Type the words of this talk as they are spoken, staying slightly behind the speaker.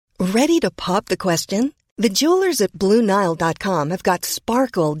Ready to pop the question? The jewelers at BlueNile.com have got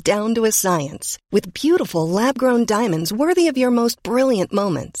sparkle down to a science with beautiful lab-grown diamonds worthy of your most brilliant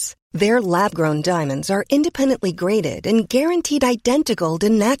moments. Their lab-grown diamonds are independently graded and guaranteed identical to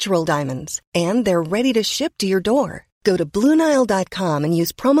natural diamonds, and they're ready to ship to your door. Go to BlueNile.com and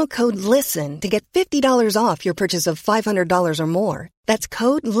use promo code LISTEN to get $50 off your purchase of $500 or more. That's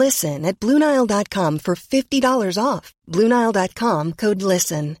code LISTEN at BlueNile.com for $50 off. BlueNile.com, code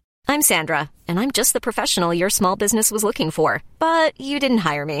LISTEN. I'm Sandra, and I'm just the professional your small business was looking for. But you didn't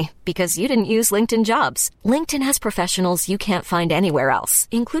hire me because you didn't use LinkedIn Jobs. LinkedIn has professionals you can't find anywhere else,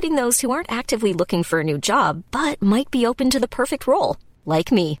 including those who aren't actively looking for a new job, but might be open to the perfect role,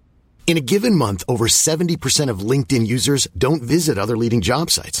 like me. In a given month, over 70% of LinkedIn users don't visit other leading job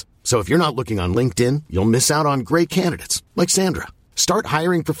sites. So if you're not looking on LinkedIn, you'll miss out on great candidates like Sandra. Start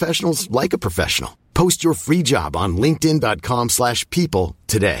hiring professionals like a professional. Post your free job on linkedin.com/people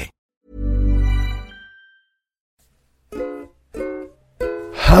today.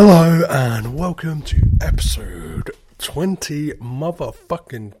 Hello and welcome to episode 20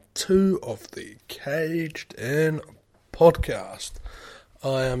 motherfucking 2 of the Caged In podcast.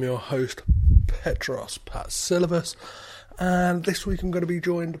 I am your host, Petros Patsilivas, and this week I'm going to be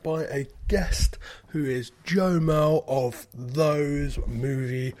joined by a guest who is Joe Mel of Those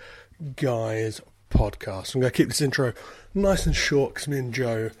Movie Guys podcast. I'm going to keep this intro nice and short because me and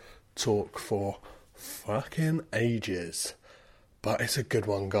Joe talk for fucking ages. But it's a good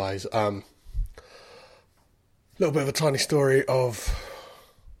one, guys. Little bit of a tiny story of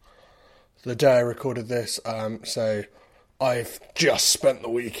the day I recorded this. So I've just spent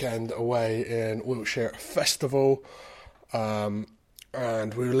the weekend away in Wiltshire at a festival. And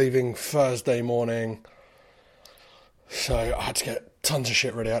we were leaving Thursday morning. So I had to get tons of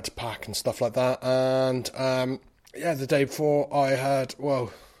shit ready. I had to pack and stuff like that. And the day before I had,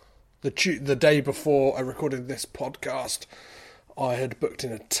 the day before I recorded this podcast, I had booked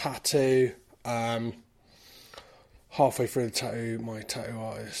in a tattoo. Halfway through the tattoo, my tattoo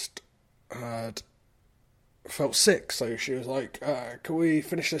artist had felt sick, so she was like, can we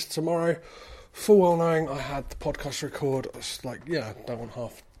finish this tomorrow? Full well knowing I had the podcast record, I was like, yeah, don't want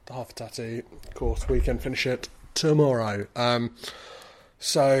half a tattoo. Of course, we can finish it tomorrow.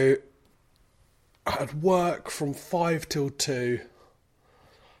 So I had work from 5 till 2.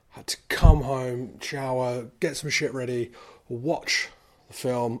 Had to come home, shower, get some shit ready, watch the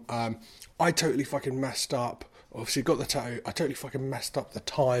film. I totally fucking messed up. Obviously got the tattoo. I totally fucking messed up the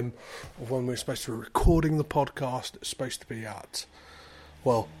time of when we were supposed to be recording the podcast. It's supposed to be at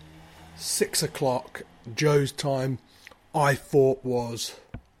 6 o'clock Joe's time. I thought was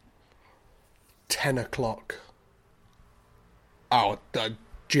 10 o'clock.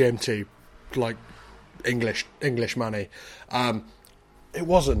 GMT, like English money. It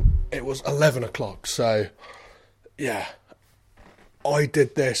wasn't. It was 11 o'clock. So yeah, I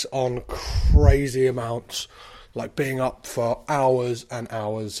did this on crazy amounts, like being up for hours and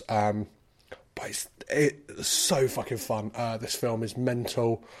hours. But it's so fucking fun. This film is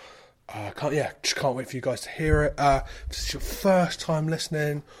mental. Just can't wait for you guys to hear it. If this is your first time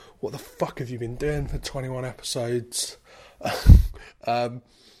listening, what the fuck have you been doing for 21 episodes? A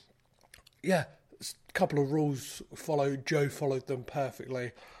couple of rules followed. Joe followed them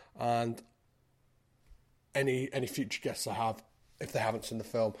perfectly, and any future guests I have, if they haven't seen the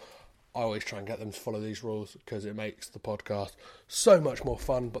film, I always try and get them to follow these rules because it makes the podcast so much more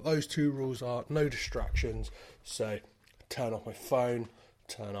fun. But those 2 rules are no distractions. So turn off my phone,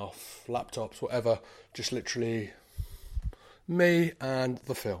 turn off laptops, whatever. Just literally me and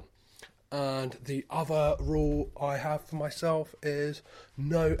the film. And the other rule I have for myself is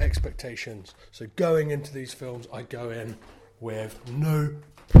no expectations. So going into these films, I go in with no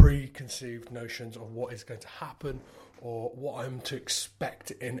preconceived notions of what is going to happen or what I'm to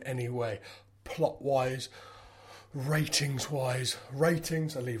expect in any way. Plot-wise, ratings-wise.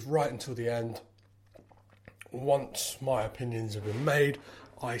 Ratings I leave right until the end. Once my opinions have been made,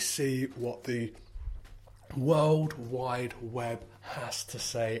 I see what the World Wide Web has to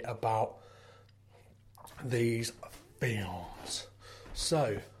say about these films.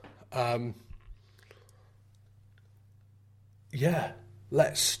 So,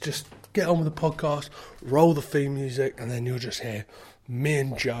 let's just get on with the podcast, roll the theme music, and then you'll just hear me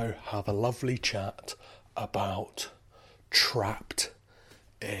and Joe have a lovely chat about Trapped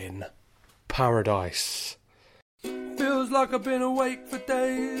in Paradise. Feels like I've been awake for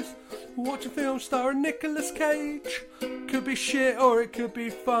days, watching films starring Nicolas Cage. Could be shit or it could be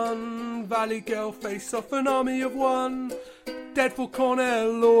fun. Valley Girl face off an army of one. Deadfall Corner,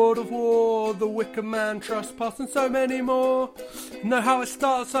 Lord of War, The Wicker Man, Trespass, and so many more. Know how it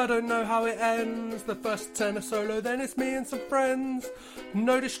starts, I don't know how it ends. The first 10 are solo, then it's me and some friends.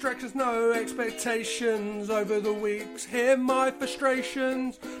 No distractions, no expectations. Over the weeks, hear my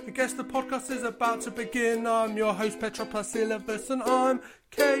frustrations. I guess the podcast is about to begin. I'm your host, Petra Plasilivus, and I'm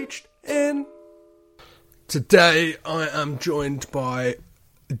caged in. Today, I am joined by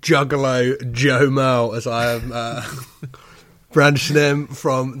Juggalo Joe Mel, as I am branching him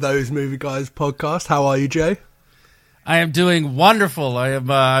from Those Movie Guys podcast. How are you, Joe? I am doing wonderful. I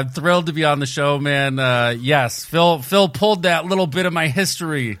am thrilled to be on the show, man. Yes, Phil pulled that little bit of my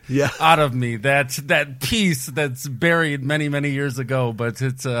history out of me. That piece that's buried many, many years ago, but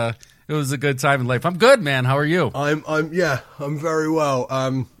it was a good time in life. I'm good, man. How are you? I'm very well.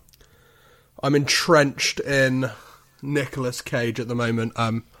 I'm entrenched in Nicolas Cage at the moment.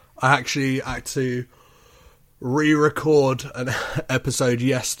 I actually had to re-record an episode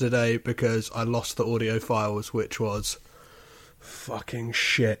yesterday because I lost the audio files, which was fucking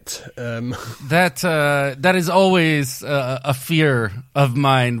shit. That is always a fear of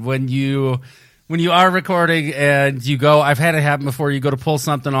mine when you are recording and you go. I've had it happen before. You go to pull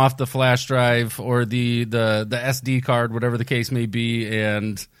something off the flash drive or the SD card, whatever the case may be,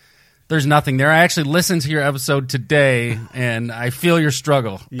 and there's nothing there. I actually listened to your episode today, and I feel your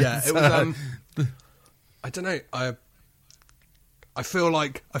struggle. Yeah, it was. I don't know. I feel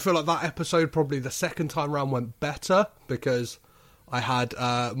like that episode probably the second time around went better because I had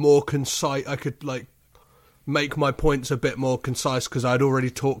more concise. I could like make my points a bit more concise because I'd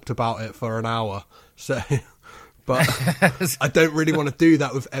already talked about it for an hour. So, but I don't really want to do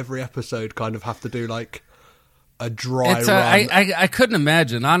that with every episode. Kind of have to do like a dry run. I couldn't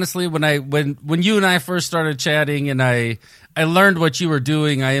imagine, honestly, when you and I first started chatting and I learned what you were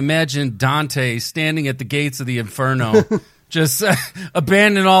doing, I imagined Dante standing at the gates of the Inferno, just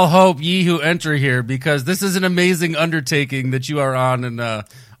abandon all hope, ye who enter here, because this is an amazing undertaking that you are on, and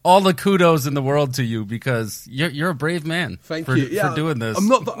all the kudos in the world to you, because you're a brave man. Thank you for doing this. I'm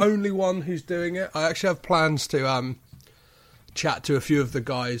not the only one who's doing it. I actually have plans to chat to a few of the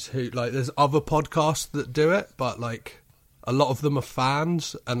guys who, like, there's other podcasts that do it, but like a lot of them are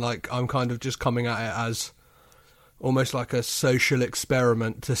fans, and like I'm kind of just coming at it as almost like a social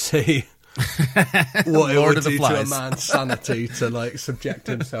experiment to see what it would do to a man's sanity to like subject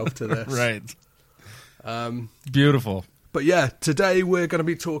himself to this. Right. Beautiful. But yeah, today we're going to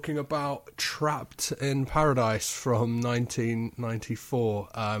be talking about Trapped in Paradise from 1994.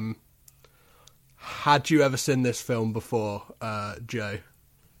 Had you ever seen this film before, Joe?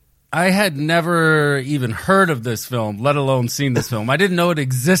 I had never even heard of this film, let alone seen this film. I didn't know it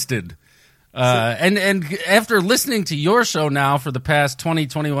existed. And after listening to your show now for the past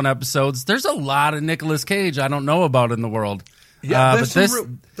 21 episodes, there's a lot of Nicolas Cage I don't know about in the world. Yeah,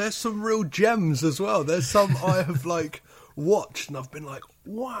 there's some real gems as well. There's some I have like watched and I've been like,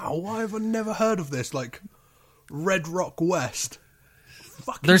 wow, why have I never heard of this? Like Red Rock West.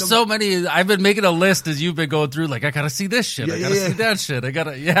 There's so many. I've been making a list as you've been going through. Like, I gotta see this shit. I gotta see that shit. I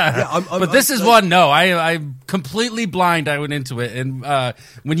gotta, but this is one. No, I'm completely blind. I went into it, and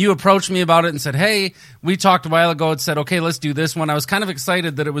when you approached me about it and said, "Hey, we talked a while ago," and said, "Okay, let's do this one." I was kind of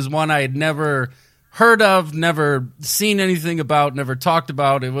excited that it was one I had never heard of, never seen anything about, never talked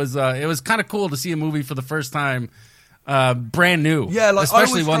about. It was kind of cool to see a movie for the first time, brand new. Yeah, like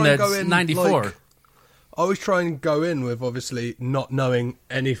especially one that's 94. I always try and go in with obviously not knowing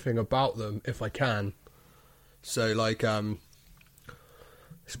anything about them if I can. So like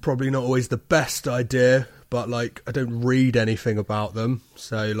it's probably not always the best idea, but like I don't read anything about them.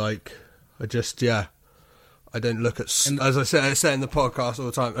 So like I just I don't look at, as I say in the podcast all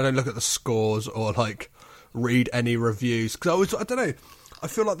the time, I don't look at the scores or like read any reviews because I don't know. I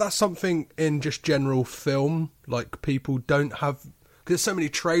feel like that's something in just general film, like people don't have, because there's so many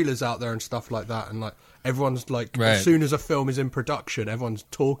trailers out there and stuff like that, and like everyone's like, right. As soon as a film is in production, everyone's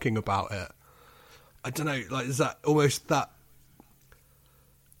talking about it. I don't know, like, is that almost that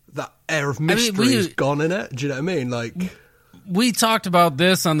air of mystery is gone in it? Do you know what I mean? Like, we talked about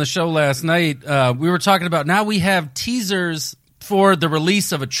this on the show last night. We were talking about now we have teasers for the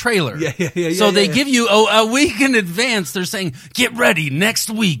release of a trailer. So they give you a week in advance. They're saying, get ready,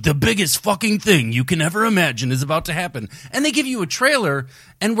 next week, the biggest fucking thing you can ever imagine is about to happen. And they give you a trailer,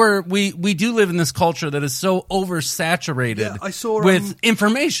 and we do live in this culture that is so oversaturated with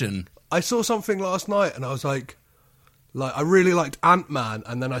information. I saw something last night, and I was like I really liked Ant-Man,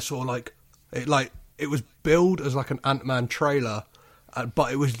 and then I saw it was billed as like an Ant-Man trailer,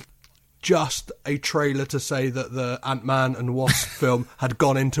 but it was just a trailer to say that the Ant-Man and Wasp film had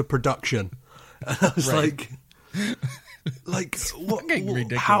gone into production. And I was like, like,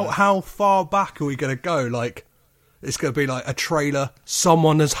 ridiculous. How far back are we going to go? Like, it's going to be like a trailer.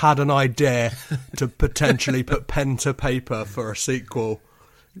 Someone has had an idea to potentially put pen to paper for a sequel.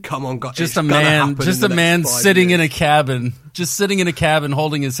 Come on, guys! Just a man sitting in a cabin,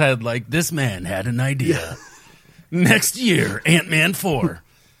 holding his head like, this man had an idea. Yeah. Next year, Ant-Man 4.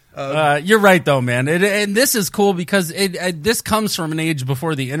 You're right, though, man. And this is cool because this comes from an age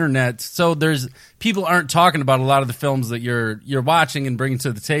before the internet, so people aren't talking about a lot of the films that you're watching and bringing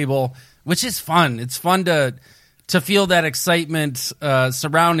to the table, which is fun. It's fun to feel that excitement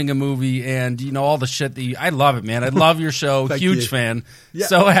surrounding a movie, and all the shit that I love it, man. I love your show. Huge fan. Yeah.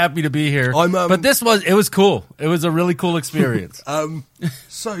 So happy to be here. But it was cool. It was a really cool experience.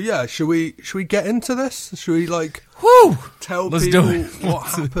 So yeah, should we get into this? Should we tell Let's people do it. what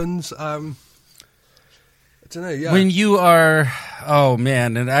happens? I don't know. Yeah. When you are, oh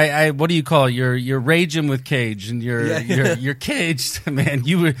man, and I what do you call it? You're raging with Cage, and you're caged, man.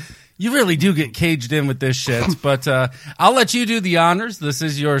 You really do get caged in with this shit, but I'll let you do the honors. This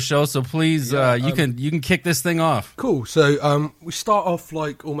is your show, so please, you can kick this thing off. Cool. So we start off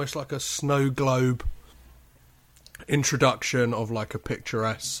almost like a snow globe introduction of like a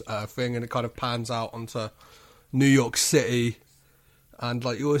picturesque thing, and it kind of pans out onto New York City, and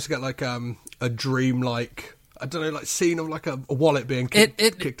like you always get like a dream, like I don't know, like scene of like a wallet being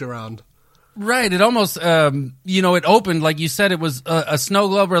kicked around. Right, it almost, it opened, like you said, it was a snow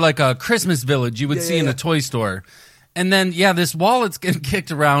globe or like a Christmas village you would see in a toy store. And then, this wallet's getting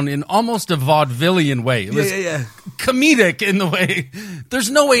kicked around in almost a vaudevillian way. It was comedic in the way. There's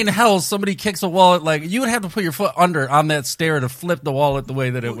no way in hell somebody kicks a wallet, like, you would have to put your foot under on that stair to flip the wallet the way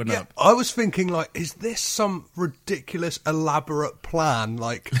that it went up. I was thinking, like, is this some ridiculous, elaborate plan?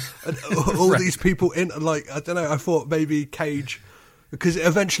 Like, all these people in, like, I don't know, I thought maybe Cage... Because it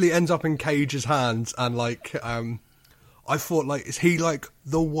eventually ends up in Cage's hands, and like, I thought, like, is he like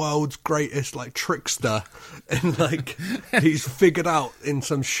the world's greatest like trickster, and like he's figured out in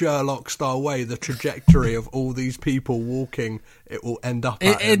some Sherlock style way the trajectory of all these people walking. It will end up.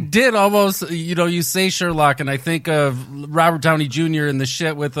 It did almost, you say Sherlock, and I think of Robert Downey Jr. and the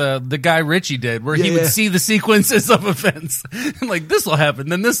shit with the guy Ritchie did, where he would see the sequences of events, and like this will happen,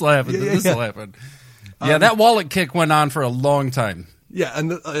 then this will happen, then this will happen. Yeah, that wallet kick went on for a long time. Yeah,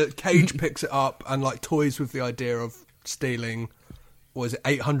 and Cage picks it up and like toys with the idea of stealing. Was it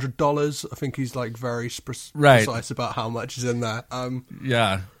 $800? I think he's like very precise about how much is in there.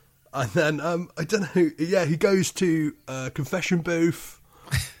 Yeah, and then I don't know. Yeah, he goes to a confession booth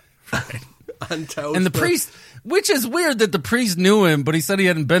and tells the priest, which is weird that the priest knew him, but he said he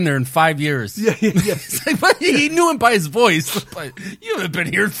hadn't been there in 5 years. Yeah. But he knew him by his voice. But you haven't been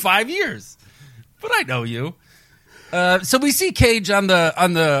here in 5 years, but I know you. So we see Cage on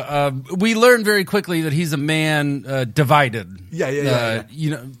the. We learn very quickly that he's a man divided. Yeah.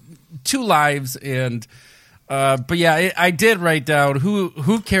 Two lives, and but yeah, I did write down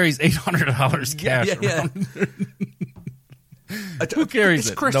who carries $800 cash. Around. Who carries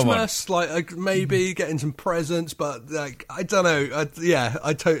it? It's Christmas, no like maybe getting some presents, but like I don't know.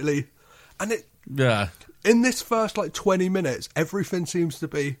 I totally. And it. Yeah. In this first like 20 minutes, everything seems to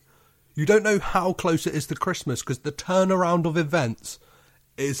be. You don't know how close it is to Christmas because the turnaround of events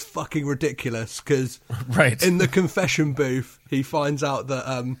is fucking ridiculous. Because in the confession booth, he finds out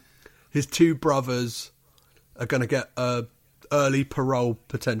that his two brothers are going to get early parole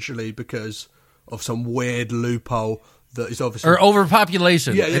potentially because of some weird loophole that is obviously... Or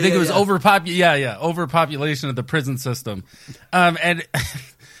overpopulation. I think it was overpopulation of the prison system. And...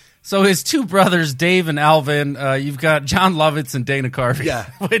 So his two brothers, Dave and Alvin, you've got John Lovitz and Dana Carvey,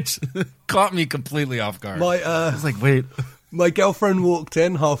 which caught me completely off guard. I was like, wait. My girlfriend walked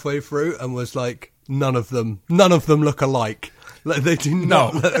in halfway through and was like, none of them look alike. Like, they do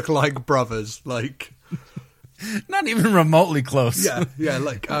not look like brothers. Like, not even remotely close. Yeah,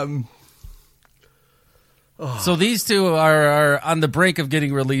 like, So these two are on the brink of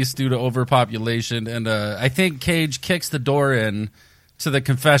getting released due to overpopulation, and I think Cage kicks the door in to the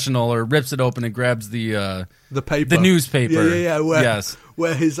confessional or rips it open and grabs the paper, the newspaper. Yeah.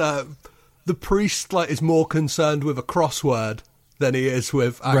 Where his the priest like is more concerned with a crossword than he is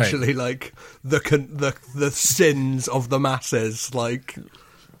with actually like the sins of the masses. Like,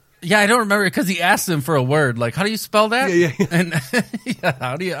 yeah, I don't remember because he asked him for a word. Like, how do you spell that? Yeah. And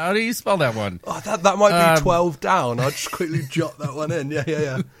how do you spell that one? Oh, that might be 12 down. I'll just quickly jot that one in.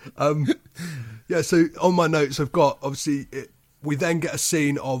 Yeah. So on my notes, I've got obviously. We then get a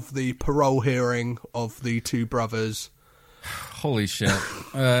scene of the parole hearing of the two brothers. Holy shit!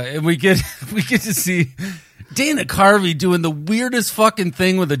 And we get to see Dana Carvey doing the weirdest fucking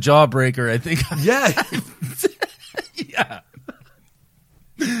thing with a jawbreaker. I think. Yeah. Yeah.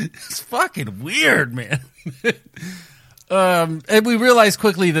 It's fucking weird, man. And we realize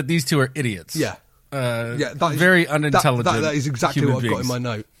quickly that these two are idiots. Yeah. That is, very unintelligent. That is exactly what I've beings. got in my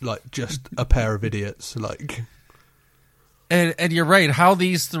note. Like, just a pair of idiots. Like, and you're right. How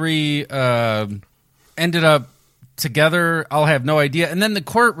these three ended up together, I'll have no idea. And then the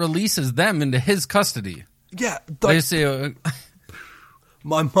court releases them into his custody. Yeah, they say,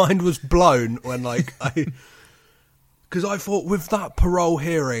 my mind was blown when, like, because I thought with that parole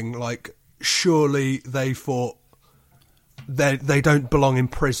hearing, like, surely they thought they don't belong in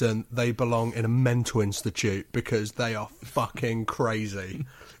prison, they belong in a mental institute because they are fucking crazy.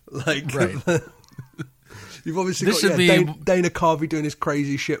 Like, right. You've obviously this got should be... Dana Carvey doing his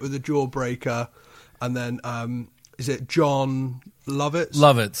crazy shit with the Jawbreaker, and then is it John Lovitz?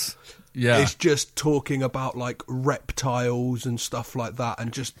 Lovitz. Yeah, it's just talking about like reptiles and stuff like that,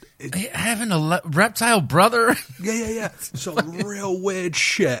 and just having a reptile brother. Yeah. Some real weird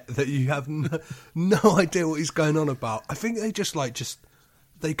shit that you have no idea what he's going on about. I think they just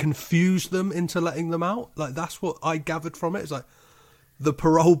they confuse them into letting them out. Like, that's what I gathered from it. It's like the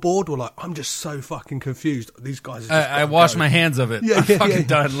parole board were like, I'm just so fucking confused. These guys. I washed my hands of it. I'm fucking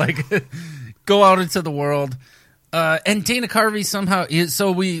done. Like, go out into the world. And Dana Carvey somehow...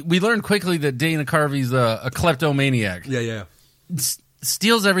 So we learned quickly that Dana Carvey's a kleptomaniac. Yeah.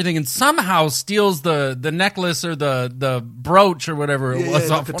 Steals everything and somehow steals the necklace or the brooch or whatever it was.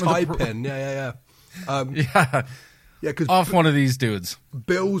 Like a tie pin. Yeah. Cause off one of these dudes.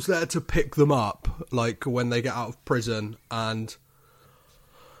 Bill's there to pick them up, like, when they get out of prison, and...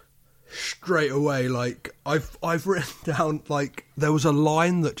 straight away, like, I've written down, like, there was a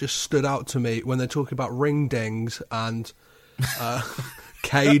line that just stood out to me when they're talking about ring dings and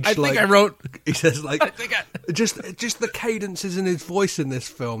Cage. I think I wrote. He says, like, just the cadences in his voice in this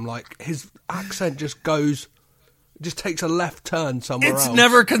film, like, his accent just takes a left turn somewhere else. It's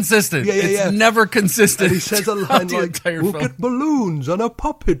never consistent. Yeah. It's never consistent. And he says a line like, we'll get balloons on a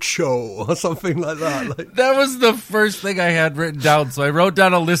puppet show, or something like that. Like, that was the first thing I had written down, so I wrote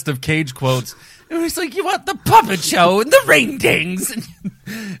down a list of Cage quotes. And he's like, you want the puppet show and the ring dings?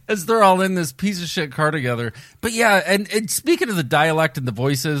 As they're all in this piece of shit car together. But yeah, and speaking of the dialect and the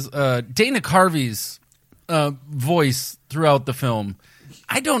voices, Dana Carvey's voice throughout the film,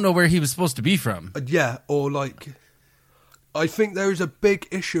 I don't know where he was supposed to be from. Yeah, or like... I think there is a big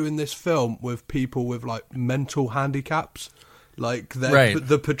issue in this film with people with, like, mental handicaps. Like,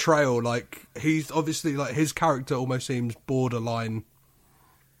 the portrayal, like, he's obviously, like, his character almost seems borderline,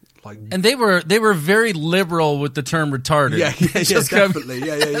 like... And they were very liberal with the term retarded. Yeah, definitely.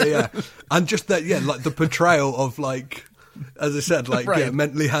 Yeah. And just that, like, the portrayal of, like, as I said, like,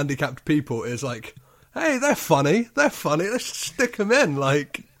 mentally handicapped people is like, hey, they're funny, let's stick them in,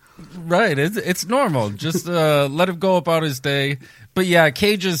 like... Right, it's normal. Just let him go about his day. But yeah,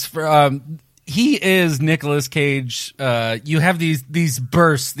 Cage is he is Nicolas Cage. You have these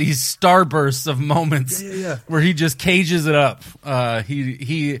bursts, these starbursts of moments where he just cages it up.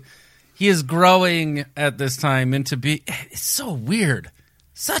 He is growing at this time into be. It's so weird,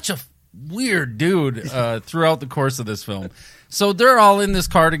 such a weird dude throughout the course of this film. So they're all in this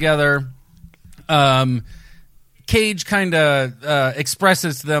car together. Cage kind of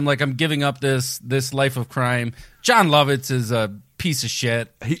expresses to them, like, I'm giving up this life of crime. John Lovitz is a piece of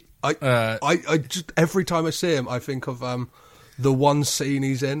shit. I just, every time I see him, I think of the one scene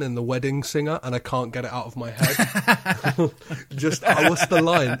he's in The Wedding Singer, and I can't get it out of my head. What's the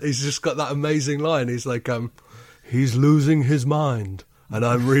line? He's just got that amazing line. He's like, he's losing his mind, and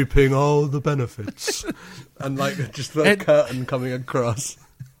I'm reaping all the benefits. And, like, just the curtain coming across.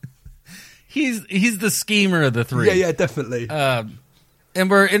 He's the schemer of the three. Yeah, definitely. And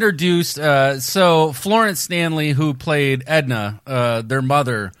we're introduced. So Florence Stanley, who played Edna, their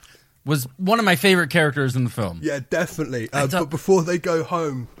mother, was one of my favorite characters in the film. Yeah, definitely. But before they go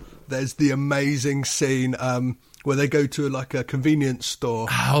home, there's the amazing scene where they go to like a convenience store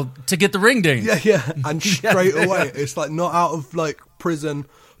to get the ring ding. Yeah, and straight away it's like not out of like prison.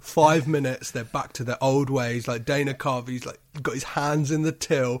 5 minutes, they're back to their old ways. Like Dana Carvey's like got his hands in the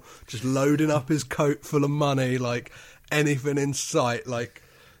till, just loading up his coat full of money, like anything in sight. Like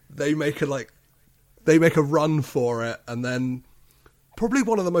they make a run for it, and then probably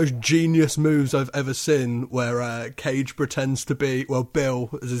one of the most genius moves I've ever seen, where Cage pretends to be Bill,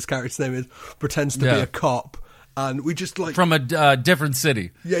 as his character's name is, pretends to be a cop. And we just like from a different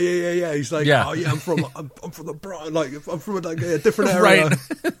city. Yeah. He's like, oh yeah, I'm from the Bronx, like I'm from like a different area.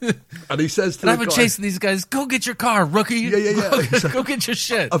 Right. And he says to the guy, I've been chasing these guys. Go get your car, rookie. Yeah. Go get your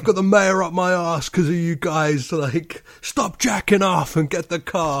shit. I've got the mayor up my ass because of you guys. Like, stop jacking off and get the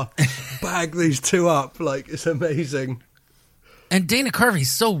car. Bag these two up. Like, it's amazing. And Dana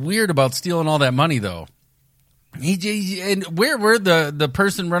Carvey's so weird about stealing all that money, though. And where the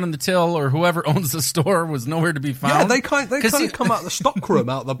person running the till or whoever owns the store was nowhere to be found. Yeah, they kind of come out of the stockroom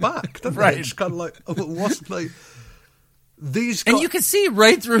out the back, don't right? They? It's kind of like what's like these, and you can see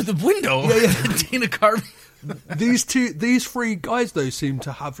right through the window. Yeah. Dana Carvey. These three guys though seem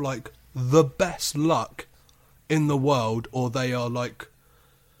to have like the best luck in the world, or they are like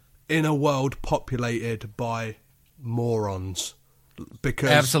in a world populated by morons. Because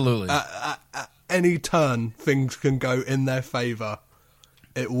absolutely. At any turn, things can go in their favour.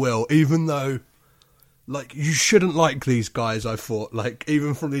 It will, even though, like, you shouldn't like these guys. I thought, like,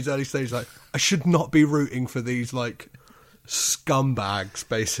 even from these early stages, like, I should not be rooting for these like scumbags,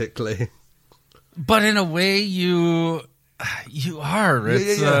 basically. But in a way, you are.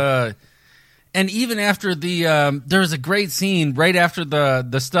 It's and even after there's a great scene right after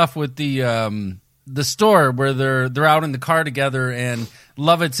the stuff with the store where they're out in the car together, and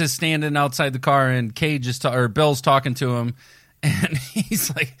Lovitz is standing outside the car, and Cage is or Bill's talking to him, and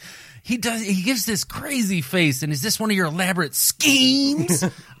he's like, he gives this crazy face, and is this one of your elaborate schemes?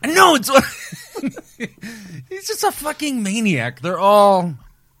 I know it's. He's just a fucking maniac. They're all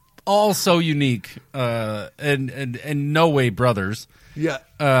so unique, and no way brothers. Yeah.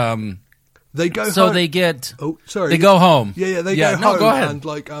 They go. So home. They get. Oh, sorry. They go home. Yeah. They go home. Go ahead. And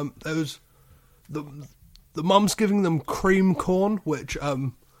like, there was the mum's giving them cream corn, which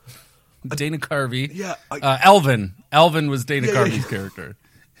Dana Carvey. Yeah. Elvin was Dana Carvey's character.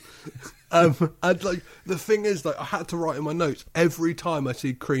 And like the thing is, like, I had to write in my notes every time I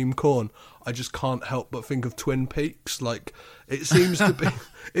see cream corn, I just can't help but think of Twin Peaks. Like, it seems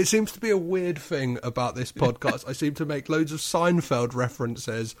to be a weird thing about this podcast. I seem to make loads of Seinfeld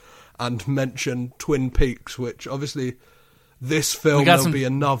references and mention Twin Peaks, which obviously this film will be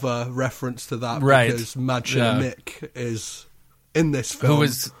another reference to that, right? Because Mick is in this film,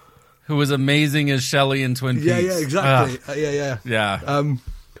 who was amazing as Shelley in Twin Peaks. Yeah, exactly. Yeah.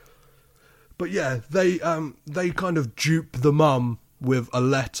 But yeah, they kind of dupe the mum with a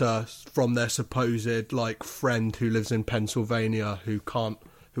letter from their supposed like friend who lives in Pennsylvania who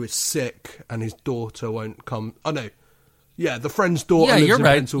is sick, and his daughter won't come. Oh no, yeah, the friend's daughter lives in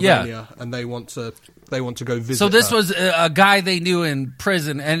Pennsylvania, and they want to go visit. So this her. was a guy they knew in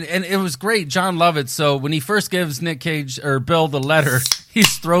prison, and it was great. John Lovitz. So when he first gives Nick Cage or Bill the letter, he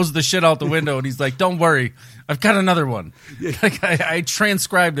throws the shit out the window, and he's like, "Don't worry, I've got another one. Yeah. Like, I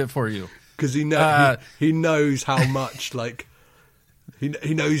transcribed it for you." Because he knows how much, like,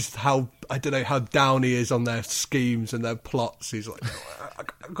 he knows how, I don't know, how down he is on their schemes and their plots. He's like,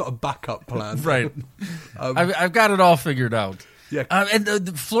 I've got a backup plan. Right. I've got it all figured out. Yeah.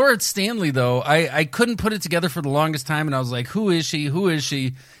 And Florence Stanley, though, I couldn't put it together for the longest time, and I was like, who is she? Who is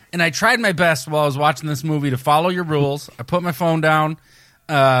she? And I tried my best while I was watching this movie to follow your rules. I put my phone down,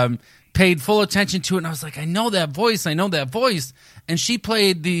 paid full attention to it, and I was like, I know that voice. And she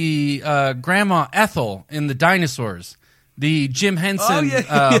played the Grandma Ethel in The Dinosaurs, the Jim Henson.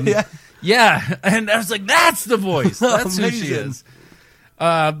 Oh, yeah. And I was like, that's the voice. That's who she is.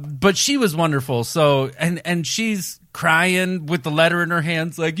 But she was wonderful. So, and she's crying with the letter in her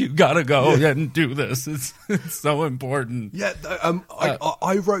hands, like, you gotta go and do this. It's so important. Yeah.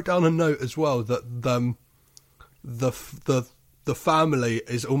 I wrote down a note as well that the family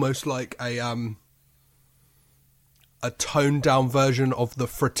is almost like a toned down version of the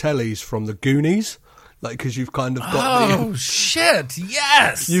Fratellis from the Goonies, like, because you've kind of got shit,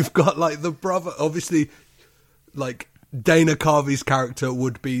 yes, you've got like the brother, obviously, like Dana Carvey's character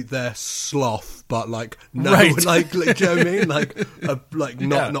would be their sloth, but like no, right. like do you know what I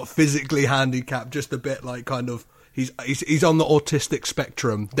mean? Not physically handicapped, just a bit like kind of he's on the autistic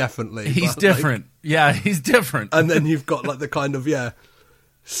spectrum, definitely. He's different, he's different. And then you've got like the kind of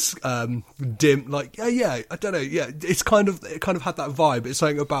dim, like I don't know, it kind of had that vibe. It's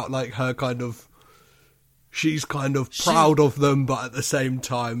something about like her kind of, she's kind of proud of them, but at the same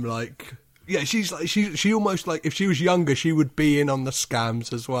time, like, she's like she almost, like, if she was younger, she would be in on the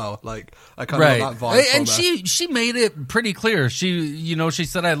scams as well. Like, I kind of got that vibe. And she made it pretty clear. She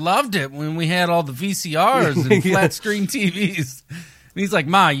said, I loved it when we had all the VCRs and flat screen TVs. And he's like,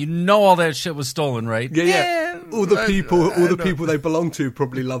 Ma, you know all that shit was stolen, right? Yeah. All the people they belong to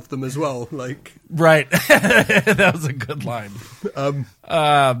probably love them as well. Like, right. That was a good line.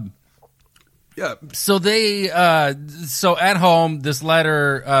 Yeah. So so at home, this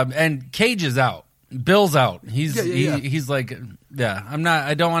letter, and Cage is out. Bill's out. He's like,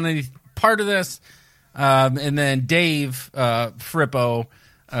 I don't want any part of this. And then Dave, Frippo,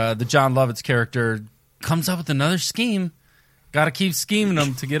 the John Lovitz character, comes up with another scheme. Got to keep scheming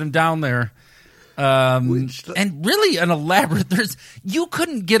them to get him down there. And really an elaborate. You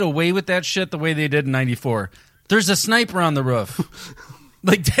couldn't get away with that shit the way they did in '94. There's a sniper on the roof.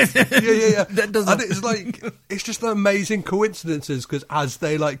 Like yeah. That doesn't. And it's just amazing coincidences because as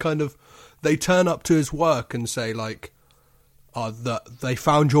they they turn up to his work and say they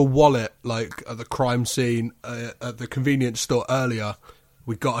found your wallet at the crime scene at the convenience store earlier.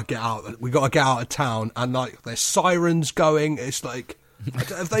 We gotta get out. We gotta get out of town. And there's sirens going. It's like,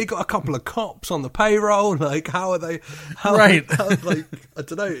 have they got a couple of cops on the payroll? How are they? Right. I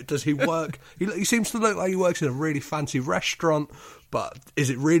don't know. Does he work? He seems to look like he works in a really fancy restaurant. But is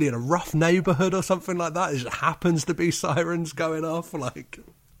it really in a rough neighborhood or something like that? It happens to be sirens going off,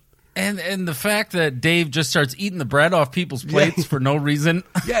 And the fact that Dave just starts eating the bread off people's plates for no reason.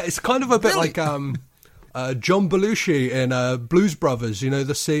 Yeah, it's kind of a bit like John Belushi in Blues Brothers. You know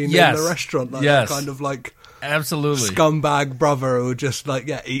the scene in the restaurant, kind of absolutely scumbag brother who would just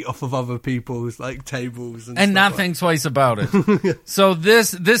eat off of other people's tables and not think twice about it. So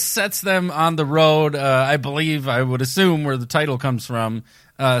this sets them on the road. I would assume where the title comes from.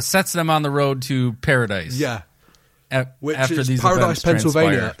 Sets them on the road to paradise. Yeah. Which after is these Paradise,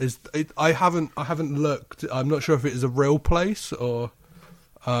 Pennsylvania. Transpire. I haven't looked. I'm not sure if it is a real place or.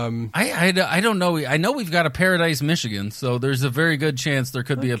 I don't know. I know we've got a Paradise, Michigan, so there's a very good chance there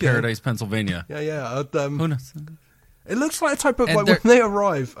could be a Paradise, Pennsylvania. Yeah. Who knows? It looks like a type of when they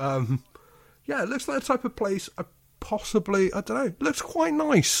arrive. It looks like a type of place. Possibly, I don't know. It looks quite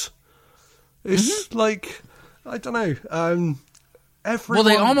nice. It's I don't know. Everyone...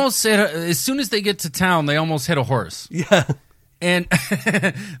 Well, they almost hit as soon as they get to town, they almost hit a horse. Yeah, and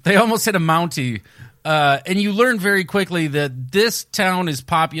they almost hit a Mountie. And you learn very quickly that this town is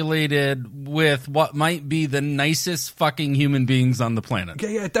populated with what might be the nicest fucking human beings on the planet.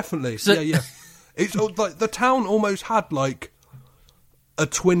 Yeah, definitely. So, yeah. It's the town almost had a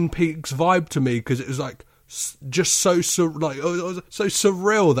Twin Peaks vibe to me because it was just so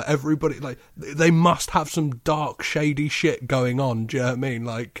surreal that everybody they must have some dark, shady shit going on. Do you know what I mean?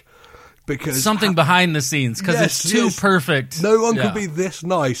 Because something behind the scenes because it's too perfect. No one could be this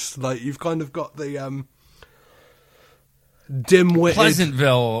nice. You've kind of got the dim-witted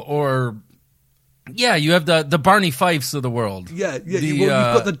Pleasantville, or you have the Barney Fifes of the world. You've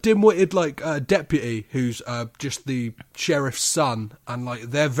got the dim-witted deputy who's just the sheriff's son, and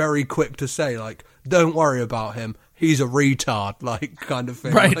they're very quick to say don't worry about him. He's a retard, kind of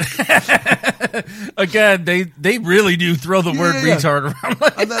thing. Right. Again, they really do throw the word retard around.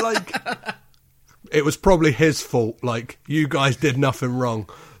 And they're it was probably his fault. You guys did nothing wrong.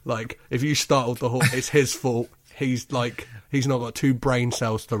 If you startled the horse, it's his fault. He's not got two brain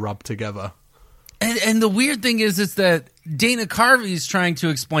cells to rub together. And the weird thing is that Dana Carvey's trying to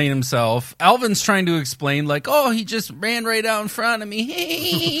explain himself. Alvin's trying to explain, he just ran right out in front of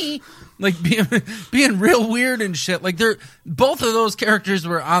me. Being real weird and shit. Both of those characters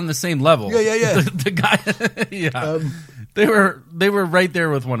were on the same level. Yeah. The guy, they were right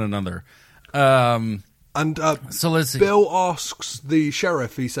there with one another. So let's see. Bill asks the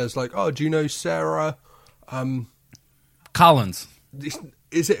sheriff. He says, do you know Sarah Collins?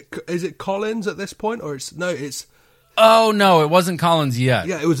 Is it Collins at this point, or it's? Oh no, it wasn't Collins yet.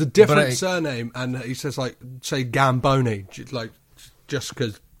 Yeah, it was a different surname, and he says say Gamboni, just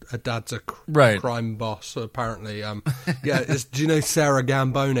because her dad's a crime boss apparently. Do you know Sarah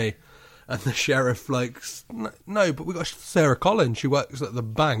Gamboni? And the sheriff no, but we got Sarah Collins. She works at the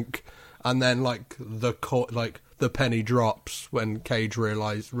bank, and then the penny drops when Cage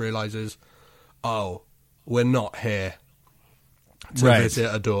realizes, oh, we're not here to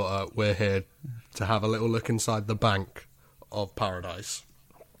visit a daughter. We're here to have a little look inside the bank of Paradise.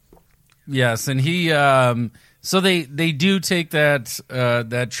 Yes, and he so they do take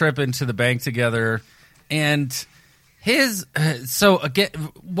that trip into the bank together, and so again,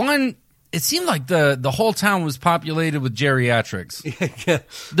 it seemed like the whole town was populated with geriatrics. Yeah.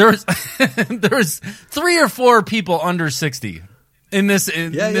 There was 3 or 4 people under 60 in this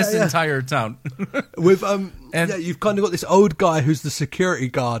entire town. With you've kind of got this old guy who's the security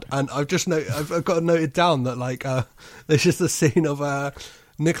guard, and I've got noted down that there's just a scene of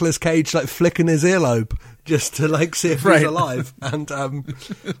Nicolas Cage flicking his earlobe just to see if he's alive, and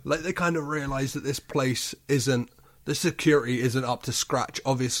they kind of realise that this place the security isn't up to scratch.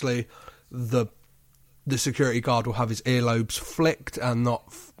 Obviously, the security guard will have his earlobes flicked and not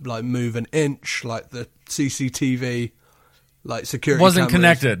move an inch. The CCTV. Security wasn't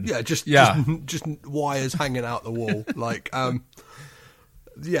cameras. Connected. Yeah, just wires hanging out the wall.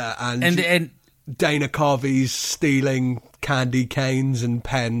 And Dana Carvey's stealing candy canes and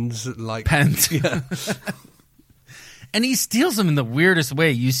pens. Pens. Yeah. And he steals them in the weirdest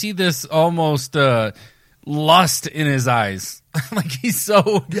way. You see this almost lust in his eyes. Like he's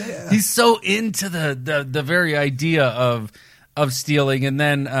so into the very idea of stealing. And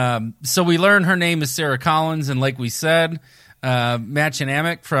then so we learn her name is Sarah Collins, and like we said, Match and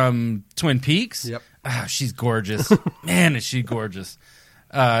Amick from Twin Peaks. Yep. She's gorgeous. Man, is she gorgeous.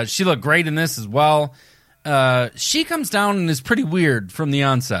 She looked great in this as well. She comes down and is pretty weird from the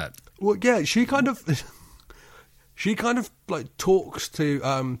onset. Well, yeah, she kind of like talks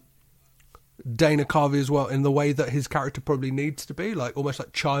to Dana Carvey as well in the way that his character probably needs to be, like almost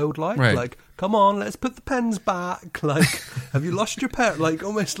like childlike. Right. Like, come on, let's put the pens back. Like, have you lost your pet? Like,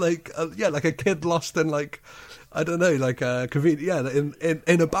 almost like like a kid lost in like, I don't know, like a convenient,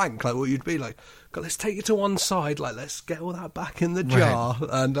 in a bank, like what you'd be like. God, let's take it to one side. Like, let's get all that back in the jar.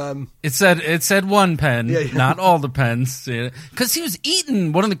 Right. And it said one pen, not all the pens, because he was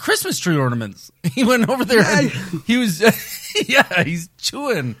eating one of the Christmas tree ornaments. He went over there. And he was, he's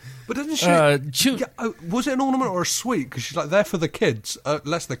chewing. But doesn't she? Was it an ornament or a sweet? Because she's like there for the kids.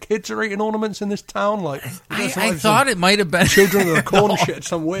 Unless the kids are eating ornaments in this town. Like I thought it might have been children of the corn shit.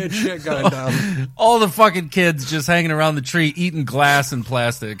 Some weird shit going down. All the fucking kids just hanging around the tree eating glass and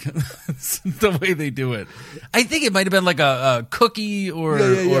plastic. That's the way they do it. I think it might have been like a cookie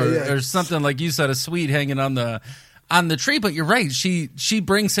or something like you said, a sweet hanging on the tree. But you're right. She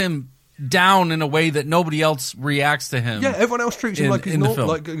brings him down in a way that nobody else reacts to him. Yeah, everyone else treats him like he's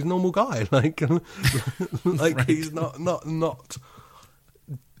like a normal guy. Like right. He's not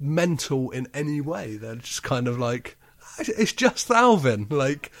mental in any way. They're just kind of like, it's just Alvin.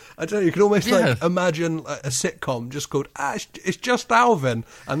 Like, I don't know, you can almost like imagine a sitcom just called It's Just Alvin,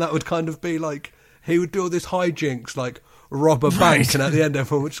 and that would kind of be like, he would do all this hijinks, like rob a bank, and at the end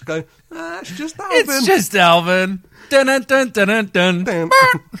everyone would just go, it's just Alvin. It's just Alvin. Dun dun dun dun dun dun.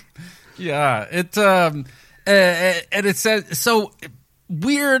 Yeah, and it says so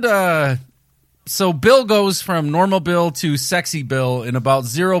weird. So Bill goes from normal Bill to sexy Bill in about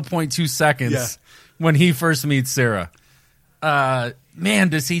 0.2 seconds when he first meets Sarah. Man,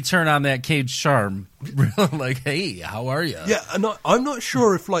 does he turn on that Cage charm? Like, hey, how are you? Yeah, I'm not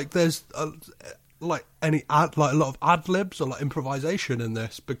sure if like there's like any a lot of ad libs or like improvisation in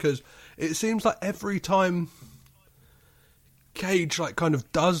this, because it seems like every time Cage like kind of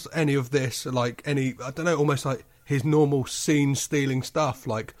does any of this, like any, I don't know, almost like his normal scene stealing stuff,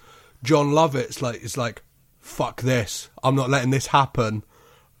 like John Lovett's like is like, fuck this, I'm not letting this happen,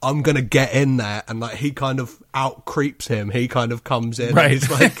 I'm gonna get in there, and like he kind of out creeps him. He kind of comes in, right? And he's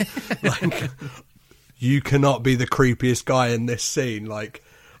like you cannot be the creepiest guy in this scene. Like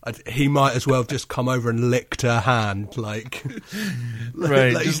he might as well have just come over and licked her hand, like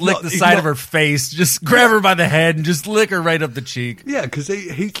right. Like just lick the side of her face, just grab her by the head and just lick her right up the cheek. Yeah, because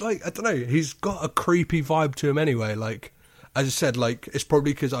he's like, I don't know, he's got a creepy vibe to him anyway. Like as I said, like it's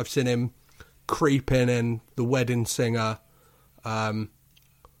probably because I've seen him creeping in The Wedding Singer.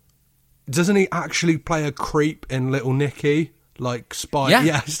 Doesn't he actually play a creep in Little Nicky? Like Spy?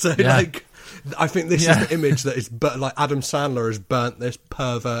 Yeah. So like, I think this is the image that is, like Adam Sandler has burnt this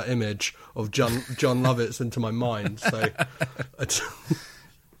pervert image of John Lovitz into my mind. So,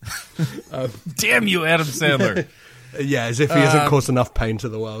 damn you, Adam Sandler! Yeah, as if he hasn't caused enough pain to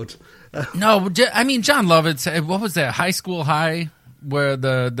the world. No, I mean John Lovitz. What was that? High School High, where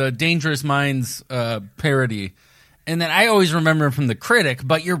the Dangerous Minds parody. And then I always remember him from The Critic,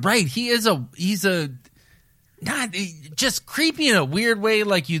 but you're right. He's not just creepy in a weird way,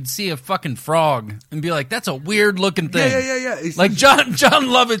 like you'd see a fucking frog and be like, that's a weird looking thing. Yeah. Like John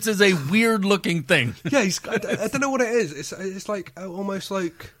Lovitz is a weird looking thing. Yeah, I don't know what it is. It's like almost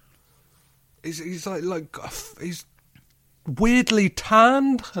like he's like he's weirdly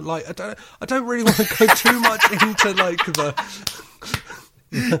tanned. Like I don't really want to go too much into like the.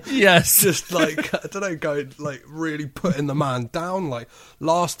 Yes, just like I don't know, going like really putting the man down. Like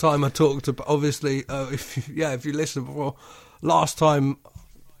last time I talked about, obviously, if you listen before, last time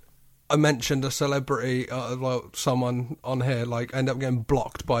I mentioned a celebrity, like someone on here, like ended up getting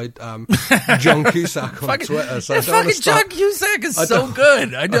blocked by John Cusack on Twitter. So John Cusack is so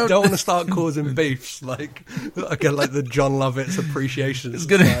good. I don't want to start causing beefs. Like I get like the John Lovitz appreciation. It's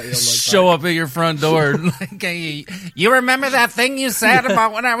gonna show up at your front door. Like, hey, you remember that thing you said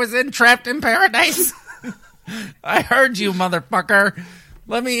about when I was Trapped in Paradise? I heard you, motherfucker.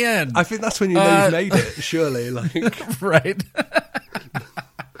 Let me in. I think that's when you know you've made it. Surely, like right.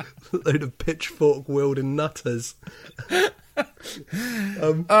 Load of pitchfork wielding nutters.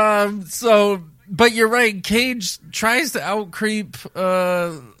 So, but you're right. Cage tries to outcreep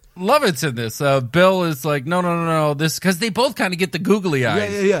Lovitz in this. Bill is like, no. This, because they both kind of get the googly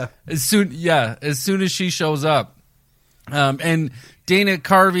eyes. Yeah. As soon as she shows up, And Dana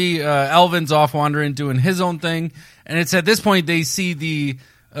Carvey, Elvin's off wandering, doing his own thing. And it's at this point they see the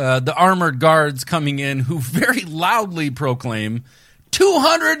armored guards coming in, who very loudly proclaim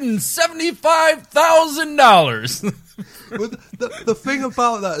 $275,000. But the thing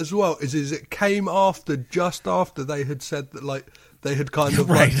about that as well is it came just after they had said that, like, they had kind of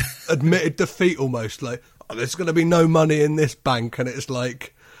like admitted defeat almost, like, oh, there's going to be no money in this bank, and it's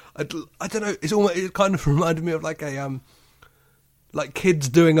like, I don't know, it kind of reminded me of like a like kids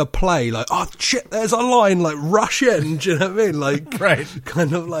doing a play, like, oh shit, there's a line, like, rush in, do you know what I mean? Like, right,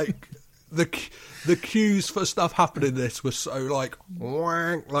 kind of like the cues for stuff happening. This was so like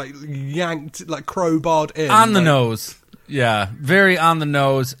wank, like yanked, like crowbarred in on the nose. Yeah, very on the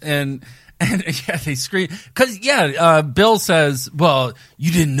nose, and yeah, they scream because Bill says, "Well,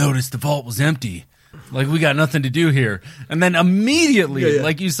 you didn't notice the vault was empty. Like, we got nothing to do here." And then immediately,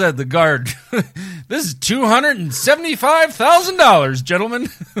 like you said, the guard, this is $275,000, gentlemen.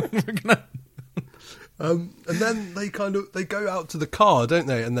 We're gonna. And then they go out to the car, don't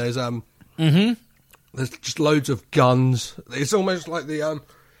they? And there's there's just loads of guns. It's almost like I'd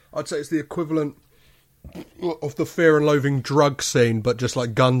say it's the equivalent of the Fear and Loathing drug scene, but just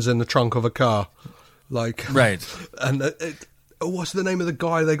like guns in the trunk of a car, like right. And what's the name of the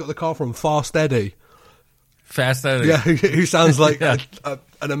guy they got the car from? Fast Eddie. Fast Eddie. Yeah, who sounds like an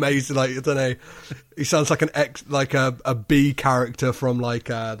amazing, like, I don't know, he sounds like a B character from like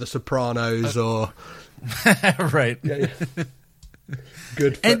The Sopranos or right. Yeah.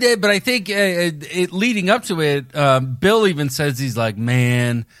 Good. But I think leading up to it, Bill even says, he's like,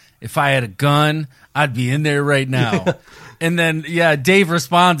 man, if I had a gun, I'd be in there right now. Yeah. And then, Dave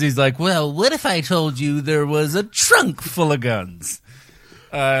responds, he's like, well, what if I told you there was a trunk full of guns?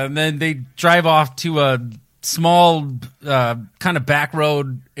 And then they drive off to a small kind of back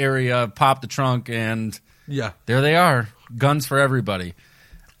road area, pop the trunk, and there they are, guns for everybody.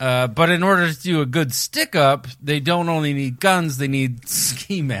 But in order to do a good stick-up, they don't only need guns, they need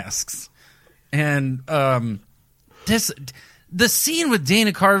ski masks. And the scene with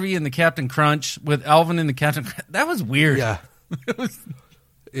Dana Carvey and the Captain Crunch, with Alvin and the Captain Crunch, that was weird. Yeah. It was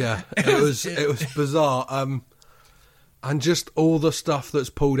bizarre. And just all the stuff that's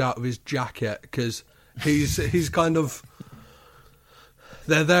pulled out of his jacket, because he's kind of...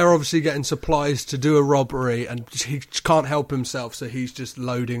 They're obviously getting supplies to do a robbery, and he can't help himself, so he's just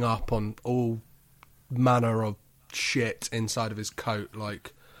loading up on all manner of shit inside of his coat,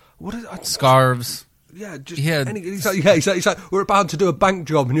 like scarves. Yeah, he's like, we're about to do a bank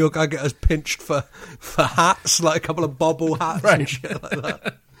job, and you're going to get us pinched for hats, like a couple of bobble hats and shit like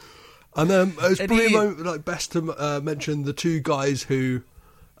that. And it's probably best to mention the two guys who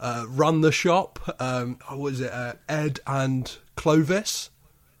run the shop. What is it? Ed and Clovis.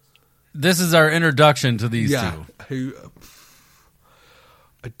 This is our introduction to these two.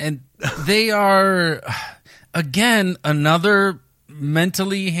 And they are, again, another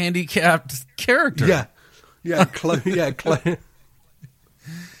mentally handicapped character.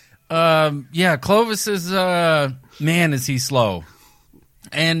 Clovis is, man, is he slow.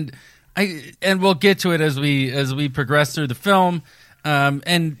 And we'll get to it as we progress through the film.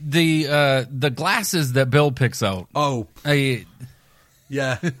 And the glasses that Bill picks out.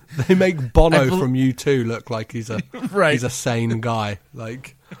 Yeah, they make Bono from U2 look like he's a he's a sane guy.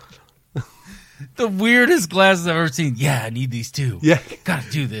 Like the weirdest glasses I've ever seen. Yeah, I need these too. Yeah, gotta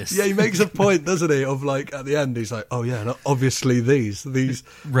do this. Yeah, he makes a point, doesn't he? Of like at the end, he's like, "Oh yeah, no, obviously these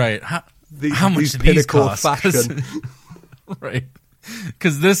right. How much these do pinnacle these cost? Fashion, right?"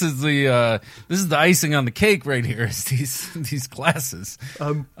 Because this is the icing on the cake right here. Is these glasses?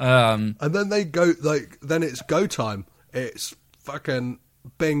 And then they go then it's go time. It's fucking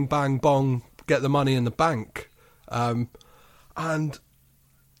bing bang bong, get the money in the bank, and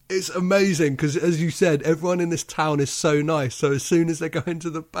it's amazing because, as you said, everyone in this town is so nice. So as soon as they go into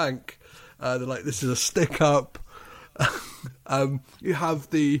the bank, they're like, "This is a stick up." You have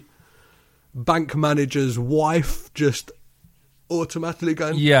the bank manager's wife just automatically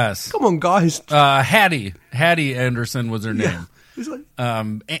going, "Yes, come on, guys." Hattie Anderson was her name. He's like,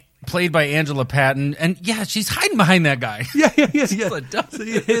 played by Angela Patton, and she's hiding behind that guy. Yeah. So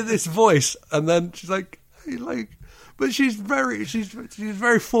you hear this voice, and then she's like, but she's very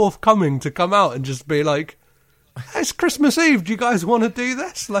forthcoming to come out and just be like, "It's Christmas Eve. Do you guys want to do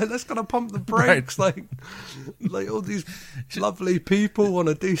this? Like, let's gotta pump the brakes. Right. Like all these lovely people want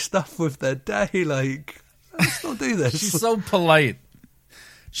to do stuff with their day. Like, let's not do this." She's so polite.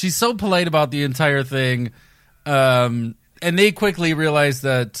 She's so polite about the entire thing. And they quickly realize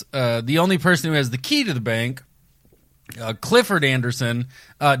that the only person who has the key to the bank, Clifford Anderson,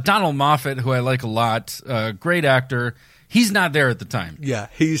 Donald Moffat, who I like a lot, great actor, He's not there at the time. Yeah,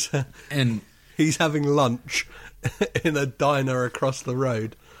 he's having lunch in a diner across the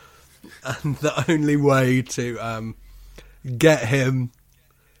road, and the only way to get him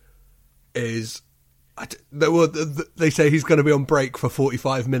is they say he's going to be on break for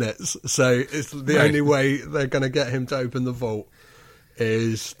 45 minutes, so it's the only way they're going to get him to open the vault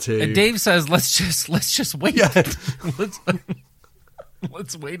is to. And Dave says, "Let's just wait. Yeah.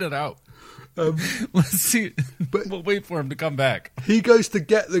 let's wait it out. Let's see. But we'll wait for him to come back." He goes to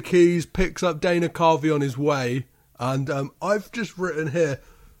get the keys, picks up Dana Carvey on his way, and I've just written here,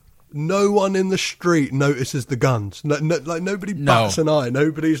 no one in the street notices the guns. Like nobody bats an eye.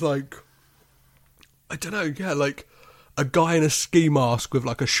 Nobody's like, I don't know, yeah, like a guy in a ski mask with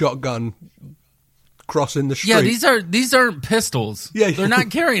like a shotgun crossing the street. Yeah, these aren't pistols. Yeah, they're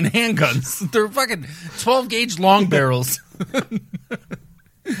not carrying handguns. They're fucking 12-gauge long barrels.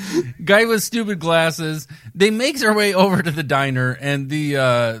 Guy with stupid glasses. They make their way over to the diner, and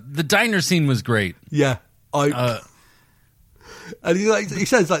the diner scene was great. Yeah, and he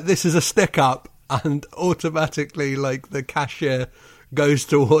says like this is a stick up, and automatically like the cashier goes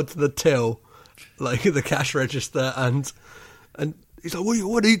towards the till, like the cash register, and he's like,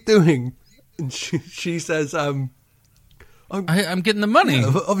 what are you doing? And she says, I'm getting the money.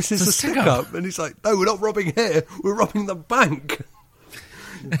 Yeah, obviously it's a stick up. And he's like, no, we're not robbing here. We're robbing the bank.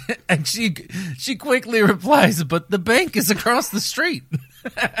 And she quickly replies, but the bank is across the street.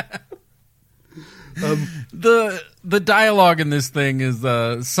 The dialogue in this thing is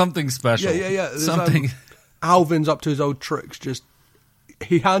something special. Yeah. There's, something. Alvin's up to his old tricks. Just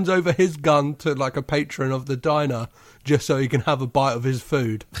he hands over his gun to like a patron of the diner just so he can have a bite of his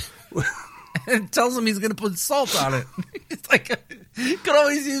food. And tells him he's going to put salt on it. It's like, could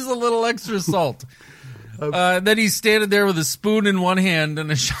always use a little extra salt. Then he's standing there with a spoon in one hand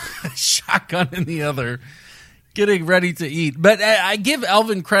and a shotgun in the other, getting ready to eat. But I give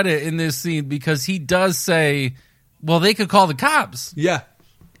Alvin credit in this scene because he does say, well, they could call the cops. Yeah.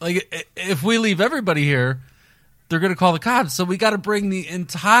 Like, if we leave everybody here, they're going to call the cops. So we got to bring the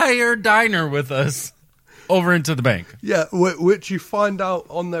entire diner with us over into the bank. Yeah, which you find out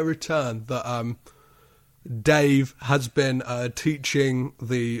on their return that Dave has been teaching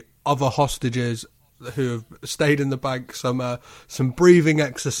the other hostages who have stayed in the bank some breathing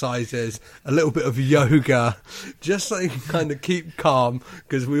exercises, a little bit of yoga, just so you can kind of keep calm,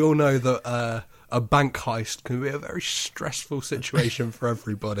 because we all know that a bank heist can be a very stressful situation for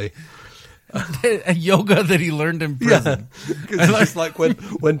everybody. A yoga that he learned in prison. Yeah, because it's just like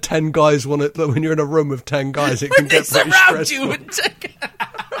when 10 guys want to, when you're in a room with 10 guys, it can get pretty stressful.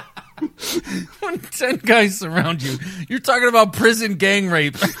 When 10 guys surround you, you're talking about prison gang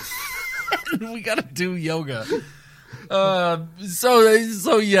rape. We got to do yoga.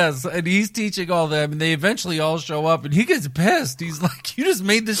 So yes, and he's teaching all them, and they eventually all show up, and he gets pissed. He's like, "You just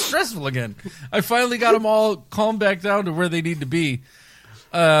made this stressful again." I finally got them all calmed back down to where they need to be.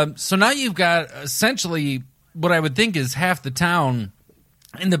 So now you've got essentially what I would think is half the town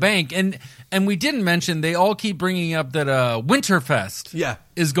in the bank, and we didn't mention they all keep bringing up that Winterfest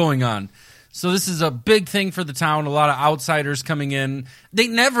is going on. So this is a big thing for the town. A lot of outsiders coming in. They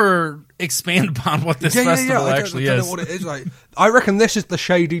never expand upon what this festival actually is. I don't know what it is. Like, I reckon this is the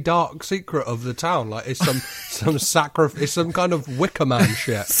shady, dark secret of the town. Like it's some it's some kind of Wicker Man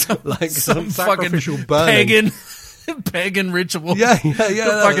shit. some sacrificial burning. Pagan rituals. Yeah.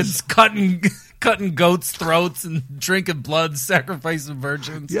 Fucking cutting goats' throats and drinking blood, sacrificing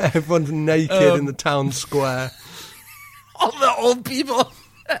virgins. Yeah, everyone's naked in the town square. All the old people,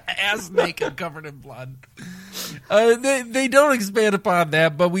 ass naked, covered in blood. They don't expand upon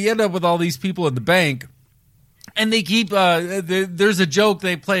that, but we end up with all these people in the bank, and they keep. There's a joke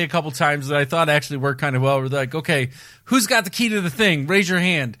they play a couple times that I thought actually worked kind of well. Where they're like, "Okay, who's got the key to the thing? Raise your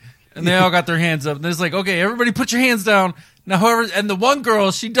hand." And they all got their hands up. And it's like, okay, everybody put your hands down. Now, and the one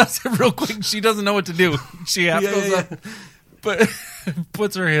girl, she does it real quick. She doesn't know what to do. She half goes up, but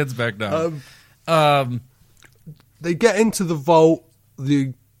puts her hands back down. They get into the vault.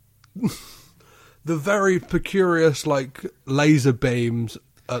 The very peculiar, like, laser beams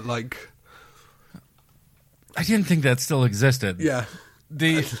at, like... I didn't think that still existed. Yeah.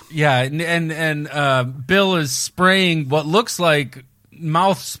 And Bill is spraying what looks like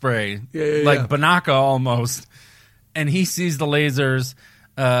mouth spray, like Banaka almost, and he sees the lasers,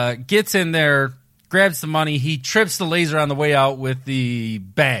 gets in there, grabs the money. He trips the laser on the way out with the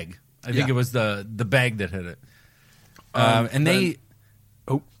bag. I think it was the bag that hit it.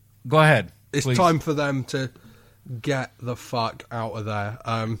 Go ahead. It's please. Time for them to get the fuck out of there.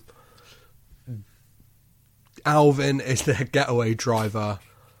 Alvin is their getaway driver,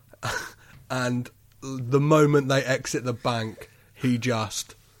 and the moment they exit the bank, he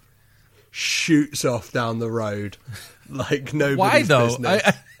just shoots off down the road like nobody's business.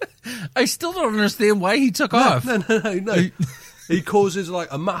 I still don't understand why he took off. No. He causes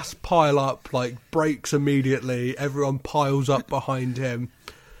like a mass pile up, like breaks immediately. Everyone piles up behind him.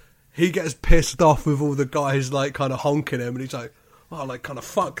 He gets pissed off with all the guys like kind of honking him, and he's like, "Oh, like kind of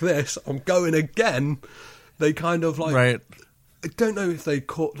fuck this, I'm going again." They kind of like, right. I don't know if they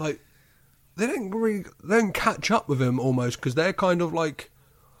caught like they didn't catch up with him almost because they're kind of like,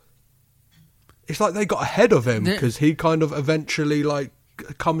 it's like they got ahead of him because he kind of eventually like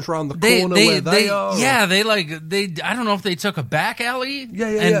comes around the corner where they are. Yeah, I don't know if they took a back alley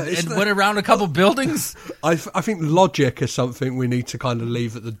and went around a couple buildings. I think logic is something we need to kind of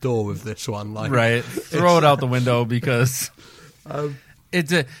leave at the door with this one. Like, right. Throw it out the window because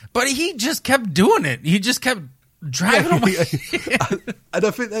but he just kept doing it. He just kept driving away. And I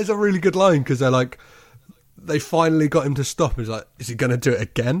think there's a really good line because they're like, they finally got him to stop. He's like, is he going to do it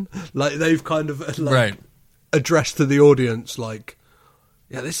again? Like, they've kind of like addressed to the audience like,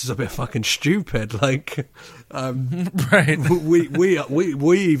 yeah, this is a bit fucking stupid. Like, right?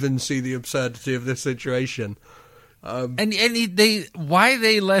 We even see the absurdity of this situation. Why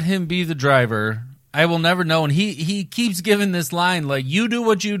they let him be the driver, I will never know. And he keeps giving this line like, "You do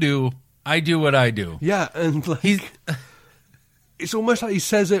what you do, I do what I do." Yeah, and like, it's almost like he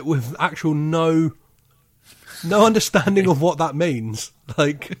says it with actual no understanding of what that means.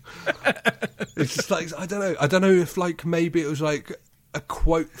 Like, it's just like I don't know if like maybe it was like a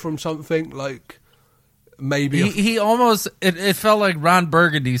quote from something, like maybe he almost it felt like Ron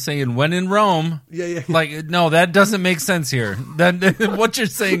Burgundy saying "when in Rome." Yeah. Like, no, that doesn't make sense here. That what you're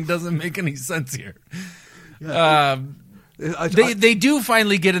saying doesn't make any sense here. Yeah. They do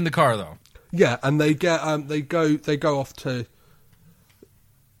finally get in the car though. Yeah, and they get they go off to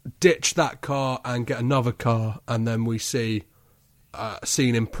ditch that car and get another car, and then we see a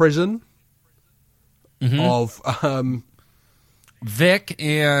scene in prison of Vic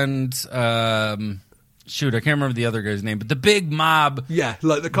and shoot, I can't remember the other guy's name, but the big mob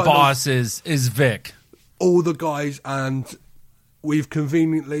like the kind boss is Vic. All the guys, and we've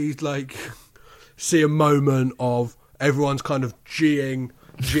conveniently like see a moment of everyone's kind of geeing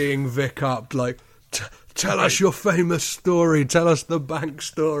Vic up, like tell us your famous story, tell us the bank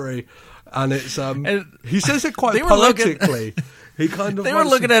story, and it's he says it quite poetically. He kind of they were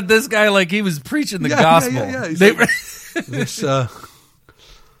looking at this guy like he was preaching the gospel. Yeah.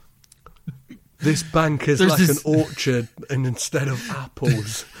 This bank is like an orchard, and instead of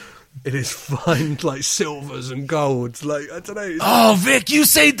apples, it is fined like silvers and golds. Like, I don't know. Oh, Vic, you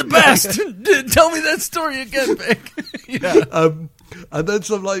say the best. Tell me that story again, Vic. Yeah. And then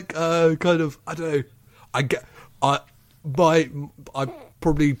some like kind of, I don't know. I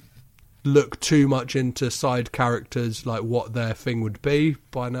probably look too much into side characters, like what their thing would be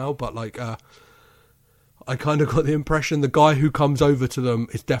by now, but like I kind of got the impression the guy who comes over to them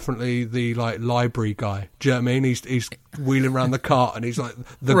is definitely the like library guy. Do you know what I mean? He's wheeling around the cart, and he's like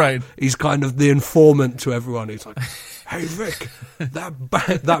he's kind of the informant to everyone. He's like, "Hey Vic,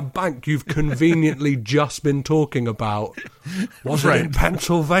 that bank you've conveniently just been talking about, was it in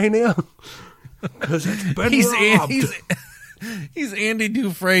Pennsylvania? Because it's been robbed." He's Andy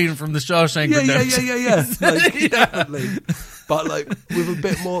Dufresne from The Shawshank Redemption. Yeah. Like, definitely. But like with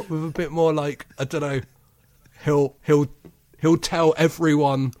a bit more like, I don't know. He'll tell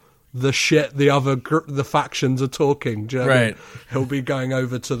everyone the shit the factions are talking. Do you know what I mean? He'll be going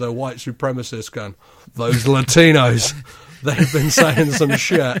over to the white supremacists, going, "Those Latinos, they've been saying some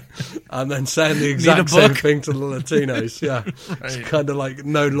shit," and then saying the exact same thing to the Latinos. Yeah, It's kind of like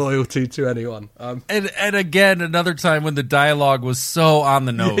no loyalty to anyone. And again, another time when the dialogue was so on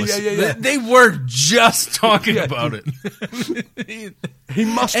the nose. Yeah. They were just talking about it. He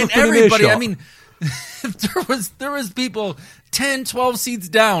must have been everybody. I mean, there was people 10, 12 seats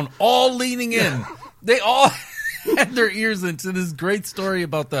down, all leaning in. They all had their ears into this great story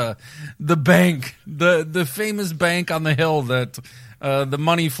about the bank, the famous bank on the hill that the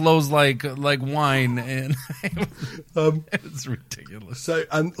money flows like wine, and it's ridiculous. So,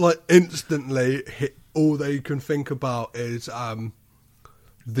 and like instantly, all they can think about is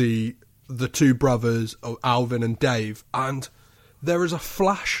the two brothers of Alvin and Dave, and there is a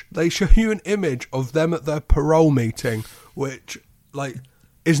flash. They show you an image of them at their parole meeting, which like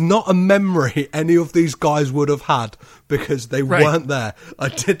is not a memory any of these guys would have had because they weren't there. I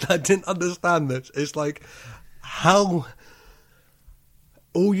didn't understand this. It's like how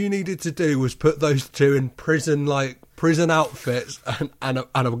all you needed to do was put those two in prison outfits and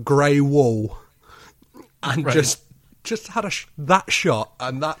a grey wall, and just had that shot,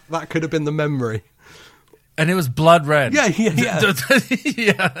 and that could have been the memory. And it was blood red. Yeah. Yeah,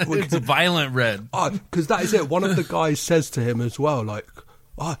 it's a violent red. Because that is it. One of the guys says to him as well, like,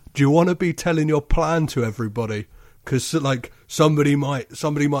 do you want to be telling your plan to everybody? Because, like, somebody might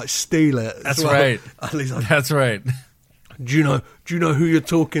steal it. That's right. And he's like, that's right. Do you know who you're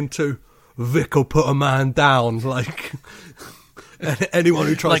talking to? Vic will put a man down. Like, anyone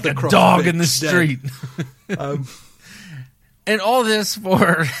who tries like to a cross dog Vic's in the street. And all this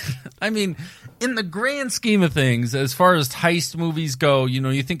for, I mean, in the grand scheme of things, as far as heist movies go, you know,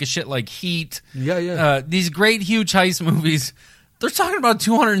 you think of shit like Heat. Yeah. These great, huge heist movies, they're talking about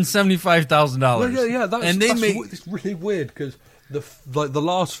 $275,000. Yeah. It's really weird because the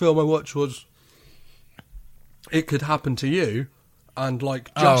last film I watched was It Could Happen to You, and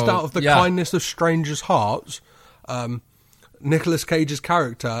like just out of the kindness of strangers' hearts, Nicolas Cage's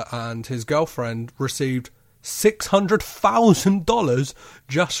character and his girlfriend received $600,000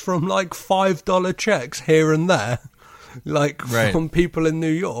 just from like $5 checks here and there, like from people in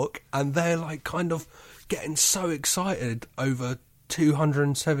New York, and they're like kind of getting so excited over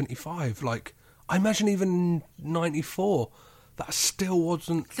 275. Like, I imagine even in 94 that still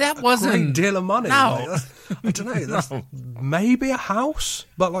wasn't a great deal of money. No. Like, I don't know. That's maybe a house,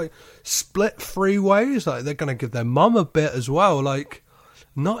 but like split 3 ways. Like, they're going to give their mum a bit as well. Like,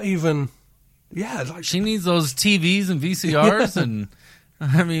 not even. Yeah, like, she needs those TVs and VCRs, and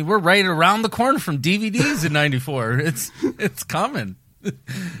I mean, we're right around the corner from DVDs in '94. It's coming.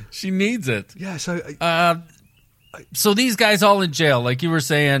 She needs it. Yeah. So these guys all in jail, like you were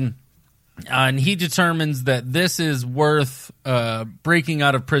saying, and he determines that this is worth breaking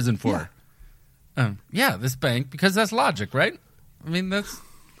out of prison for. Yeah, this bank, because that's logic, right? I mean, that's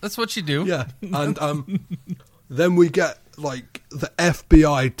what you do. Yeah, and then we get like the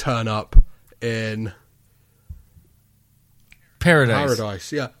FBI turn up in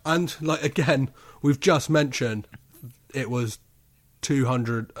Paradise, yeah. And like again, we've just mentioned it was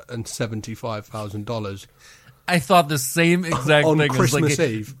 $275,000. I thought the same exact on thing. Christmas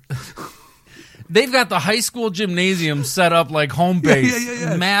Eve. They've got the high school gymnasium set up like home base.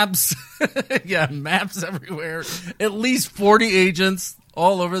 Yeah. Maps. Maps everywhere. At least 40 agents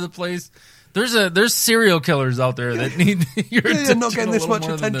all over the place. There's serial killers out there that need your attention. Not getting this much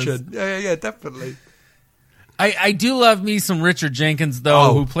attention. Yeah, definitely. I do love me some Richard Jenkins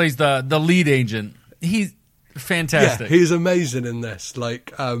though, who plays the lead agent. He's fantastic. Yeah, he's amazing in this.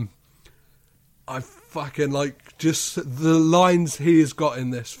 Like, I fucking like just the lines he has got in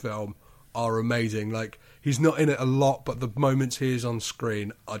this film are amazing. Like, he's not in it a lot, but the moments he is on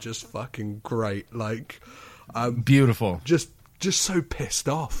screen are just fucking great. Like, beautiful. Just so pissed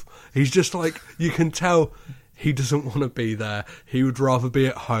off. He's just like, you can tell he doesn't want to be there. He would rather be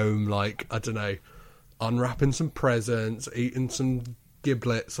at home, like, I don't know, unwrapping some presents, eating some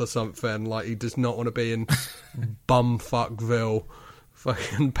giblets or something. Like, he does not want to be in bumfuckville,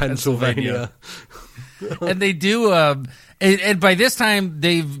 fucking Pennsylvania. And they do, and by this time,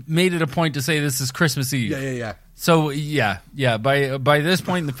 they've made it a point to say this is Christmas Eve. Yeah. So, yeah. By this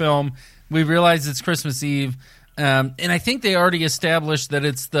point in the film, we realize it's Christmas Eve. And I think they already established that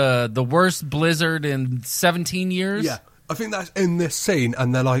it's the worst blizzard in 17 years. Yeah, I think that's in this scene,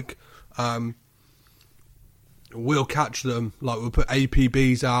 and they're like, we'll catch them. Like, we'll put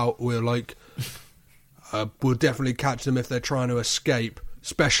APBs out. We'll like, we'll definitely catch them if they're trying to escape,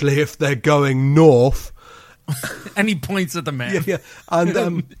 especially if they're going north. And he points at the map. Yeah.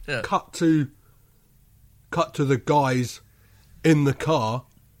 And cut to the guys in the car,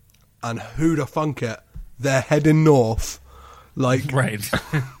 and who the funk it? They're heading north, like, right,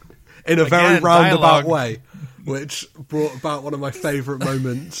 in a very roundabout way, which brought about one of my favourite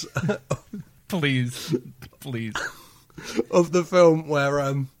moments. Please, of the film,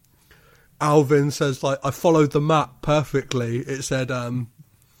 where Alvin says, like, I followed the map perfectly. It said,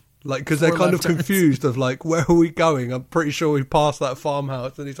 like, because they're kind of confused of like, where are we going? I'm pretty sure we passed that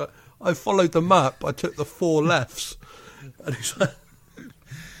farmhouse, and he's like, I followed the map. I took the 4 lefts, and he's like,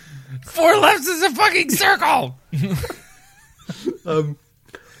 4 lefts is a fucking circle.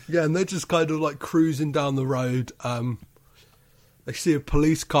 Yeah, and they're just kind of like cruising down the road. They see a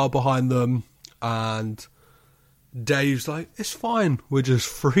police car behind them, and Dave's like, "It's fine. We're just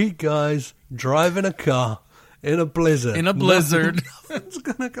 3 guys driving a car in a blizzard. Nothing's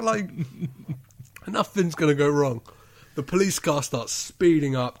gonna go wrong." The police car starts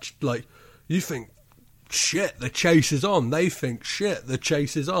speeding up. Like, you think, shit, the chase is on. They think, shit, the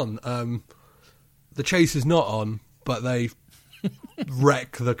chase is on. The chase is not on, but they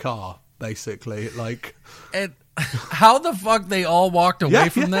wreck the car, basically. Like, and how the fuck they all walked away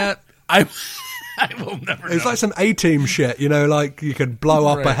from that? I will never know. It's like some A-Team shit, you know, like you could blow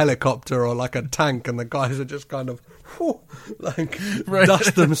up a Right. helicopter or like a tank and the guys are just kind of, like, Right.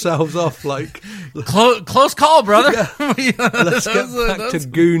 dust themselves off, like... Close call, brother. Let's get back to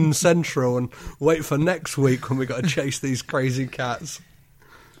Goon Central and wait for next week when we got to chase these crazy cats.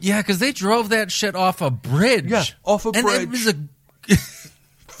 Yeah, because they drove that shit off a bridge. Yeah, off a and bridge. it was a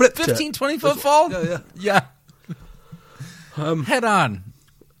Flipped 15, it. 20-foot fall. Yeah. Head on.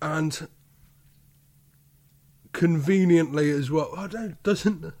 And conveniently as well,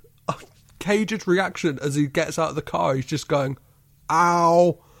 Cage's reaction as he gets out of the car, he's just going,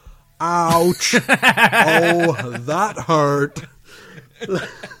 ow, ouch, oh, that hurt.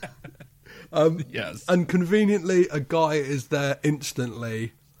 Yes. And conveniently, a guy is there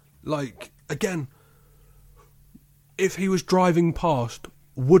instantly. Like, again, if he was driving past,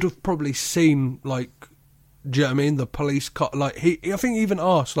 would have probably seen, like, do you know what I mean? The police car, like, I think he even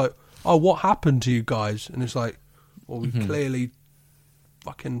asked, like, oh, what happened to you guys? And it's like, well, we clearly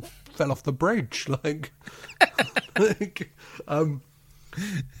fucking fell off the bridge, like,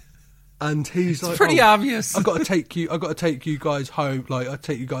 and he's like, pretty obvious. I've got to take you guys home. Like, I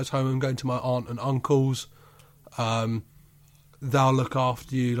take you guys home. I'm going to my aunt and uncle's. They'll look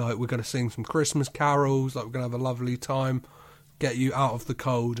after you. Like, we're going to sing some Christmas carols. Like, we're going to have a lovely time. Get you out of the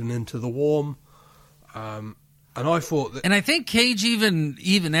cold and into the warm. And I thought that, And I think Cage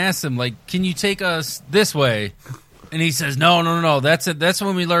even asked him, like, can you take us this way? And he says, no. That's it. That's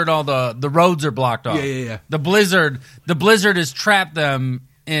when we learned all the roads are blocked off. Yeah. The blizzard has trapped them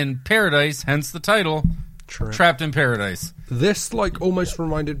in paradise, hence the title, True. Trapped in Paradise. This, like, almost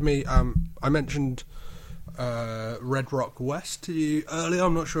reminded me, I mentioned Red Rock West to you earlier.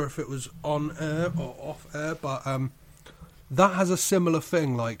 I'm not sure if it was on air or off air, but that has a similar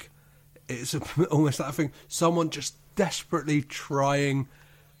thing. Like, it's almost that thing. Someone just desperately trying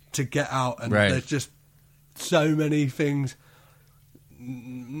to get out, and Right. there's just so many things,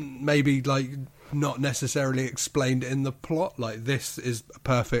 maybe, like, not necessarily explained in the plot. Like, this is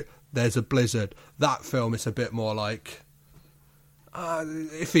perfect. There's a blizzard. That film is a bit more like,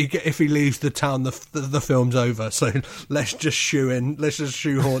 if he leaves the town, the film's over. So let's just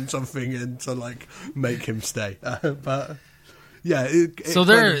shoehorn something in to, like, make him stay. But yeah, So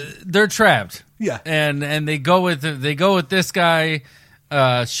they're trapped. Yeah. and they go with this guy.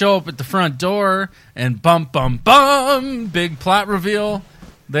 Show up at the front door and bum, big plot reveal.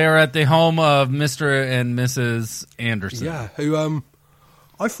 They're at the home of Mr. and Mrs. Anderson. Yeah, who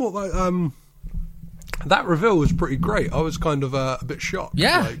I thought that that reveal was pretty great. I was kind of a bit shocked.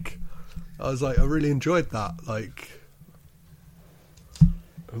 Yeah. Like, I was like, I really enjoyed that. Like,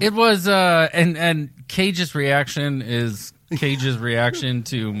 It was and Cage's reaction is Cage's reaction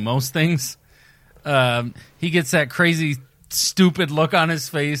to most things. He gets that crazy stupid look on his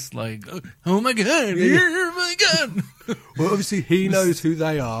face, like, oh my god, oh my god. well, obviously he knows who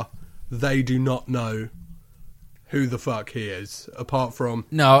they are. They do not know who the fuck he is, apart from...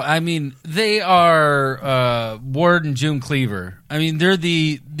 No, I mean, they are Ward and June Cleaver. I mean, they're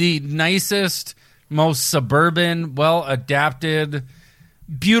the nicest, most suburban, well-adapted,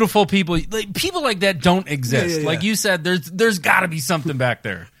 beautiful people. Like, people like that don't exist. Yeah. Like you said, there's got to be something back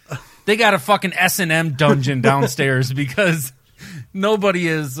there. They got a fucking S&M dungeon downstairs because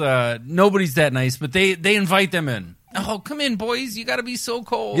nobody's that nice, but they invite them in. Oh, come in, boys! You got to be so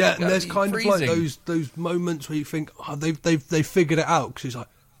cold. Yeah, and there's kind of like those moments where you think, oh, they've figured it out, because he's like,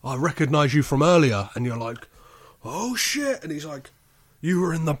 oh, I recognise you from earlier, and you're like, oh shit, and he's like, you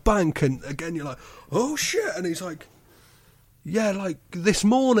were in the bank, and again you're like, oh shit, and he's like, yeah, like this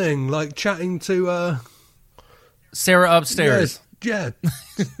morning, like chatting to Sarah upstairs. Yeah,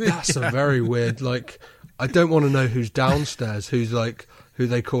 that's a very weird. Like, I don't want to know who's downstairs, who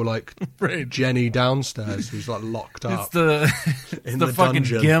they call, like, Right. Jenny downstairs, who's, like, locked up. It's the fucking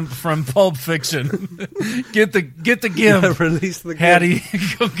dungeon. gimp from Pulp Fiction. Get the gimp. Yeah, release the gimp. Hattie,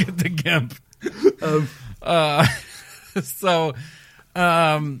 go get the gimp. So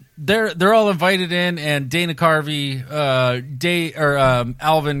they're all invited in, and Dana Carvey,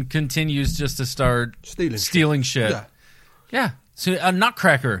 Alvin continues just to start stealing shit. Yeah. So a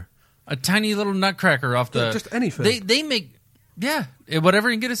nutcracker, a tiny little nutcracker off the just anything. They make. Yeah, whatever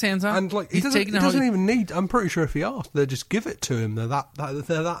he can get his hands on. And, like, he doesn't even need... I'm pretty sure if he asked, they'll just give it to him. They're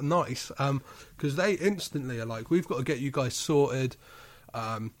that nice. Because they instantly are like, we've got to get you guys sorted.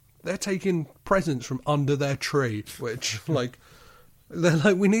 They're taking presents from under their tree, which, like, they're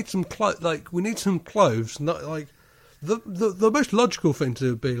like, we need some clothes. Not like the most logical thing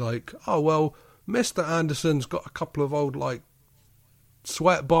to be like, oh well, Mr. Anderson's got a couple of old, like,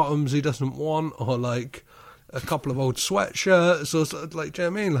 sweat bottoms he doesn't want, or like a couple of old sweatshirts or like, do you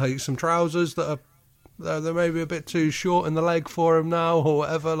know what I mean? Like some trousers that are they're maybe a bit too short in the leg for him now or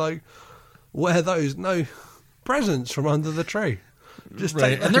whatever. Like, wear those. No presents from under the tree. Just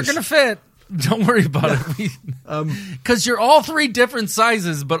take those. And they're gonna fit. Don't worry about it. Because you're all 3 different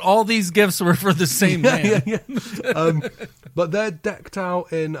sizes, but all these gifts were for the same man. But they're decked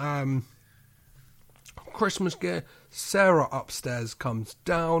out in Christmas gear. Sarah upstairs comes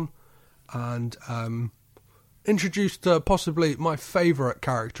down and introduced to possibly my favourite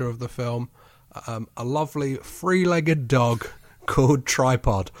character of the film, a lovely 3-legged dog called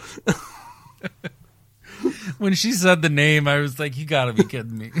Tripod. When she said the name, I was like, you gotta be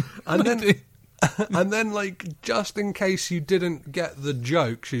kidding me. And then, like, just in case you didn't get the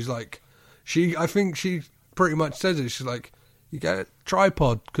joke, she's like, I think she pretty much says it. She's like, you get it?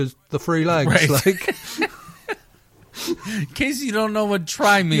 Tripod, because the 3 legs. Right. Like, in case you don't know what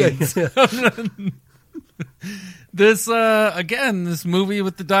try means. This, again, this movie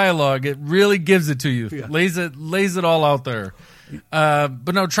with the dialogue, it really gives it to you. Yeah. Lays it all out there.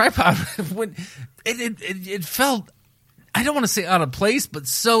 But no, Tripod, when it felt, I don't want to say out of place, but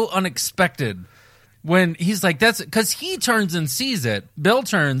so unexpected. When he's like, that's because he turns and sees it. Bill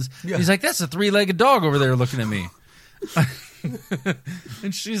turns. Yeah. He's like, that's a 3-legged dog over there looking at me.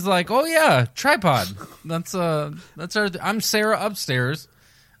 And she's like, oh yeah, Tripod. That's our. I'm Sarah upstairs.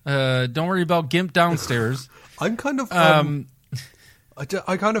 Don't worry about Gimp downstairs. I'm kind of. I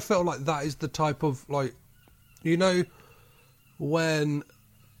kind of feel like that is the type of, like, you know, when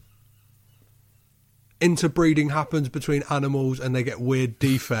interbreeding happens between animals and they get weird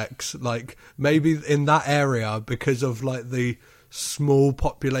defects, like maybe in that area, because of like the small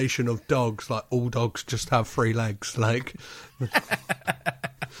population of dogs, like all dogs just have 3 legs, like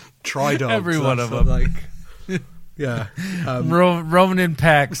try dogs, every one of them, like yeah, roaming in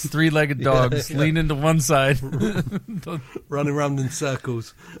packs, 3-legged dogs, leaning to one side, running around in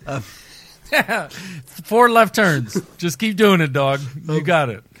circles. 4 left turns, just keep doing it, dog. You got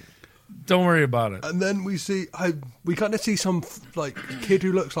it. Don't worry about it. And then we kind of see some like kid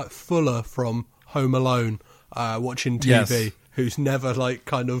who looks like Fuller from Home Alone watching TV, yes, who's never like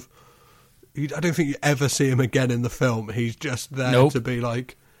kind of. I don't think you ever see him again in the film. He's just there to be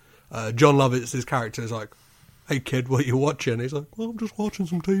like John Lovitz's character is like, "Hey kid, what are you watching?" He's like, "Well, I'm just watching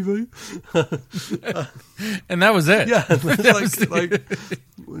some TV," and that was it. Yeah, like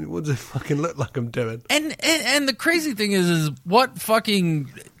what does it fucking look like I'm doing? And the crazy thing is what fucking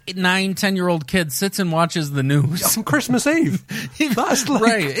 9-10-year-old kid sits and watches the news on Christmas Eve. That's like,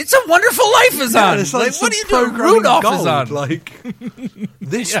 right. It's a Wonderful Life is on. It's like what are you doing? Rudolph is on. Like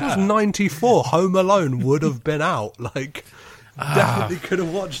this was 94. Home Alone would have been out. Like definitely could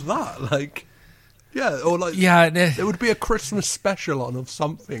have watched that. Like yeah, or like there would be a Christmas special on of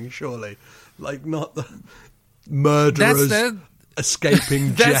something. Surely, like not the murderers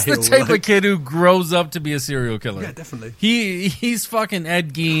escaping jail. That's the type of kid who grows up to be a serial killer. Yeah, definitely. He's fucking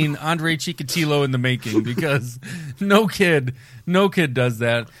Ed Gein, Andre Chikatilo in the making, because no kid does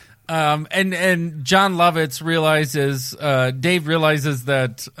that. And John Lovitz realizes, Dave realizes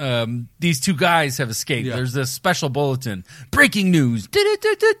that these 2 guys have escaped. Yeah. There's this special bulletin. Breaking news.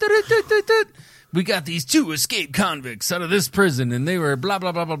 We got these 2 escaped convicts out of this prison, and they were blah,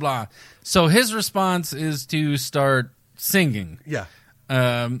 blah, blah, blah, blah. So his response is to start singing. Yeah.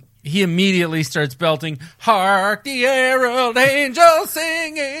 He immediately starts belting, "Hark the herald angels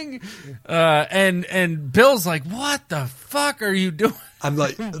singing." And Bill's like, "What the fuck are you doing?" I'm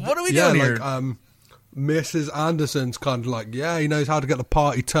like, "What are we doing here?" Like, Mrs. Anderson's kind of like, yeah, he knows how to get the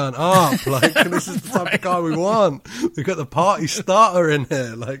party turned up. Like, this is the type of guy we want. We got the party starter in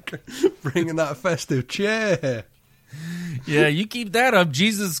here, like bringing that festive cheer. Yeah, you keep that up.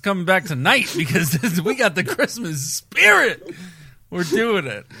 Jesus is coming back tonight because we got the Christmas spirit. We're doing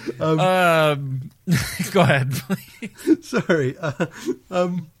it. Go ahead, please. Sorry.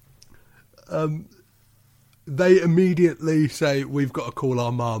 They immediately say, we've got to call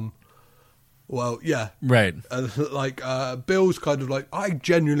our mum. Well, yeah. Right. Like, Bill's kind of like, I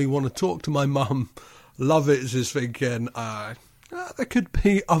genuinely want to talk to my mum. Lovitz is thinking, there could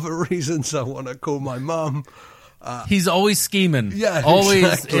be other reasons I want to call my mum. He's always scheming. Yeah, always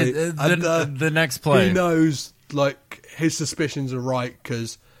exactly. The next play. He knows, like, his suspicions are right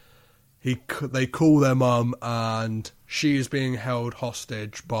because they call their mum and she is being held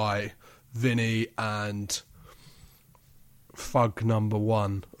hostage by Vinny and Fug number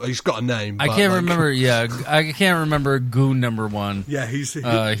 1. He's got a name. I can't remember. Yeah, I can't remember Goon number 1. Yeah, he's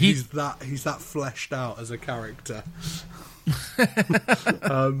that fleshed out as a character.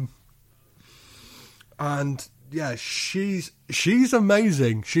 And yeah, she's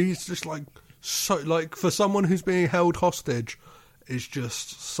amazing. She's just like so, like, for someone who's being held hostage, is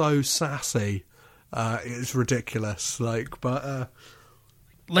just so sassy. It's ridiculous. Like, but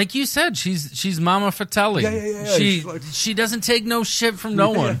like you said, she's Mama Fratelli. Yeah. She doesn't take no shit from no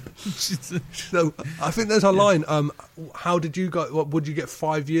one. So I think there's a line. How did you go? What would you get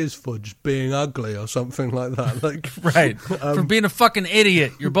 5 years for just being ugly or something like that? Like, right, for being a fucking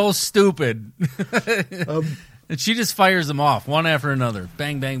idiot. You're both stupid. And she just fires them off one after another.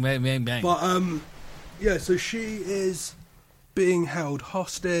 Bang, bang, bang, bang, bang. But yeah. So she is being held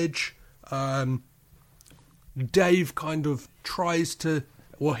hostage. Dave kind of tries to.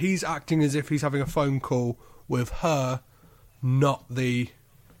 Well, he's acting as if he's having a phone call with her, not Vic.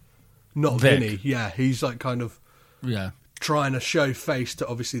 Vinny. Yeah, he's like kind of trying to show face to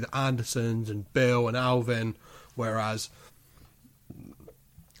obviously the Andersons and Bill and Alvin, whereas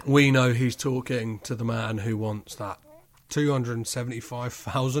we know he's talking to the man who wants that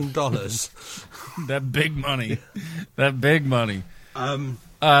 $275,000. That big money. That big money. And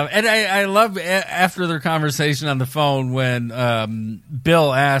I love after their conversation on the phone when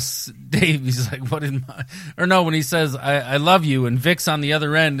Bill asks Dave, he's like, when he says, I love you, and Vic's on the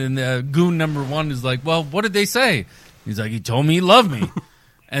other end, and goon number one is like, well, what did they say? He's like, he told me he loved me.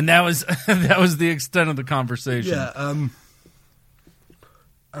 And that was the extent of the conversation. Yeah,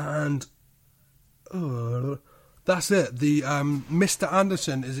 and that's it. The Mr.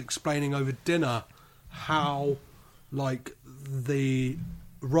 Anderson is explaining over dinner how, like, the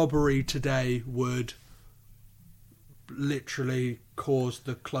robbery today would literally cause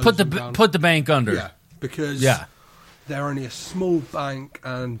the closing down. Put the bank under. Yeah, because they're only a small bank,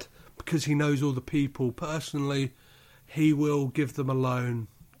 and because he knows all the people personally, he will give them a loan,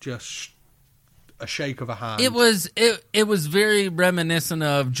 just a shake of a hand. It was very reminiscent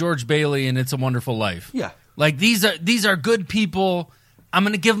of George Bailey and It's a Wonderful Life. Yeah, like these are good people. I'm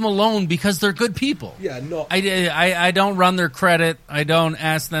going to give them a loan because they're good people. Yeah, I don't run their credit. I don't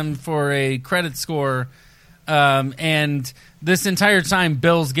ask them for a credit score. And this entire time,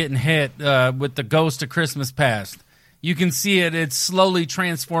 Bill's getting hit with the ghost of Christmas Past. You can see it. It's slowly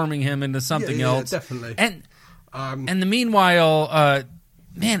transforming him into something else. Yeah, definitely. And the meanwhile,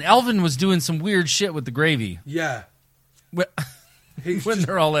 man, Elvin was doing some weird shit with the gravy. Yeah. When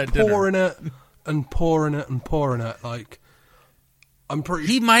they're all at dinner. Pouring it and pouring it and pouring it, like...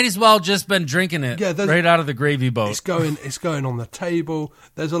 He might as well just been drinking it right out of the gravy boat. It's going on the table.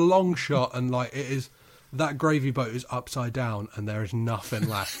 There's a long shot, and like it is, that gravy boat is upside down, and there is nothing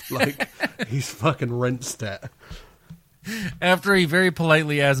left. Like he's fucking rinsed it. After he very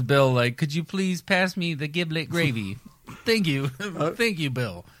politely asked Bill, like, "Could you please pass me the giblet gravy?" Thank you, thank you,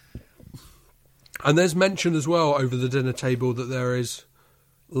 Bill. And there's mention as well over the dinner table that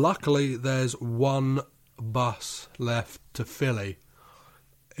luckily there's one bus left to Philly.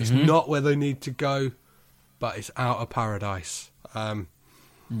 It's not where they need to go, but it's out of paradise.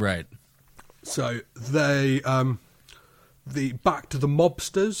 Right. So they, back to the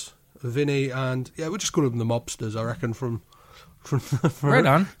mobsters, Vinny and we'll just call them the mobsters, I reckon. Right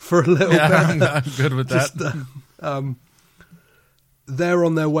on for a little bit. I'm good with that. They're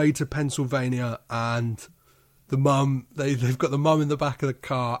on their way to Pennsylvania, and the mum, they've got the mum in the back of the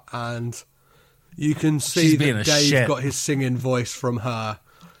car, and you can see that Dave got his singing voice from her.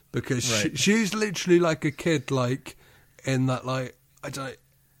 Because she's literally like a kid, like in that, like I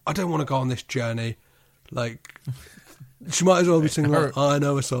don't want to go on this journey. Like she might as well be singing like I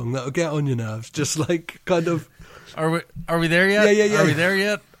know a song that'll get on your nerves. Just like kind of. Are we there yet? Yeah. Are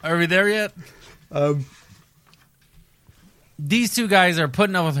we there yet? These two guys are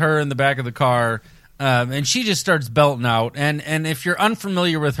putting up with her in the back of the car, and she just starts belting out. And if you're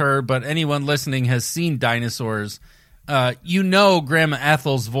unfamiliar with her, but anyone listening has seen Dinosaurs. You know Grandma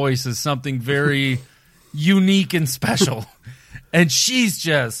Ethel's voice is something very unique and special. And she's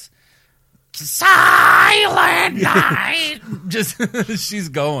just silent night. Just she's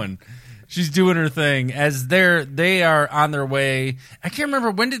going. She's doing her thing as they are on their way. I can't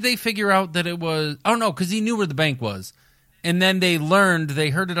remember, when did they figure out that it was... Oh, no, because he knew where the bank was. And then they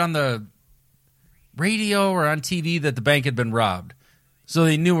heard it on the radio or on TV that the bank had been robbed. So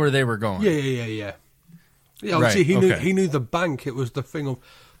they knew where they were going. Yeah. Yeah, obviously he knew the bank. It was the thing of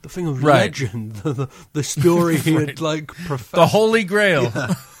legend, the story he had like professed. The Holy Grail.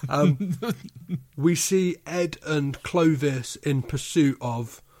 Yeah. We see Ed and Clovis in pursuit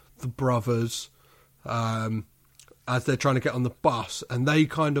of the brothers as they're trying to get on the bus, and they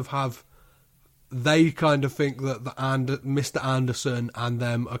kind of think that Mr. Anderson and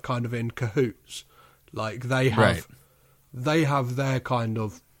them are kind of in cahoots. Like they have their kind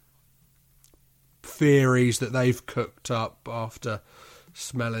of theories that they've cooked up after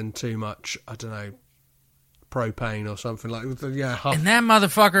smelling too much, I don't know, propane or something like that. Yeah. And that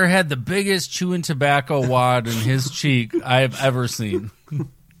motherfucker had the biggest chewing tobacco wad in his cheek I've ever seen.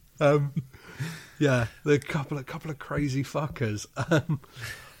 Yeah, the couple of crazy fuckers.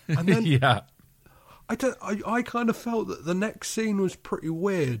 And then yeah. I kind of felt that the next scene was pretty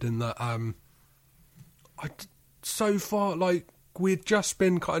weird in that so far, like, we'd just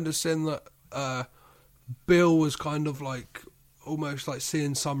been kind of seeing that Bill was kind of like almost like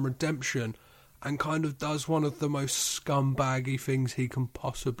seeing some redemption, and kind of does one of the most scumbaggy things he can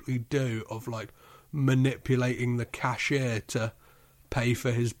possibly do of like manipulating the cashier to pay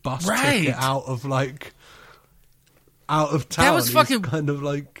for his bus ticket out of town. That was fucking kind of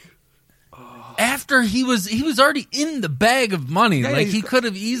like after he was already in the bag of money. Yeah, like he could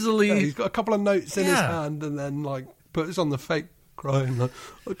have easily. Yeah, he's got a couple of notes in his hand, and then like puts on the fake crying like,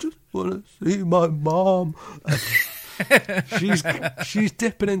 I just want to see my mom. she's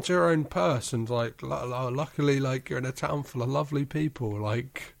dipping into her own purse, and like luckily, like, you're in a town full of lovely people,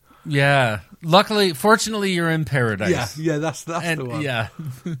 like. Yeah, fortunately, you're in paradise. Yeah, that's the one. Yeah,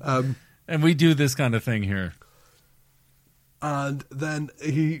 and we do this kind of thing here. And then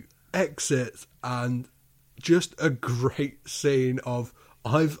he exits, and just a great scene of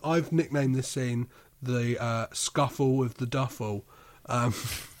I've nicknamed this scene the scuffle with the duffel,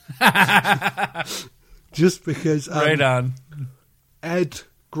 just because. Right on. Ed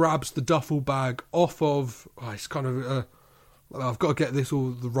grabs the duffel bag off of. It's kind of. I've got to get this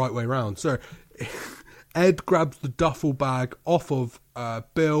all the right way around. So, Ed grabs the duffel bag off of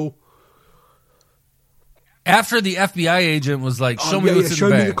Bill. After the FBI agent was like, show me what's in the bag. Show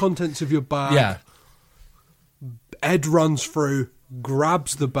me the contents of your bag. Yeah. Ed runs through,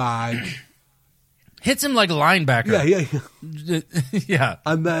 grabs the bag. Hits him like a linebacker. Yeah. Yeah.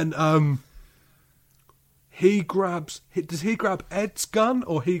 And then does he grab Ed's gun,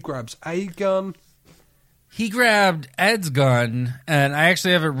 or he grabs a gun? He grabbed Ed's gun, and I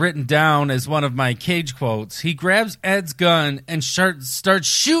actually have it written down as one of my Cage quotes. He grabs Ed's gun and starts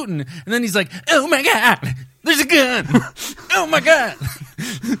shooting, and then he's like, oh my God, there's a gun. Oh my God,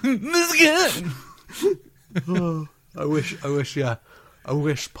 there's a gun. I wish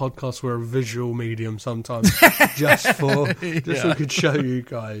podcasts were a visual medium sometimes, just so we could show you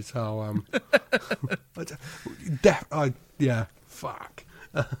guys how. Fuck.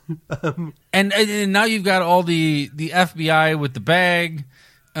 And now you've got all the FBI with the bag,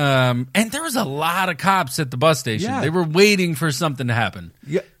 and there was a lot of cops at the bus station. Yeah. They were waiting for something to happen.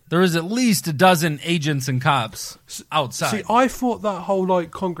 Yeah. There was at least a dozen agents and cops outside. See, I thought that whole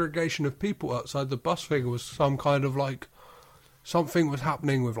like congregation of people outside the bus thing was some kind of like something was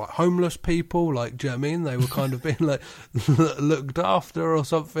happening with like homeless people. Like, do you know what I mean? They were kind of being like looked after or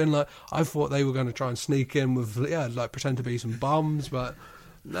something. Like, I thought they were going to try and sneak in with like pretend to be some bums, but.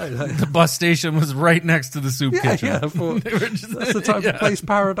 No, the bus station was right next to the soup kitchen. Yeah, I thought that's the type of place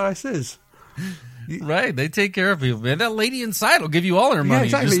paradise is. Right, they take care of people, man. That lady inside will give you all her money.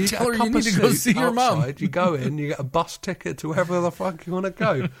 Yeah, exactly. Just tell her you need to go see your mom. You go in, you get a bus ticket to wherever the fuck you want to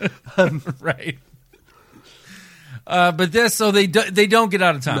go. Right. But they don't get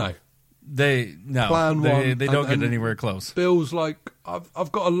out of town. No. Plan one. They don't get anywhere close. Bill's like,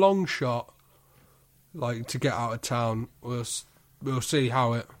 I've got a long shot, like, to get out of town. We'll see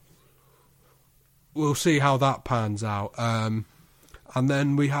how that pans out. And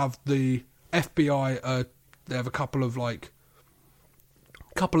then we have the FBI. They have a couple of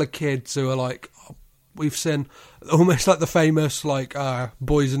kids who are like, we've seen almost like the famous like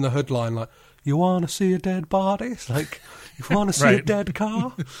Boys in the Hood line, like, you want to see a dead body? It's like, you want to see a dead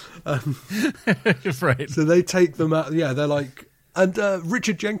car? Right. So they take them out. Yeah, they're like. And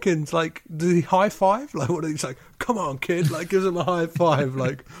Richard Jenkins, like, did he high five? Like, what? He's like, come on, kid! Like, gives him a high five.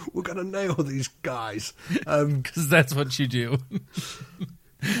 Like, we're gonna nail these guys. Because that's what you do.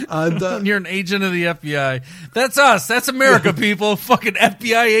 And when you're an agent of the FBI, that's us. That's America, people. Fucking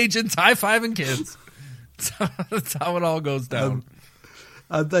FBI agents high fiving kids. That's how it all goes down.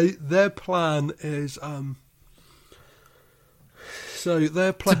 And their plan is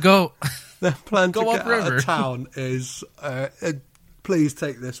their plan to go. Their plan go to get upriver. Out of town is please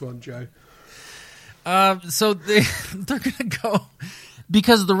take this one, Joe. So they're gonna go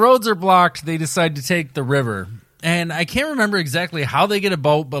because the roads are blocked. They decide to take the river, and I can't remember exactly how they get a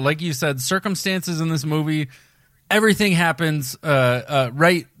boat, but like you said, circumstances in this movie, everything happens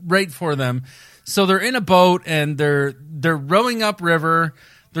right for them. So they're in a boat and they're rowing upriver.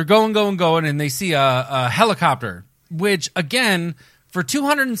 They're going, and they see a helicopter, which again. For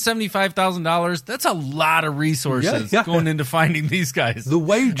 $275,000, that's a lot of resources going into finding these guys. The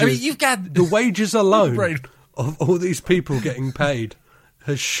wages, I mean, you've got the wages alone right. of all these people getting paid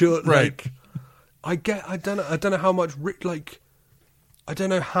has short. Right. Like, I don't know how much I don't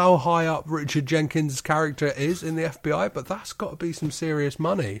know how high up Richard Jenkins' character is in the FBI, but that's got to be some serious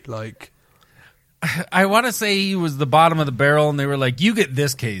money. Like, I want to say he was the bottom of the barrel, and they were like, "You get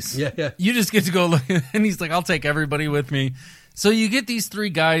this case. Yeah. You just get to go look." And he's like, "I'll take everybody with me." So you get these three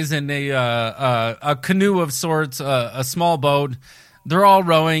guys in a canoe of sorts, a small boat. They're all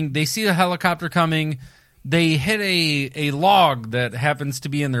rowing. They see a helicopter coming. They hit a log that happens to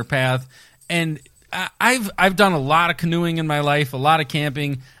be in their path. And I've done a lot of canoeing in my life, a lot of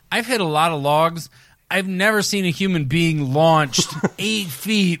camping. I've hit a lot of logs. I've never seen a human being launched 8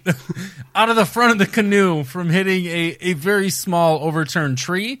 feet out of the front of the canoe from hitting a very small overturned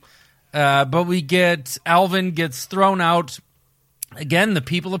tree. But we get Alvin gets thrown out. Again, the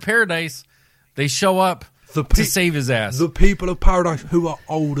people of Paradise, they show up to save his ass. The people of Paradise, who are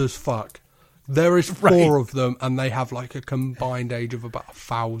old as fuck. There is 4 of them, and they have like a combined age of about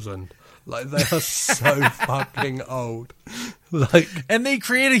 1,000. Like, they are so fucking old. Like, and they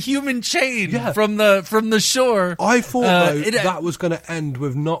create a human chain from the shore. I thought that was going to end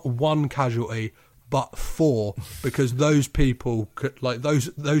with not 1 casualty, but 4, because those people could, like,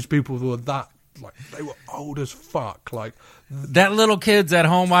 those people were that, like, they were old as fuck. Like, that little kid's at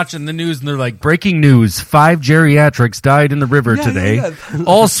home watching the news, and they're like, "Breaking news: 5 geriatrics died in the river today,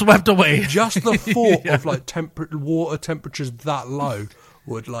 all swept away." Just the thought of like water temperatures that low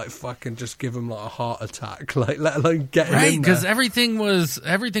would like fucking just give them like a heart attack. Like, let alone getting in there. Because everything was.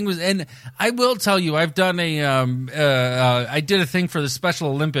 And I will tell you, I've done I did a thing for the Special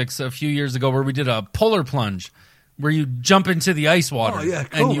Olympics a few years ago where we did a polar plunge, where you jump into the ice water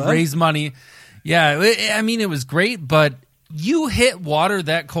and you raise money. Yeah, I mean, it was great, but you hit water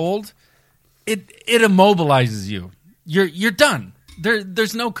that cold, it immobilizes you. You're done.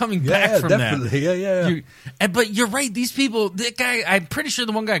 There's no coming back from definitely. that. Yeah. But you're right. These people, that guy, I'm pretty sure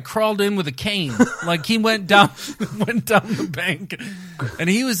the one guy crawled in with a cane. Like, he went down the bank, and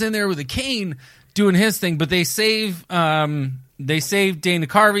he was in there with a cane doing his thing. But they save Dana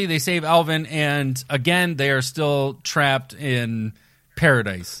Carvey, they save Alvin, and again they are still trapped in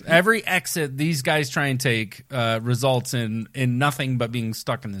Paradise. Every exit these guys try and take results in nothing but being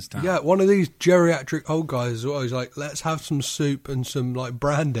stuck in this town. Yeah, one of these geriatric old guys is always like, "Let's have some soup and some like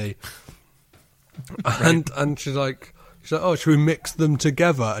brandy," and she's like, "Oh, should we mix them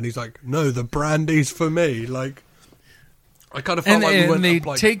together?" And he's like, "No, the brandy's for me." Like, I kind of felt like we went they up,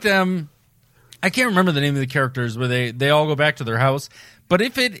 like, take them. I can't remember the name of the characters where they all go back to their house. But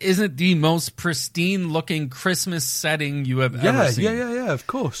if it isn't the most pristine-looking Christmas setting you have ever seen. Yeah, of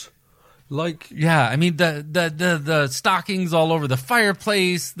course. Like, yeah, I mean, the stockings all over the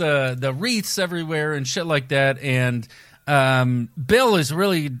fireplace, the wreaths everywhere and shit like that. And Bill is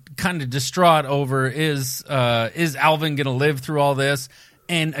really kind of distraught over, is Alvin going to live through all this?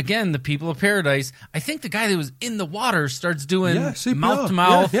 And again, the people of Paradise, I think the guy that was in the water starts doing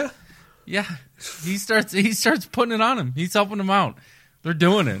mouth-to-mouth. Yeah, he starts putting it on him. He's helping him out. They're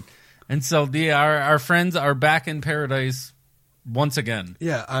doing it. And so our friends are back in Paradise once again.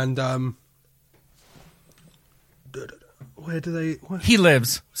 Yeah, and where do they... He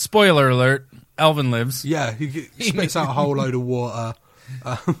lives. Spoiler alert. Alvin lives. Yeah, he spits out a whole load of water.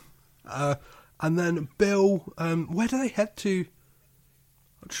 And then Bill, where do they head to?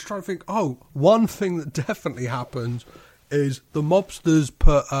 I'm just trying to think. Oh, one thing that definitely happens is the mobsters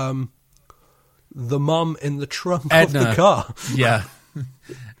put the mum in the trunk of the car. Yeah.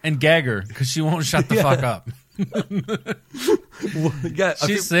 And gag her because she won't shut the fuck up. Well, yeah,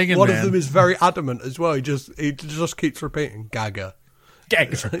 she's singing. One of them is very adamant as well. He just keeps repeating, "Gag her,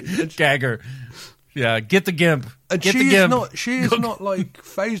 gag her." Yeah, get the gimp. And get she the is gimp. not like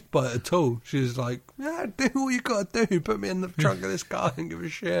phased by it at all. She's like, "Yeah, do what you got to do. Put me in the trunk of this car and give a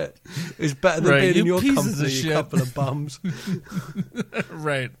shit. It's better than being in your company, you couple of bums."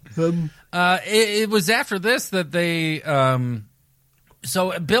 Right. It was after this that they.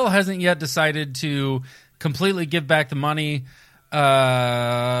 So Bill hasn't yet decided to completely give back the money.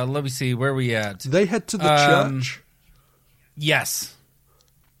 Let me see, where are we at? They head to the church. Yes.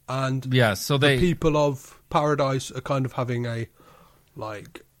 And so the people of Paradise are kind of having a,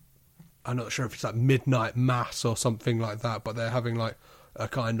 like, I'm not sure if it's like midnight mass or something like that, but they're having like a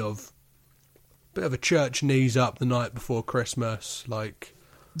kind of bit of a church knees up the night before Christmas, like.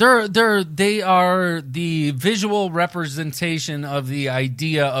 They are the visual representation of the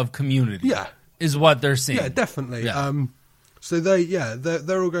idea of community. Yeah, is what they're seeing. Yeah, definitely. Yeah. So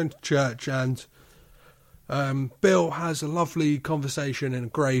they're all going to church, and Bill has a lovely conversation in a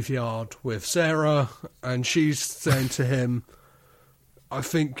graveyard with Sarah, and she's saying to him, "I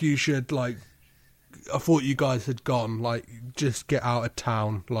think you should like I thought you guys had gone. Like, just get out of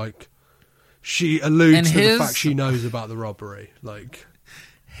town. Like, she alludes to the fact she knows about the robbery. Like,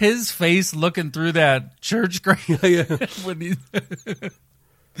 his face looking through that church grate when he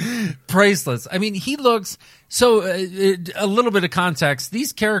priceless. I mean, he looks so. A little bit of context: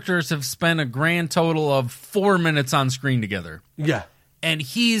 these characters have spent a grand total of 4 minutes on screen together. Yeah, and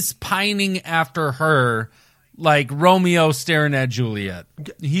he's pining after her like Romeo staring at Juliet.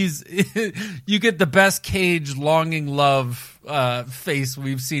 He's you get the best Cage longing love face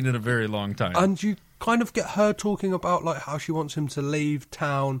we've seen in a very long time, and you kind of get her talking about like how she wants him to leave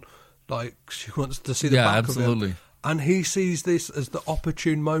town, like she wants to see the back of him. And he sees this as the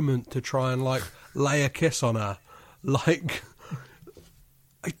opportune moment to try and like lay a kiss on her. Like,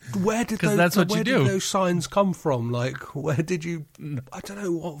 where did those signs come from? Like, where did you? I don't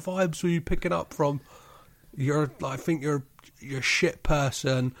know, what vibes were you picking up from? I think you're a shit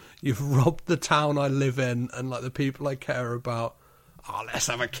person. You've robbed the town I live in and like the people I care about. Oh, let's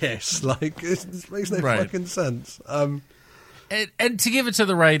have a kiss. Like, this makes no fucking sense. And to give it to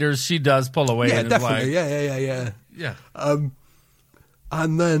the writers, she does pull away. Yeah, and definitely. Yeah.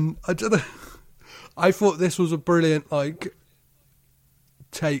 And then I don't know. I thought this was a brilliant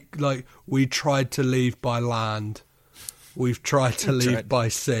take. Like, we tried to leave by land, we've tried to leave by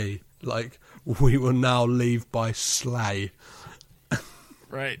sea. Like, we will now leave by sleigh.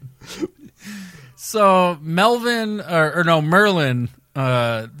 Right. So Merlin,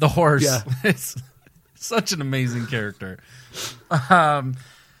 the horse, is such an amazing character. And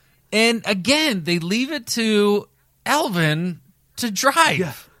again, they leave it to Elvin to drive.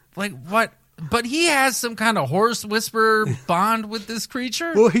 Yeah. Like, what? But he has some kind of horse whisperer bond with this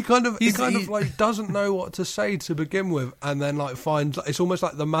creature. Well, he kind of doesn't know what to say to begin with, and then like finds it's almost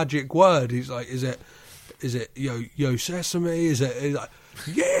like the magic word. He's like, is it yo sesame? Is it like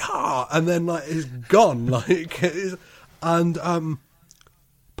yeah? And then like it's gone. Like and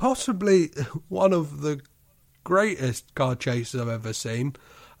possibly one of the greatest car chases I've ever seen,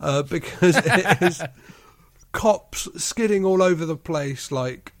 because it is cops skidding all over the place.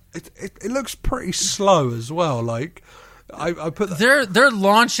 Like it looks pretty slow as well. Like I put that. They're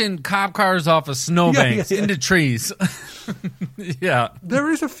launching cop cars off of snowbanks into trees. Yeah,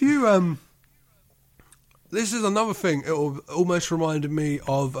 there is a few. This is another thing. It almost reminded me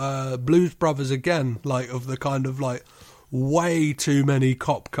of Blues Brothers again, like of the kind of like way too many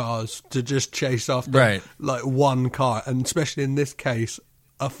cop cars to just chase after like one car, and especially in this case,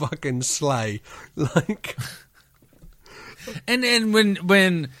 a fucking sleigh. Like, and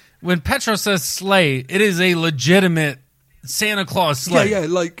when Petro says sleigh, it is a legitimate Santa Claus sleigh. Yeah,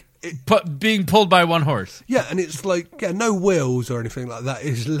 like being pulled by one horse. Yeah, and it's like no wheels or anything like that.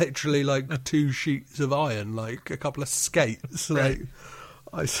 It's literally like 2 sheets of iron, like a couple of skates. Like,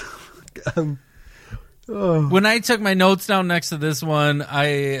 When I took my notes down next to this one,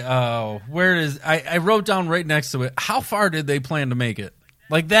 I wrote down right next to it, how far did they plan to make it?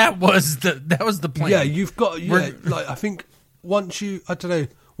 Like that was the plan. Yeah, you've got like I think once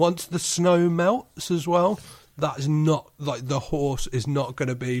the snow melts as well, that's not like the horse is not going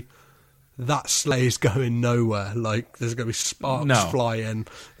to be. That sleigh's going nowhere. Like there's going to be sparks flying.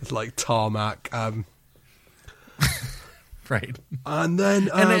 It's like tarmac. Right. And then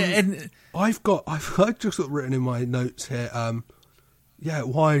I've just got written in my notes here.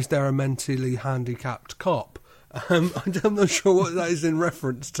 Why is there a mentally handicapped cop? I'm not sure what that is in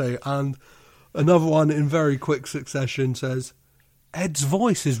reference to. And another one in very quick succession says, Ed's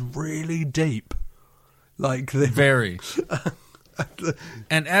voice is really deep. Like very.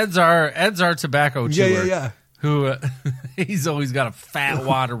 And Ed's our tobacco chewer. Yeah. Who he's always got a fat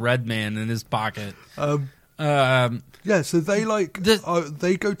wad of Red Man in his pocket. So they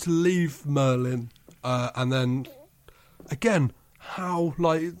they go to leave Merlin, and then again, how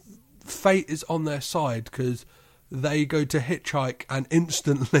like fate is on their side because they go to hitchhike and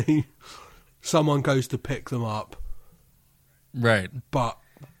instantly someone goes to pick them up. Right, but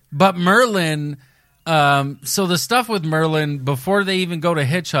Merlin. So the stuff with Merlin before they even go to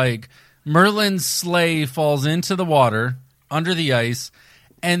hitchhike, Merlin's sleigh falls into the water under the ice.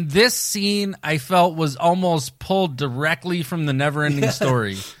 And this scene, I felt, was almost pulled directly from the Neverending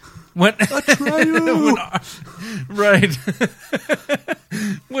Story. When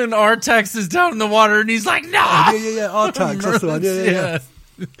Artax is down in the water and he's like, "No!" Artax, that's the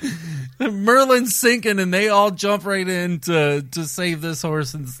one. Merlin's sinking, and they all jump right in to save this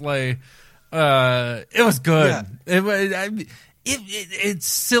horse and sleigh. It was good. Yeah. It's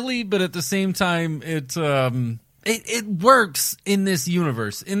silly, but at the same time, it works in this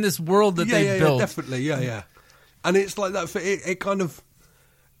universe, in this world that they've built. Definitely, yeah. And it's like that. It kind of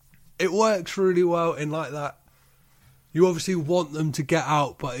it works really well in like that. You obviously want them to get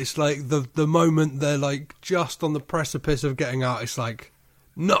out, but it's like the moment they're like just on the precipice of getting out, it's like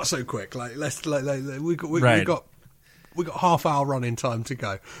not so quick. Like let's we got half-hour running time to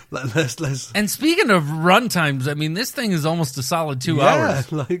go. Let's. And speaking of run times, I mean, this thing is almost a solid 2 hours.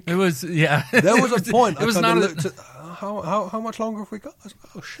 Like it was. Yeah, there was a point. It was not. Looked at, how much longer have we got? I was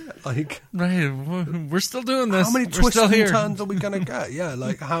like, oh shit! Like, right, we're still doing this. How many twists and turns are we going to get? Yeah,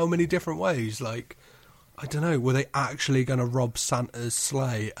 like how many different ways? Like, I don't know. Were they actually going to rob Santa's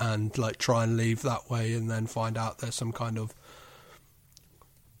sleigh and like try and leave that way, and then find out there's some kind of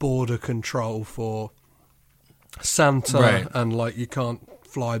border control for Santa, right. And like you can't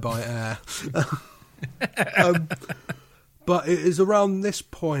fly by air. But it is around this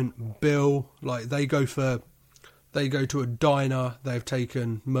point, Bill, like they go to a diner. They've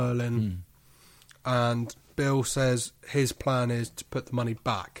taken Merlin, and Bill says his plan is to put the money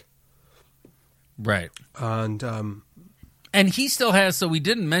back. Right, and he still has. So we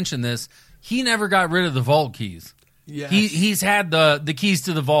didn't mention this. He never got rid of the vault keys. Yeah, he's had the keys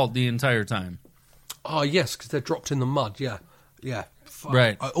to the vault the entire time. Oh yes, because they're dropped in the mud. Yeah. Fuck.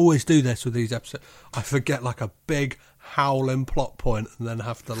 Right. I always do this with these episodes. I forget like a big howling plot point, and then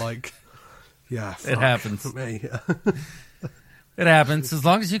have to like. Yeah, it happens. For me. It happens. As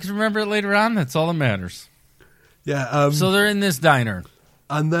long as you can remember it later on, that's all that matters. Yeah. So they're in this diner,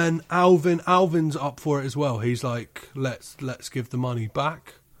 and then Alvin's up for it as well. He's like, "Let's give the money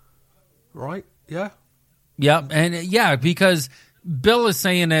back." Right? Yeah. Yep, and because Bill is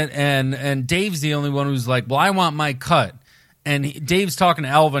saying it, and Dave's the only one who's like, "Well, I want my cut." And Dave's talking to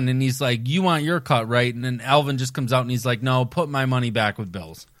Alvin, and he's like, "You want your cut, right?" And then Alvin just comes out and he's like, "No, put my money back with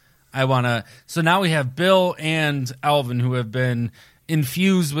Bill's. I want to." So now we have Bill and Alvin who have been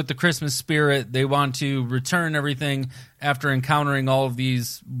infused with the Christmas spirit. They want to return everything after encountering all of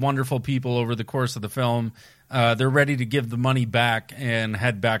these wonderful people over the course of the film. They're ready to give the money back and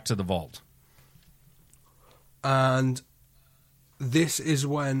head back to the vault. And this is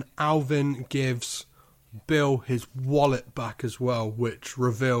when Alvin gives Bill his wallet back as well, which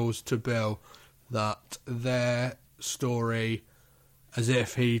reveals to Bill that their story, as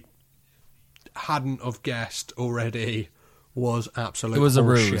if he hadn't have guessed already, was absolute It was a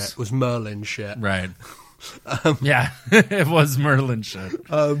bullshit. ruse. It was Merlin shit. Right. Yeah, it was Merlin shit.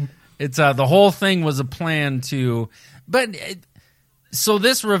 It's the whole thing was a plan to, so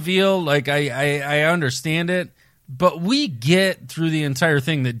this reveal, like I understand it, but we get through the entire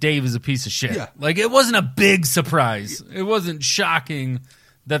thing that Dave is a piece of shit. Yeah. Like it wasn't a big surprise. It wasn't shocking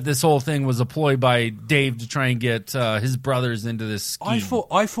that this whole thing was a ploy by Dave to try and get his brothers into this scheme.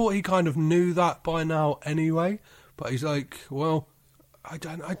 I thought he kind of knew that by now anyway, but he's like, well, he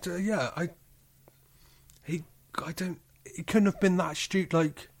couldn't have been that stupid.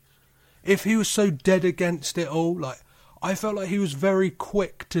 Like, if he was so dead against it all, like, I felt like he was very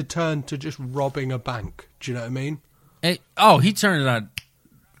quick to turn to just robbing a bank. Do you know what I mean? He turned it on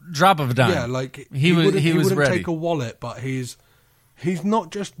drop of a dime. Yeah, like he was ready. Take a wallet, but he's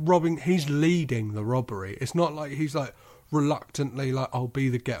not just robbing. He's leading the robbery. It's not like he's like reluctantly like, I'll be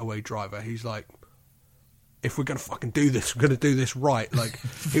the getaway driver. He's like, if we're gonna fucking do this, we're gonna do this right. Like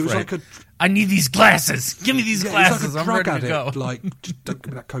it was right. like I need these glasses. Give me these glasses. Like I'm ready to go. Like, just don't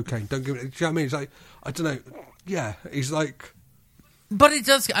give me that cocaine. Don't give me. Do you know what I mean? It's like, I don't know. Yeah, he's like. But it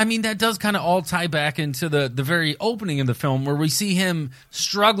does. I mean, that does kind of all tie back into the very opening of the film, where we see him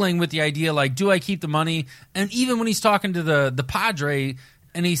struggling with the idea, like, do I keep the money? And even when he's talking to the padre,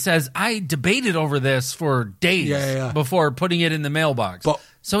 and he says, I debated over this for days before putting it in the mailbox.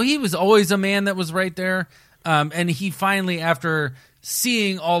 So he was always a man that was right there. And he finally, after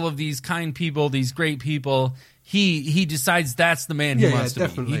seeing all of these kind people, these great people, he decides that's the man he wants to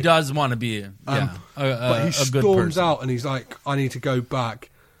definitely. be. He does want to be a but he good storms person. out and he's like, I need to go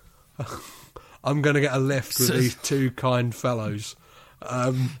back. I'm going to get a lift with these two kind fellows.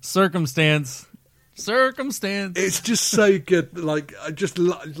 Circumstance. It's just so good. Like, I just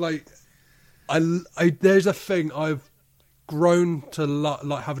like, there's a thing I've grown to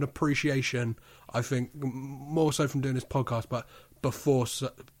like have an appreciation. I think more so from doing this podcast, but before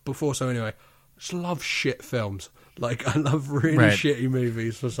so anyway. Just love shit films. Like, I love really shitty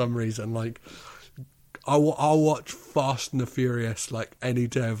movies for some reason. Like, I'll watch Fast and the Furious like any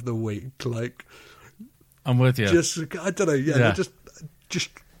day of the week. Like, I'm with you. Just I don't know. Yeah. Just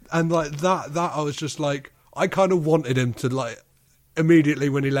and like that I was just like, I kind of wanted him to like immediately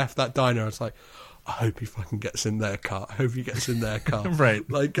when he left that diner. I was like, I hope he fucking gets in their car. I hope he gets in their car. Right.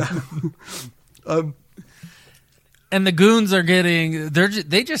 Like, and the goons are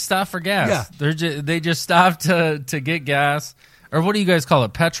they just stop for gas. Yeah. They just stop to get gas. Or what do you guys call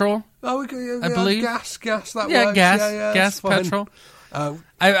it? Petrol? Oh, I believe gas. That yeah, works. gas, petrol.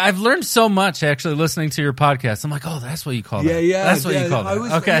 I've learned so much actually listening to your podcast. I'm like, oh, that's what you call that. Yeah, that's what you call that.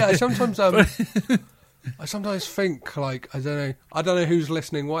 Okay. Yeah, sometimes I sometimes think like I don't know who's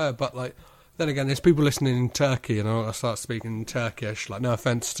listening where, but like then again, there's people listening in Turkey, and I start speaking Turkish. Like, no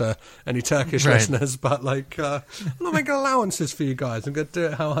offense to any Turkish listeners, but like I'm not making allowances for you guys. I'm gonna do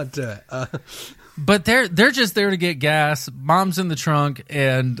it how I do it. But they're just there to get gas. Mom's in the trunk,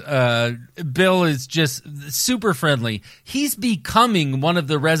 and Bill is just super friendly. He's becoming one of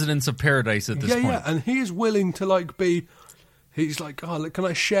the residents of paradise at this point. Yeah, and he is willing to like be. He's like, oh, look, can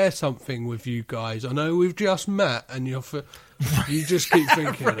I share something with you guys? I know we've just met, and you just keep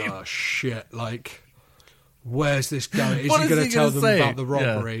thinking, oh shit, like, where's this going? Is he going to tell them about the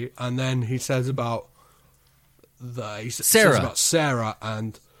robbery? Yeah. And then he says about Sarah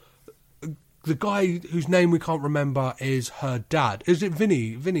and. The guy whose name we can't remember is her dad. Is it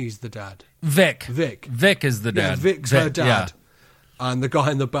Vinny? Vinny's the dad. Vic is the dad. Yeah, Vic's her dad. Yeah. And the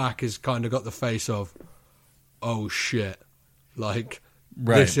guy in the back has kind of got the face of, oh shit, like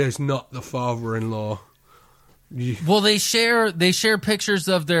this is not the father-in-law. Well, they share pictures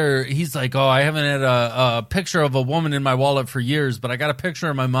of their. He's like, oh, I haven't had a picture of a woman in my wallet for years, but I got a picture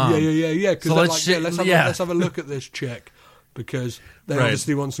of my mom. Yeah. So let's have a look at this chick. Because they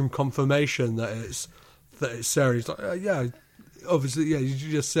obviously want some confirmation that it's Sarah. He's like, obviously, you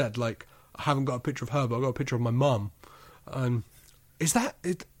just said, like, I haven't got a picture of her, but I've got a picture of my mum. Is that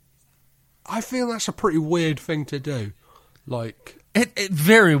it? I feel that's a pretty weird thing to do. Like, it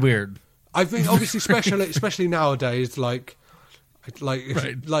very weird. I think, obviously, especially nowadays, like I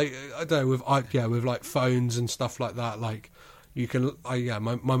don't know, with like phones and stuff like that, like. You can,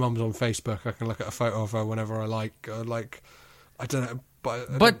 my mum's on Facebook. I can look at a photo of her whenever I like. I don't know,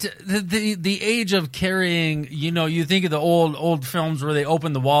 but the age of carrying, you think of the old films where they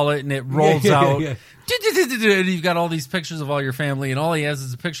open the wallet and it rolls out, and you've got all these pictures of all your family, and all he has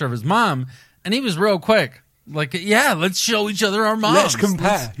is a picture of his mom, and he was real quick. Like, let's show each other our moms. Let's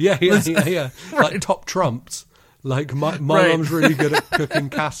compare. Yeah. Like top trumps. Like, my mum's really good at cooking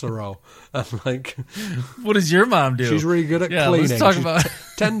casserole. And like, what does your mom do? She's really good at cleaning. Let's talk about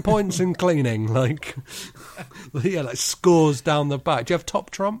 10 points in cleaning. Like, like scores down the back. Do you have top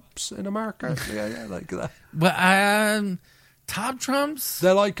trumps in America? Yeah, like that. Well, top trumps?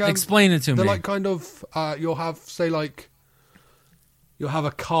 They're like, explain it to me. They're like kind of, you'll have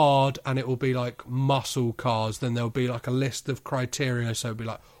a card, and it will be like muscle cars. Then there'll be like a list of criteria. So it'll be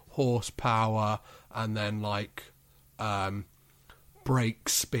like horsepower, and then like brake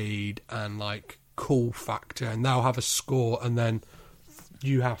speed, and like cool factor, and they'll have a score, and then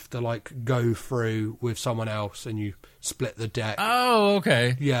you have to like go through with someone else, and you split the deck. Oh,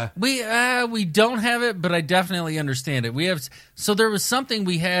 okay. Yeah. We don't have it, but I definitely understand it. We have. So there was something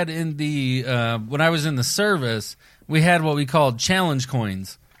we had in the when I was in the service. We had what we called challenge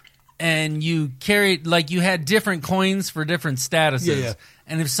coins, and you carried, like, you had different coins for different statuses. Yeah.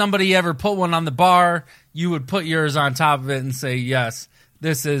 And if somebody ever put one on the bar, you would put yours on top of it and say, yes,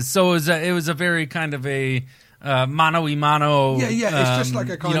 this is. So it was a very kind of a mano-y-mano. Yeah. It's just like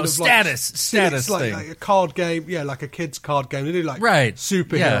a kind of status it's thing. Like a card game. Yeah, like a kid's card game. They do like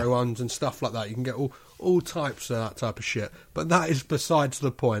superhero ones and stuff like that. You can get all types of that type of shit. But that is besides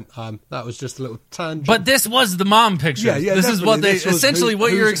the point. That was just a little tangent. But this was the mom picture. Yeah. This is what essentially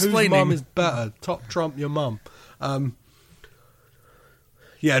what you're explaining. Whose mum is better? Top trump your mum.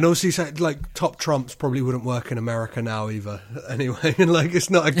 Yeah, and also you said, like, top trumps probably wouldn't work in America now either. Anyway, like, it's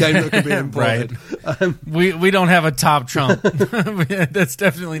not a game that could be imported. Right. We don't have a top trump. That's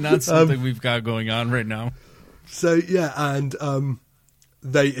definitely not something we've got going on right now. So, yeah, and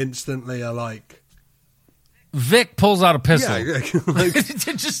they instantly are like... Vic pulls out a pistol. Yeah, like...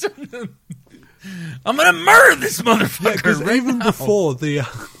 Just, I'm going to murder this motherfucker even now. Before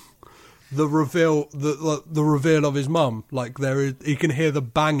the reveal, the reveal of his mum, like he can hear the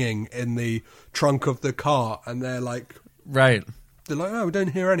banging in the trunk of the car, and they're like, no, we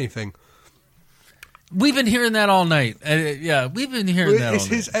don't hear anything. We've been hearing that all night. We've been hearing that all night. It's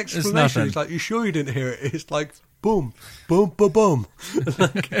his explanation. It's like, you sure you didn't hear it? It's like, boom, boom, boom, boom.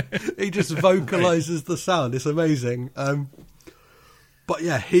 Like, he just vocalizes the sound. It's amazing. But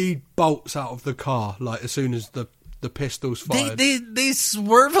yeah, he bolts out of the car like as soon as the pistol's fired. They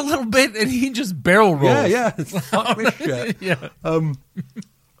swerve a little bit, and he just barrel rolls. Yeah. Fuck this shit. Yeah.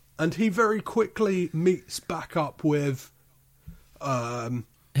 And he very quickly meets back up with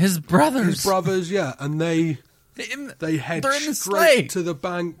his brothers. His brothers, yeah, and they head straight to the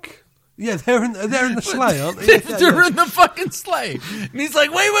bank. Yeah, they're in the sleigh, aren't they? They're in the fucking sleigh. And he's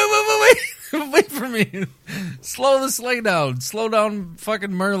like, wait. Wait for me. Slow the sleigh down. Slow down,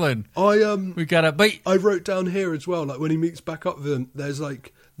 fucking Merlin. We gotta. But I wrote down here as well. Like when he meets back up with him, there's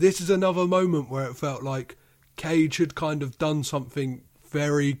like this is another moment where it felt like Cage had kind of done something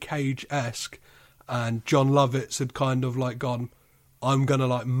very Cage-esque, and John Lovitz had kind of like gone, "I'm gonna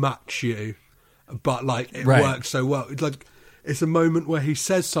like match you," but like it works so well. It's like it's a moment where he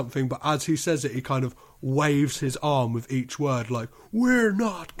says something, but as he says it, he kind of waves his arm with each word, like "We're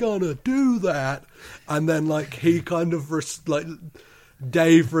not gonna do that," and then like he kind of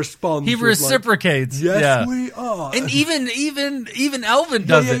Dave responds. He reciprocates. Like, yes, we are. And even Elvin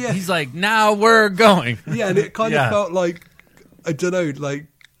does it. He's like, "Now we're going." Yeah, and it kind of felt like I don't know, like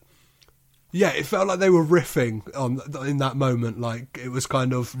it felt like they were riffing in that moment. Like it was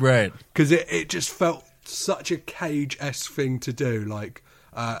kind of because it just felt such a Cage-esque thing to do. Like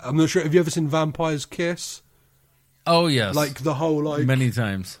I'm not sure. Have you ever seen Vampire's Kiss? Oh yes, like the whole like many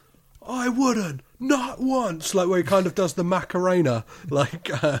times. I wouldn't, not once. Like where he kind of does the Macarena. Like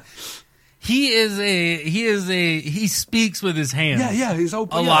he speaks with his hands. Yeah. He's a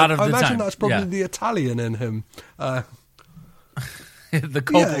lot of the time. I imagine that's probably the Italian in him. The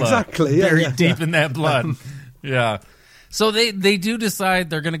Coppola, exactly. Buried deep in that blood. Yeah. So they do decide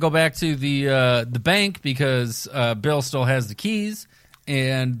they're going to go back to the bank because Bill still has the keys,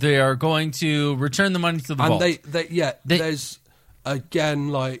 and they are going to return the money to the vault. And there's again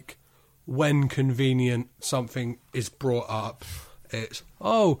like when convenient something is brought up, it's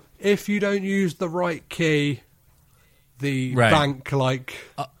if you don't use the right key, the bank like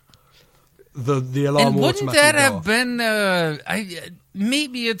the alarm. And wouldn't that have been?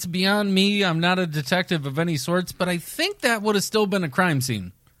 Maybe it's beyond me. I'm not a detective of any sorts, but I think that would have still been a crime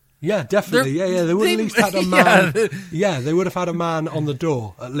scene. Yeah, definitely. They would have at least had a man. They would have had a man on the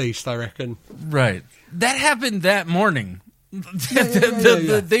door at least. I reckon. Right. That happened that morning.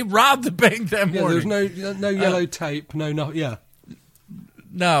 They robbed the bank that morning. There's no yellow tape. No,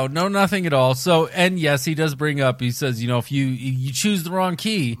 nothing at all. So, and yes, he does bring up. He says, if you choose the wrong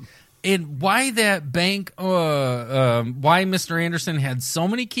key. And why that bank, why Mr. Anderson had so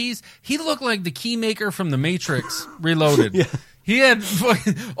many keys, he looked like the key maker from The Matrix Reloaded. He had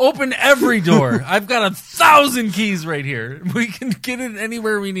opened every door. I've got 1,000 keys right here. We can get it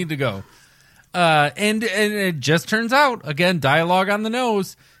anywhere we need to go. And it just turns out, again, dialogue on the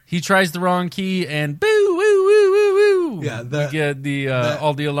nose, he tries the wrong key and boo, woo, woo, woo, woo. Yeah, we get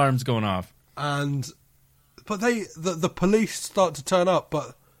all the alarms going off. But the police start to turn up,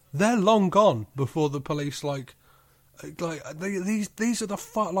 but they're long gone before the police these are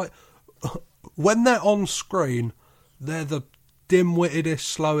the when they're on screen, they're the dim-wittedest,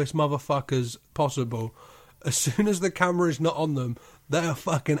 slowest motherfuckers possible. As soon as the camera is not on them, they're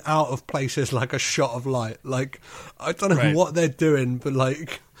fucking out of places like a shot of light. Like I don't know what they're doing, but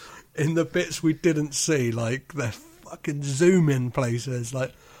like in the bits we didn't see, like they're fucking zooming places.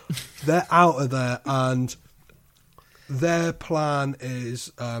 Like they're out of there and. Their plan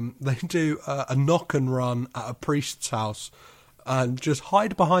is they do a knock and run at a priest's house and just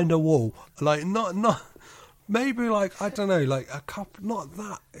hide behind a wall. Like not maybe like I don't know, like a couple. Not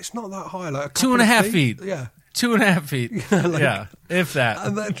that it's not that high. Like a 2.5 feet. Yeah, 2.5 feet. Yeah, if that.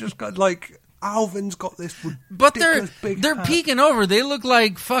 And they're just got like. Alvin's got this but they're peeking over. They look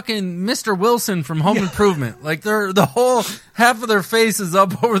like fucking Mr. Wilson from Home Improvement. Like they're the whole half of their face is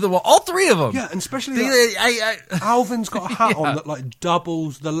up over the wall. All three of them. Yeah, and especially Alvin's got a hat on that like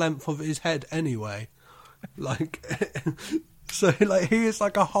doubles the length of his head anyway. Like so, like he is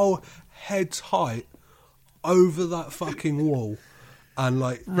like a whole head's height over that fucking wall, and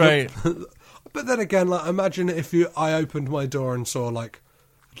like But then again, like imagine if I opened my door and saw like.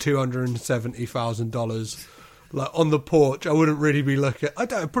 $270,000 like on the porch. I wouldn't really be looking. I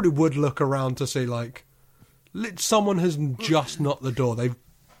probably would look around to see like someone has just knocked the door. They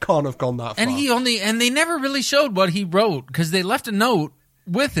can't have gone that far. And they never really showed what he wrote because they left a note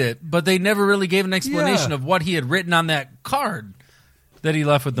with it, but they never really gave an explanation of what he had written on that card that he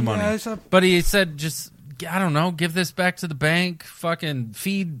left with the money. But he said, just I don't know, give this back to the bank. Fucking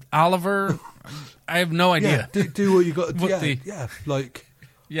feed Oliver. I have no idea. Yeah, do what you got.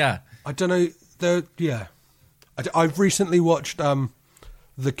 Yeah, I don't know. I've recently watched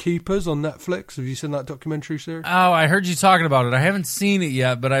The Keepers on Netflix. Have you seen that documentary series? Oh, I heard you talking about it. I haven't seen it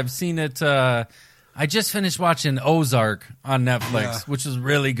yet, but I've seen it. I just finished watching Ozark on Netflix, which is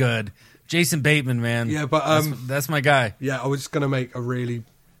really good. Jason Bateman, man. Yeah, but that's my guy. Yeah, I was just going to make a really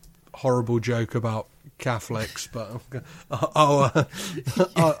horrible joke about Catholics, but I'll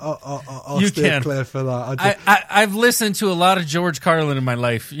steer clear for that. I've listened to a lot of George Carlin in my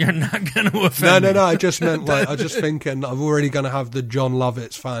life. You're not going to offend me. No. I just meant I was just thinking I'm already going to have the John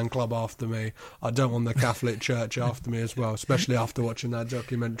Lovitz fan club after me. I don't want the Catholic Church after me as well, especially after watching that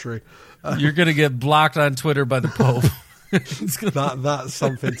documentary. You're going to get blocked on Twitter by the Pope. That's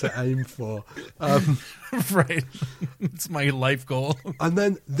something to aim for. Right. It's my life goal. And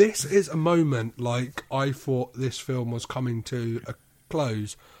then this is a moment like I thought this film was coming to a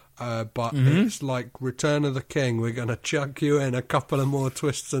close, but it's like Return of the King. We're going to chuck you in a couple of more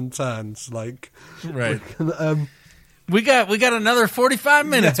twists and turns. Like, right. We got another 45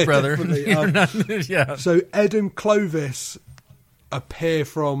 minutes, brother. Yeah. So Ed and Clovis appear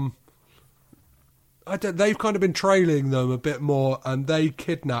from... they've kind of been trailing them a bit more, and they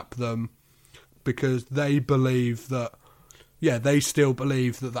kidnap them because they believe that, they still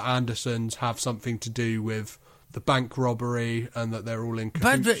believe that the Andersons have something to do with the bank robbery and that they're all in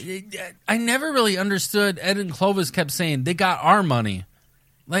cahoots. But I never really understood. Ed and Clovis kept saying they got our money,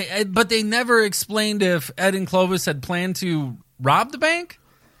 but they never explained if Ed and Clovis had planned to rob the bank.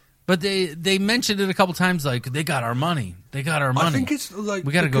 But they mentioned it a couple times, like, they got our money. They got our money. I think it's like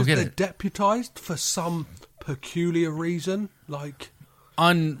we got to go get it. They're deputized for some peculiar reason, like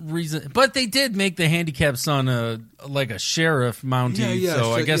unreason. But they did make the handicapped son like a sheriff Mountie.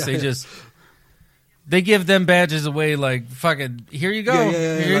 So I guess they give them badges away, like, fucking, here you go,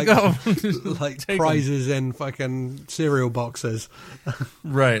 here you go, like prizes in fucking cereal boxes,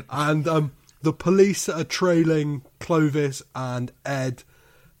 right? And the police are trailing Clovis and Ed.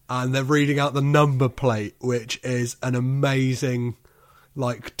 And they're reading out the number plate, which is an amazing,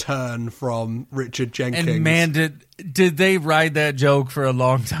 like, turn from Richard Jenkins. And man, did they ride that joke for a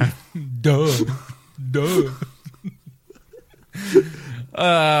long time? Duh.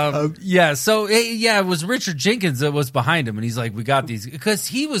 So it was Richard Jenkins that was behind him, and he's like, "We got these," because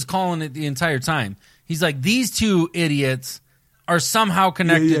he was calling it the entire time. He's like, "These two idiots are somehow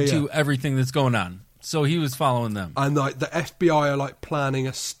connected to everything that's going on." So he was following them. And like the FBI are like planning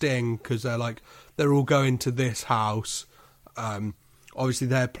a sting because they're all going to this house. Obviously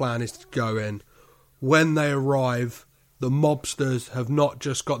their plan is to go in. When they arrive, the mobsters have not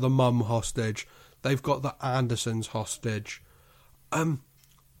just got the mum hostage, they've got the Andersons hostage.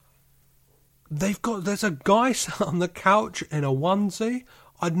 There's a guy sat on the couch in a onesie.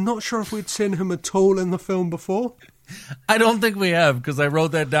 I'm not sure if we'd seen him at all in the film before. I don't think we have, because I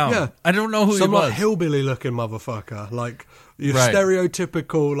wrote that down. Yeah. I don't know who he was. Some like hillbilly-looking motherfucker, like your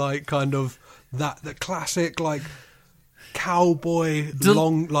stereotypical, like kind of the classic like cowboy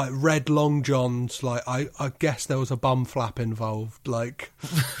long like red long johns. Like I guess there was a bum flap involved, like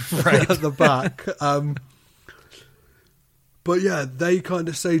at the back. But yeah, they kind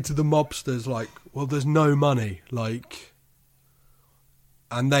of say to the mobsters like, "Well, there's no money," like,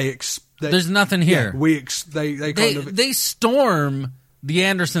 and there's nothing here. Yeah, they storm the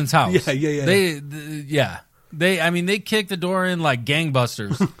Andersons' house. Yeah. They kick the door in like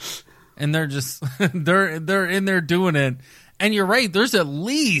gangbusters, and they're just they're in there doing it. And you're right. There's at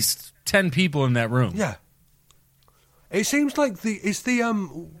least 10 people in that room. Yeah. It seems like the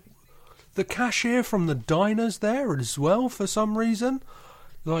cashier from the diner's there as well for some reason,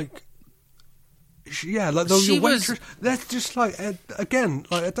 like. Yeah, like the waitress. That's just like again,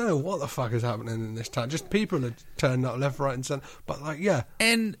 like I don't know what the fuck is happening in this town. Just people are turning up left, right, and centre. But like, yeah,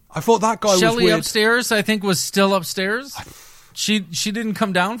 and I thought that guy Shelley was weird. Upstairs, I think, was still upstairs. She didn't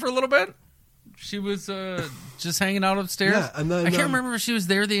come down for a little bit. She was just hanging out upstairs. Yeah, and then I can't remember if she was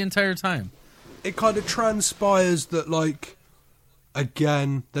there the entire time. It kind of transpires that, like,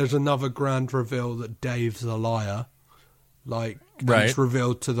 again, there's another grand reveal that Dave's a liar. Like, it's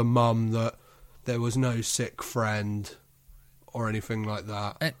revealed to the mum that there was no sick friend or anything like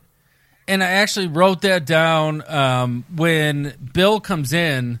that. And I actually wrote that down when Bill comes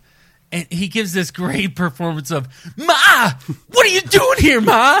in and he gives this great performance of, "Ma, what are you doing here,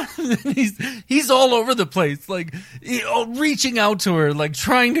 Ma?" he's all over the place, like reaching out to her, like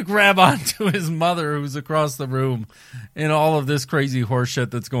trying to grab onto his mother who's across the room and all of this crazy horse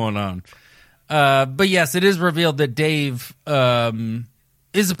shit that's going on. But yes, it is revealed that Dave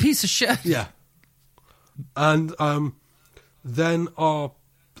is a piece of shit. Yeah. And then our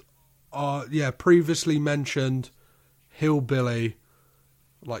previously mentioned hillbilly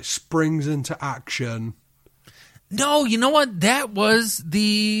like springs into action. No, you know what? That was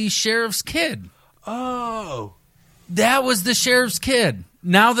the sheriff's kid. Oh. That was the sheriff's kid.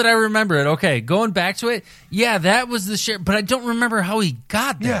 Now that I remember it, okay, going back to it, yeah, that was the sheriff, but I don't remember how he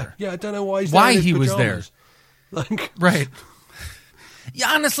got there. Yeah, I don't know why he was there. Like, right.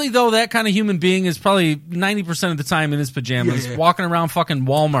 Yeah, honestly, though, that kind of human being is probably 90% of the time in his pajamas, walking around fucking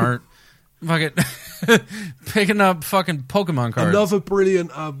Walmart, fucking picking up fucking Pokemon cards. Another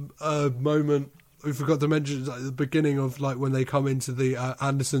brilliant moment we forgot to mention at the beginning of like when they come into the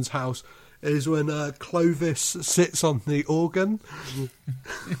Anderson's house is when Clovis sits on the organ,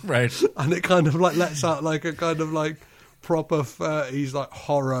 right, and it kind of like lets out like a kind of like proper 30s like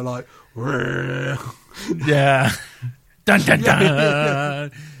horror, like yeah, dun dun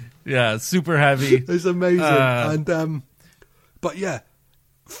dun, yeah, super heavy. It's amazing, and but yeah,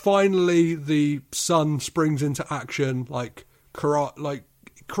 finally the son springs into action, like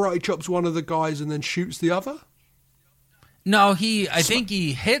karate chops one of the guys and then shoots the other. No, I think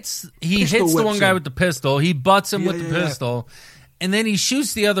he hits the one guy with the pistol. He butts him with the pistol, and then he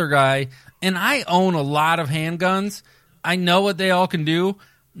shoots the other guy. And I own a lot of handguns. I know what they all can do.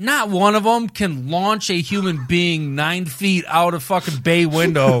 Not one of them can launch a human being 9 feet out a fucking bay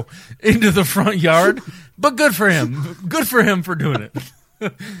window into the front yard. But good for him. Good for him for doing it.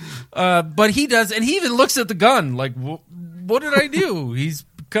 But he does, and he even looks at the gun like, what did I do? He's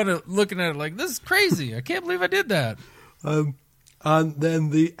kind of looking at it like, this is crazy. I can't believe I did that. And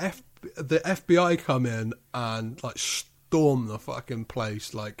then the FBI come in and like storm the fucking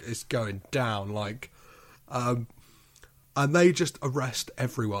place, like it's going down, like, and they just arrest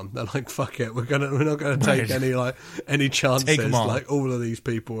everyone. They're like, "Fuck it, we're not gonna take any chances." Like all of these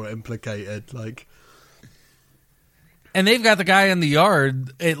people are implicated, like. And they've got the guy in the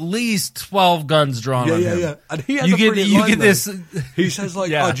yard, at least 12 guns drawn on him. Yeah. And he has you get this. He says like,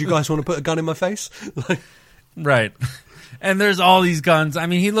 yeah. "Oh, do you guys want to put a gun in my face?" Like, right. And there's all these guns. I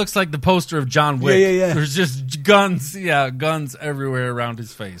mean, he looks like the poster of John Wick. Yeah. There's just guns, guns everywhere around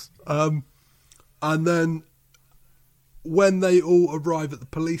his face. And then when they all arrive at the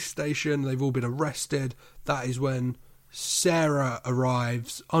police station, they've all been arrested. That is when Sarah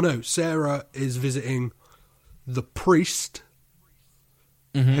arrives. Oh no, Sarah is visiting the priest,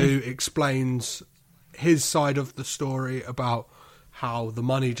 who explains his side of the story about how the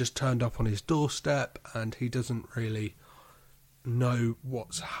money just turned up on his doorstep and he doesn't really know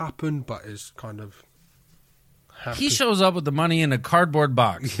what's happened, but is kind of he shows up with the money in a cardboard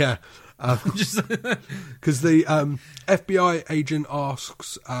box. Yeah, because the FBI agent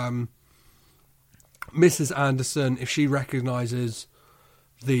asks Mrs. Anderson if she recognizes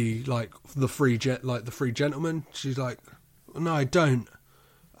the free gentleman. She's like, no, I don't.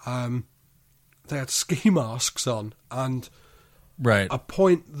 They had ski masks on, and right. A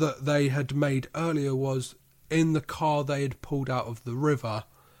point that they had made earlier was in the car they had pulled out of the river,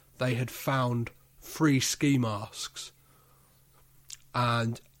 they had found 3 ski masks.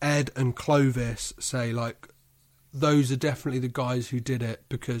 And Ed and Clovis say, like, those are definitely the guys who did it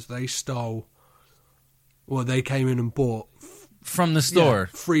because they they came in and bought from the store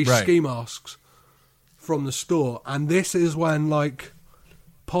 3 ski masks from the store. And this is when, like,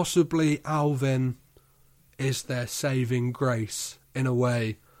 possibly Alvin is their saving grace in a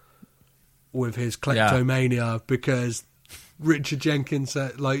way with his kleptomania, because Richard Jenkins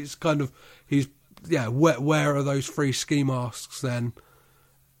said, like, it's kind of, where are those 3 ski masks then?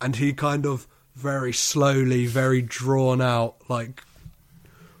 And he kind of very slowly, very drawn out, like,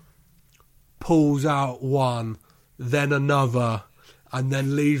 pulls out one, then another, and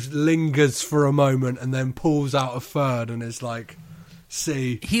then lingers for a moment, and then pulls out a third, and is like,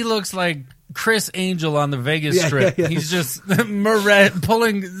 see. He looks like Chris Angel on the Vegas Strip. Yeah. He's just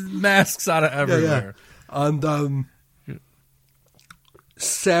pulling masks out of everywhere. Yeah. And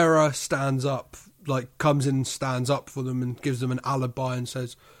Sarah stands up, like comes in, stands up for them and gives them an alibi and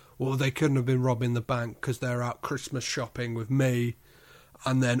says, well, they couldn't have been robbing the bank because they're out Christmas shopping with me.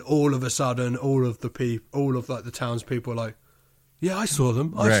 And then all of a sudden, all of the townspeople are like, yeah, I saw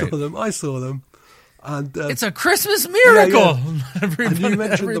them. I saw them. And it's a Christmas miracle. And you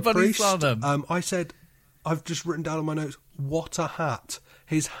mentioned the priest. Saw them. I said, I've just written down on my notes, what a hat.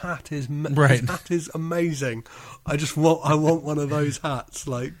 His hat is amazing. I want one of those hats.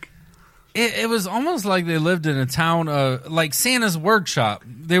 Like, it was almost like they lived in a town, like Santa's workshop.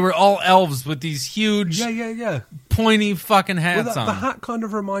 They were all elves with these huge, pointy fucking hats on. The hat kind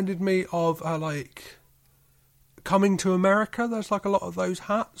of reminded me of like Coming to America. There's like a lot of those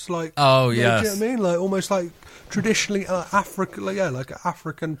hats, like, oh yeah, yes, do you know what I mean? Like almost like traditionally African, like an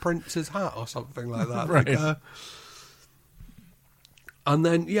African prince's hat or something like that. Right. Like, and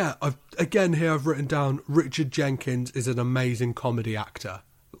then I've written down Richard Jenkins is an amazing comedy actor.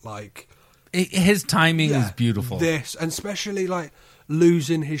 Like, his timing is beautiful. This, and especially like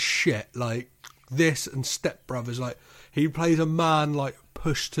losing his shit, like this and Step Brothers. Like, he plays a man like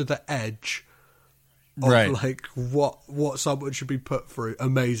pushed to the edge. of like what someone should be put through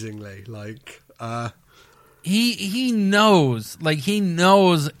amazingly. Like he knows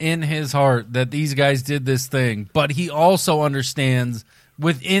in his heart that these guys did this thing, but he also understands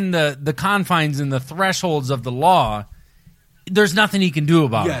within the confines and the thresholds of the law, there's nothing he can do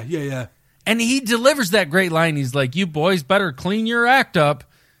about it. Yeah. And he delivers that great line. He's like, "You boys better clean your act up.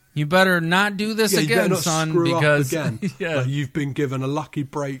 You better not do this again, son, because again. Like, you've been given a lucky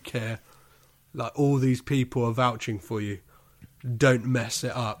break here. Like, all these people are vouching for you. Don't mess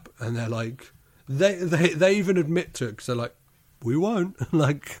it up." And they're like, they even admit to it because they're like, "We won't."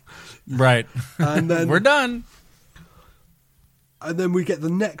 Like, right. And then we're done. And then we get the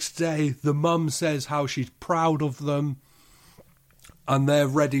next day. The mum says how she's proud of them, and they're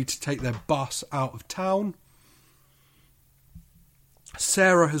ready to take their bus out of town.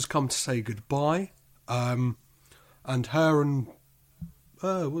 Sarah has come to say goodbye, and her and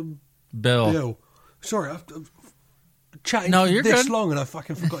Bill. Sorry, I've chatting this good. long and I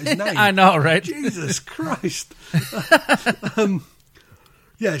fucking forgot his name. I know, right? Jesus Christ.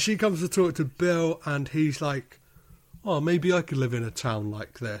 Yeah, she comes to talk to Bill, and he's like, "Oh, maybe I could live in a town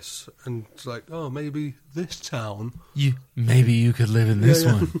like this." And it's like, "Oh, maybe this town. Maybe you could live in this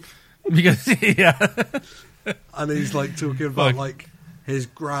one." Because, And he's like talking about like his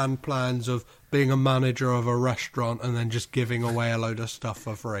grand plans of being a manager of a restaurant and then just giving away a load of stuff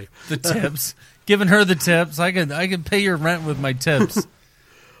for free. The tips. Giving her the tips. I can pay your rent with my tips.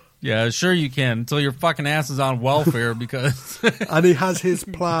 Yeah, sure you can, until your fucking ass is on welfare because... And he has his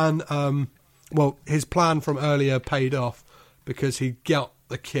plan, his plan from earlier paid off because he got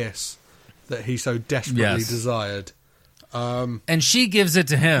the kiss that he so desperately desired. And she gives it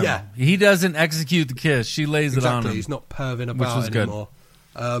to him. Yeah. He doesn't execute the kiss. She lays it on him. He's not perving about anymore.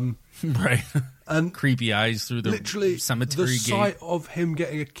 Right. And creepy eyes through the cemetery gate. The sight of him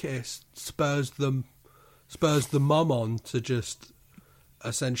getting a kiss spurs the mum on to just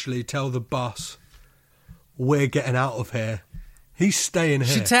essentially tell the bus, "We're getting out of here. He's staying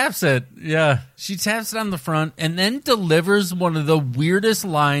here." She taps it. Yeah. She taps it on the front and then delivers one of the weirdest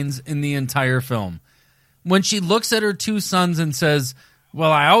lines in the entire film. When she looks at her two sons and says,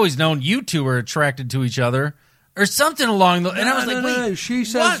 "Well, I always known you two were attracted to each other," or something along the... And I was like, wait, no. She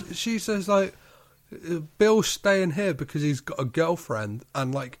says, like, "Bill's staying here because he's got a girlfriend."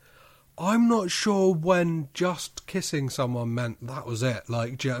 And, like, I'm not sure when just kissing someone meant that was it.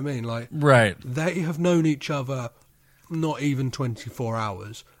 Like, do you know what I mean? Like, right. They have known each other not even 24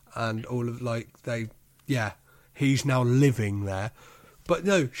 hours. And all of, like, he's now living there. But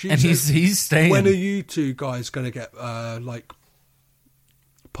no, he's staying. "When are you two guys going to get, like,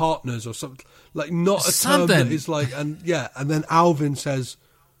 partners or something?" Like, not a term that is like, and then Alvin says,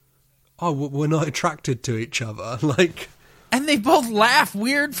 "Oh, we're not attracted to each other." Like, and they both laugh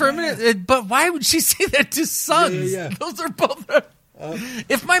weird for a minute. But why would she say that to sons? Yeah. Those are both...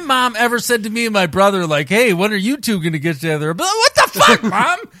 if my mom ever said to me and my brother, like, "Hey, when are you two going to get together?" I'd be like, "What the fuck,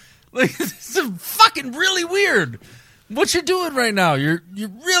 Mom?" Like, this is fucking really weird. What you doing right now? You're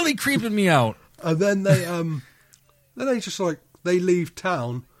really creeping me out. And then they just like, they leave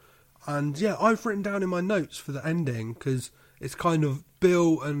town, and I've written down in my notes for the ending because it's kind of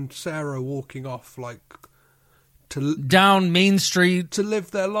Bill and Sarah walking off like down Main Street to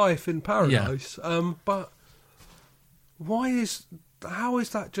live their life in paradise. Yeah. But how is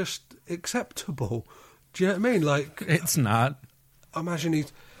that just acceptable? Do you know what I mean? Like, it's not. Imagine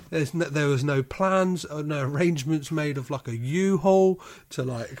there was no plans or no arrangements made of like a U-Haul to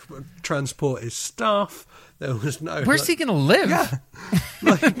like transport his stuff. There was no. Where's he gonna live? Yeah,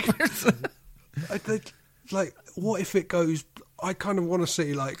 like what if it goes? I kind of want to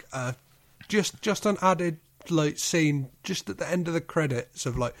see like just an added like scene just at the end of the credits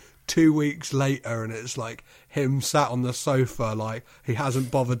of like 2 weeks later, and it's like him sat on the sofa like he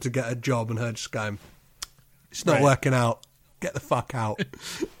hasn't bothered to get a job, and her just going, "It's not working out. Get the fuck out."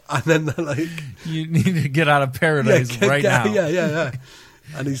 And then they're like, "You need to get out of paradise now." Yeah.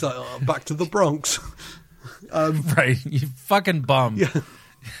 And he's like, "Oh, back to the Bronx." Right, you fucking bum. Yeah.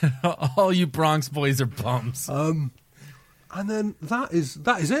 All you Bronx boys are bums. And then that is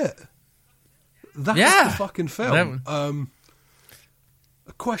it. That's the fucking film.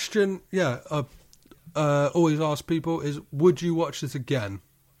 A question, always ask people is, would you watch this again?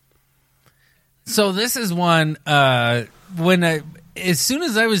 So this is one, as soon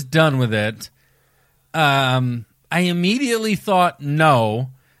as I was done with it, I immediately thought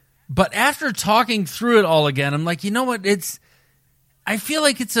no, but after talking through it all again, I'm like, you know what, I feel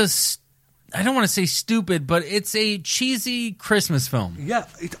like it's I don't want to say stupid, but it's a cheesy Christmas film. Yeah.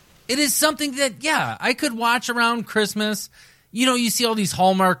 It is something that, I could watch around Christmas. you see all these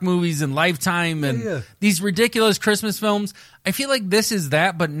Hallmark movies and Lifetime and these ridiculous Christmas films. I feel like this is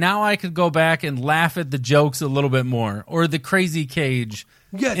that, but now I could go back and laugh at the jokes a little bit more, or the crazy cage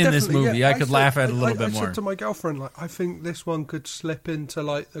in this movie. Yeah. I could laugh at it a little bit more. I said to my girlfriend, like, I think this one could slip into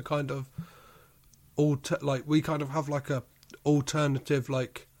like the kind of like we kind of have like a alternative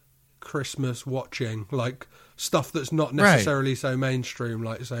like Christmas watching, like stuff that's not necessarily so mainstream,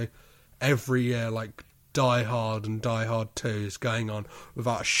 like say every year like Die Hard and Die Hard 2 is going on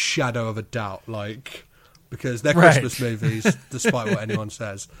without a shadow of a doubt, like, because they're Christmas movies, despite what anyone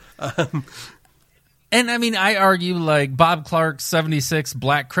says. And I mean, I argue like Bob Clark's 76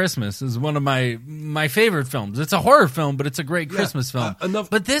 Black Christmas is one of my favorite films. It's a horror film, but it's a great Christmas film.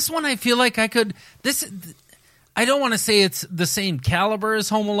 But this one, I feel like I don't want to say it's the same caliber as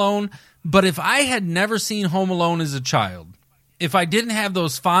Home Alone, but if I had never seen Home Alone as a child, if I didn't have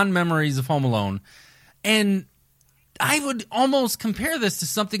those fond memories of Home Alone, and I would almost compare this to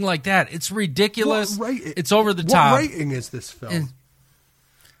something like that. It's ridiculous. It's over the top. What rating is this film?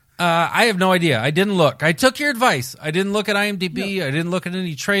 I have no idea. I didn't look. I took your advice. I didn't look at IMDb. I didn't look at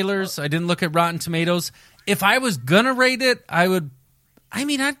any trailers. I didn't look at Rotten Tomatoes. If I was going to rate it, I'd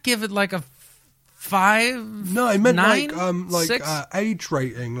give it like a 5. No, I meant 9, like 6? Age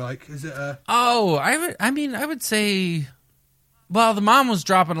rating. Like, is it a... Oh, I would say, well, the mom was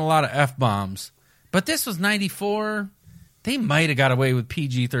dropping a lot of F-bombs. But this was 94. They might have got away with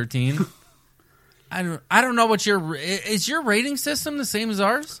PG-13. I don't know what is your rating system the same as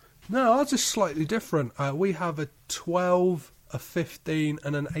ours? No, ours is slightly different. We have a 12, a 15,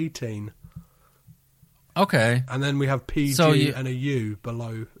 and an 18. Okay. And then we have PG and a U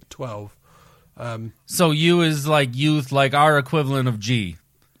below 12. So U is like youth, like our equivalent of G.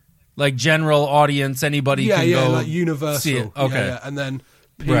 Like general audience, anybody can go like universal. See it. Okay. Yeah. And then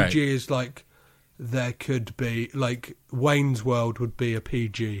PG is like... There could be, like, Wayne's World would be a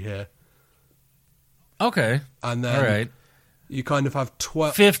PG here. Okay. And then all right. You kind of have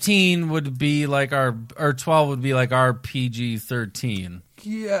 12... 15 would be like or 12 would be like our PG-13.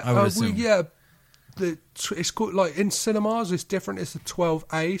 Yeah. I would assume. It's called, like, in cinemas, it's different. It's a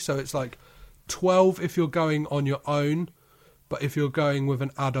 12A, so it's like 12 if you're going on your own, but if you're going with an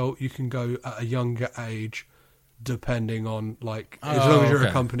adult, you can go at a younger age. Depending on, like, as long as you're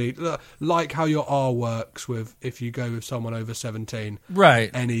accompanied, like how your R works with if you go with someone over 17,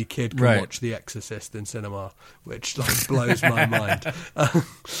 right? Any kid can watch The Exorcist in cinema, which like blows my mind.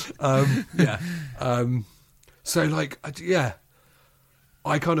 So like,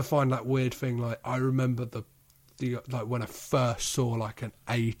 I kind of find that weird thing. Like, I remember the like when I first saw like an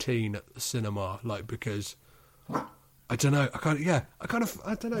 18 at the cinema, like because I don't know, I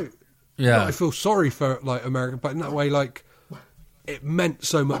don't know. Yeah, I feel sorry for like America, but in that way, like it meant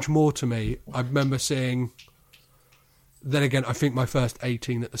so much more to me. I remember seeing. Then again, I think my first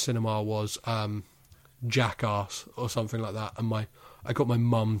 18 at the cinema was Jackass or something like that, and I got my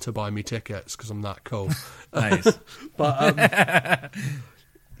mum to buy me tickets because I'm that cool. Nice, but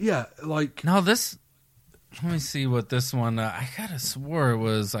yeah, like no, this. Let me see what this one. I could have swore it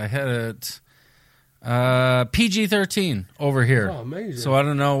was. I had it. PG-13 over here. Oh, amazing. So I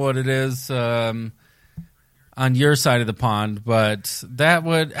don't know what it is on your side of the pond, but that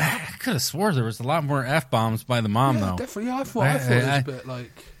would... I could have swore there was a lot more F-bombs by the mom, though. Definitely. Yeah, I thought it was a bit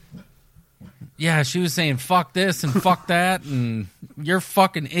like... Yeah, she was saying, fuck this and fuck that, and you're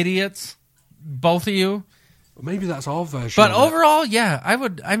fucking idiots, both of you. Maybe that's our version. But overall, yeah, I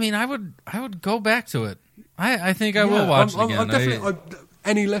would go back to it. I think I will watch it again.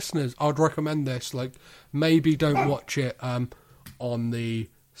 Any listeners, I'd recommend this. Like, maybe don't watch it on the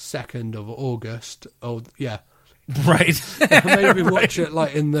 2nd of August. Or right. Maybe watch it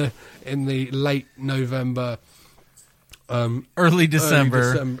like in the late November, early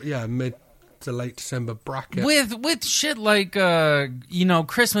December. Mid to late December bracket with shit like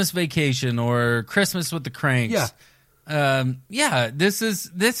Christmas Vacation or Christmas with the Cranks.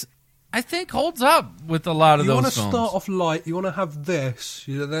 This I think holds up with a lot of those films. You want to start off light. You want to have this.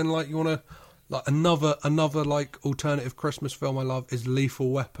 Then you want to like another like alternative Christmas film I love is Lethal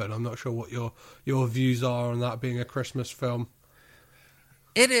Weapon. I'm not sure what your views are on that being a Christmas film.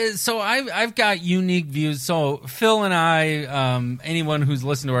 It is. So I've got unique views. So Phil and I, anyone who's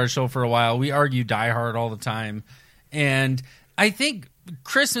listened to our show for a while, we argue Die Hard all the time, and I think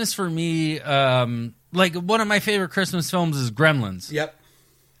Christmas for me, like one of my favorite Christmas films is Gremlins. Yep.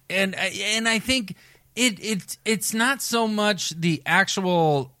 And I think it's not so much the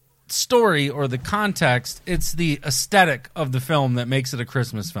actual story or the context, it's the aesthetic of the film that makes it a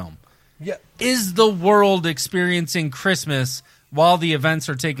Christmas film. Yeah. Is the world experiencing Christmas while the events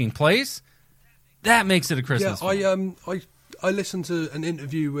are taking place? That makes it a Christmas film. I listened to an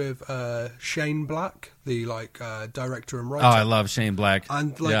interview with Shane Black, the director and writer. Oh, I love Shane Black.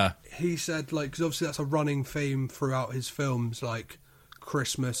 And he said, because obviously that's a running theme throughout his films. Like,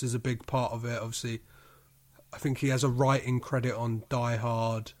 Christmas is a big part of it. Obviously, I think he has a writing credit on Die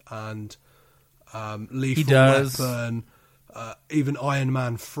Hard and Lethal Weapon, even Iron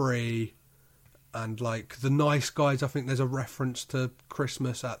Man 3, and The Nice Guys. I think there's a reference to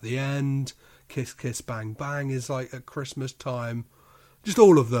Christmas at the end. Kiss Kiss Bang Bang is at Christmas time. Just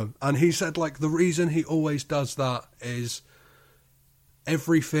all of them. And he said the reason he always does that is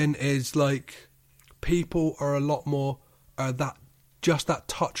everything is people are a lot more that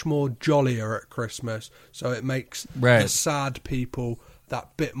touch more jollier at Christmas. So it makes the sad people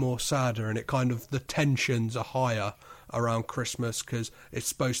that bit more sadder, and it kind of, the tensions are higher around Christmas because it's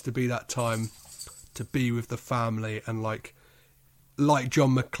supposed to be that time to be with the family, and like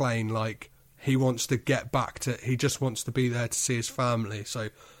John McClane, he wants to get back to, he just wants to be there to see his family. So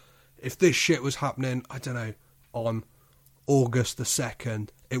if this shit was happening, I don't know, on August the 2nd,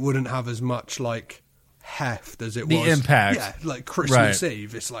 it wouldn't have as much heft as it was. The impact. Yeah, Christmas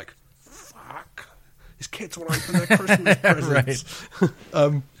Eve, it's fuck, his kids want to open their Christmas presents.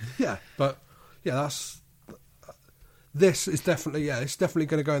 This is definitely, it's definitely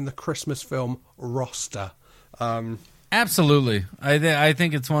going to go in the Christmas film roster. Absolutely. I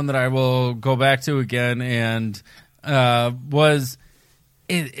think it's one that I will go back to again, and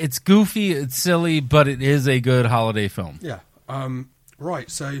it's goofy, it's silly, but it is a good holiday film. Yeah. Right,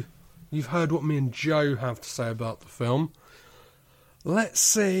 so you've heard what me and Joe have to say about the film. Let's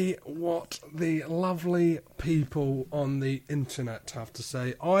see what the lovely people on the internet have to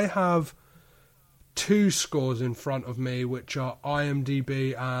say. I have 2 scores in front of me, which are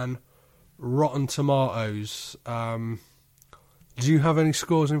IMDb and Rotten Tomatoes. Do you have any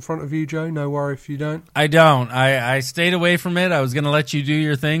scores in front of you, Joe? No worry if you don't. I don't. I stayed away from it. I was going to let you do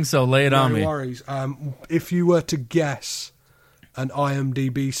your thing, so lay it on me. No worries. If you were to guess an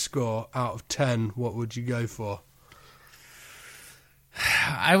IMDb score out of 10, what would you go for?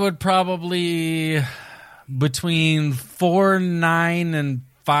 I would probably between 4.9 and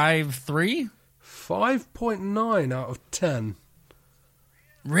 5.3. 5.9 out of 10.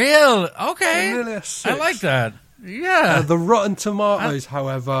 Real? Okay. Nearly a 6. I like that. Yeah. The Rotten Tomatoes,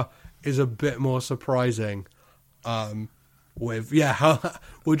 however, is a bit more surprising. What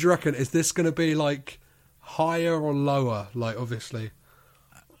do you reckon? Is this going to be higher or lower? Obviously,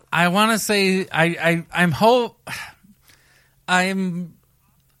 I want to say I'm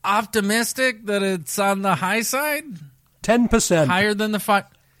optimistic that it's on the high side. 10%. Higher than the 5.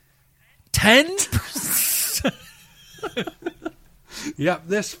 10%? Yep,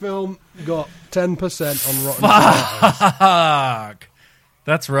 this film got 10% on Rotten Tomatoes. Fuck.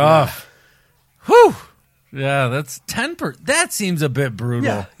 That's rough. Yeah. Whew. Yeah, that's 10%. That seems a bit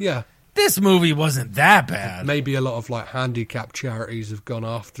brutal. Yeah. This movie wasn't that bad. Maybe a lot of handicap charities have gone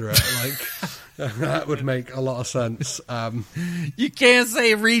after it. That would make a lot of sense. You can't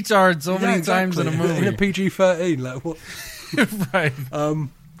say retard so many times in a movie. In a PG-13, what? Right.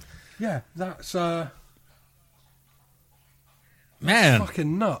 That's man,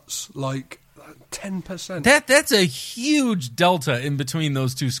 fucking nuts. 10%. That's a huge delta in between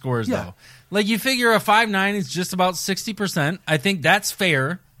those 2 scores, though. You figure a 5.9 is just about 60%. I think that's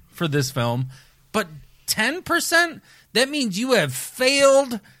fair for this film. But 10%? That means you have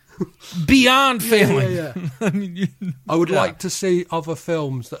failed beyond failing. Yeah. I would like to see other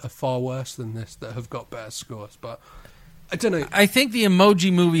films that are far worse than this that have got better scores, but I don't know. I think the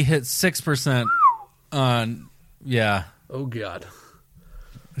Emoji Movie hit 6% on, yeah. Oh, God.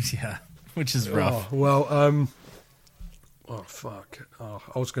 Yeah, which is rough. Oh, fuck. Oh,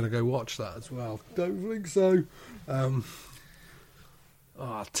 I was going to go watch that as well. Don't think so.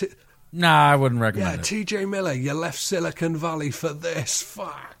 Nah, I wouldn't recommend it. TJ Miller, you left Silicon Valley for this.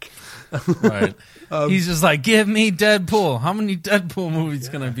 Fuck. Right. He's just give me Deadpool. How many Deadpool movies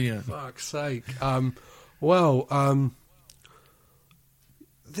can I be in? Fuck's sake.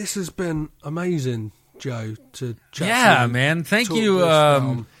 This has been amazing, Joe, to chat to. Yeah, man. Thank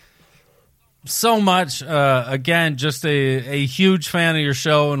you so much. Again, just a huge fan of your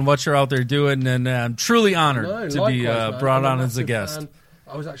show and what you're out there doing, and I'm truly honored to be brought on as a guest. Fan.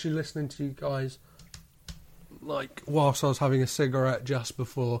 I was actually listening to you guys whilst I was having a cigarette just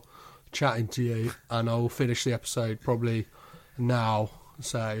before chatting to you, and I'll finish the episode probably now.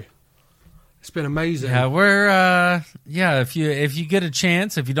 So it's been amazing. Yeah, we're if you get a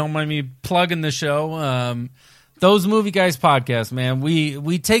chance, if you don't mind me plugging the show, Those Movie Guys podcast, man,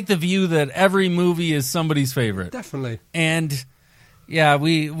 we take the view that every movie is somebody's favorite. Definitely. And Yeah,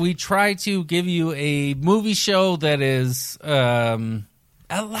 we try to give you a movie show that is a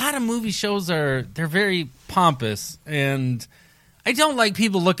lot of movie shows they're very pompous, and I don't like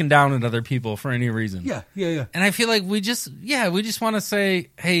people looking down at other people for any reason. Yeah. And I feel like we just want to say,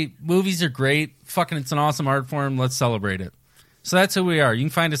 hey, movies are great. Fucking, it's an awesome art form. Let's celebrate it. So that's who we are. You can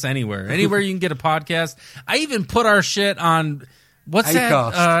find us anywhere. Anywhere you can get a podcast. I even put our shit on, what's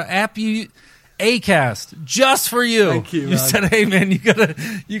Acast. That app you... Acast, just for you. Thank you, man. You said, hey, man, you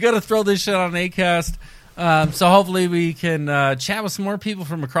gotta throw this shit on Acast. So hopefully we can chat with some more people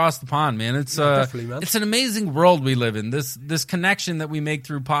from across the pond, man. It's definitely, man. It's an amazing world we live in. This connection that we make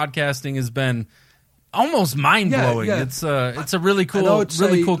through podcasting has been almost mind blowing. Yeah. It's a really cool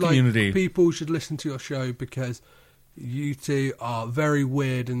community. Like, people should listen to your show because you two are very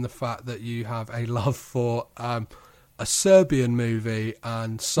weird in the fact that you have a love for a Serbian movie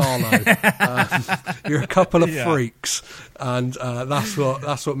and Salo. You're a couple of freaks, and that's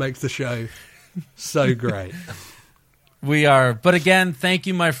what makes the show so great. We are, but again, thank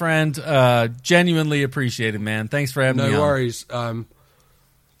you, my friend. Genuinely appreciate it, man. Thanks for having me on. No worries.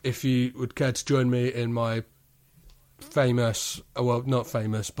 If you would care to join me in my famous, well, not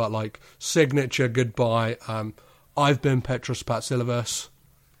famous, but like signature goodbye. I've been Petros Patsilivas.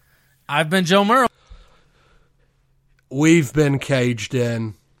 I've been Joe Murrow. We've been Caged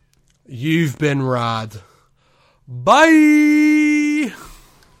In. You've been rad. Bye!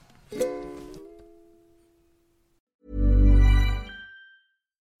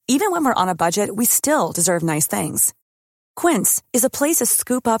 Even when we're on a budget, we still deserve nice things. Quince is a place to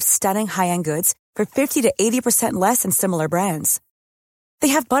scoop up stunning high-end goods for 50 to 80% less than similar brands. They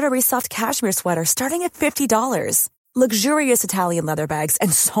have buttery soft cashmere sweaters starting at $50, luxurious Italian leather bags,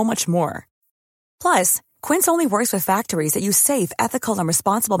 and so much more. Plus, Quince only works with factories that use safe, ethical, and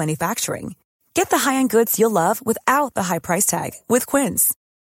responsible manufacturing. Get the high-end goods you'll love without the high price tag with Quince.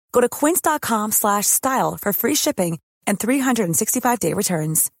 Go to quince.com/style for free shipping and 365-day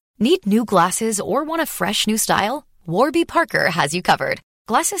returns. Need new glasses or want a fresh new style? Warby Parker has you covered.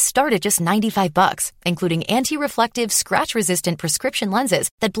 Glasses start at just $95, including anti-reflective, scratch-resistant prescription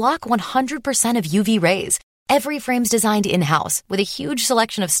lenses that block 100% of UV rays. Every frame's designed in-house with a huge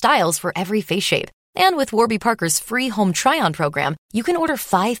selection of styles for every face shape. And with Warby Parker's free home try-on program, you can order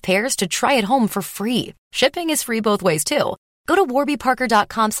 5 pairs to try at home for free. Shipping is free both ways, too. Go to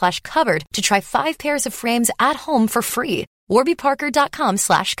warbyparker.com/covered to try 5 pairs of frames at home for free.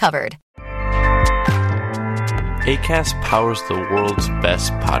 warbyparker.com/covered. Acast powers the world's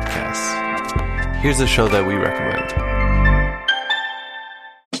best podcasts. Here's a show that we recommend.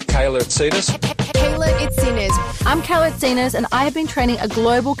 Kayla Itsinas. Kayla Itsinas. I'm Kayla Itsinas, and I have been training a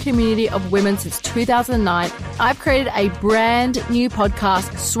global community of women since 2009. I've created a brand new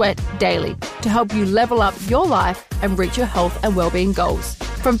podcast, Sweat Daily, to help you level up your life and reach your health and well-being goals.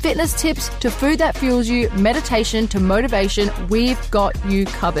 From fitness tips to food that fuels you, meditation to motivation, we've got you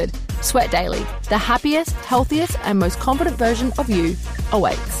covered. Sweat Daily, the happiest, healthiest, and most confident version of you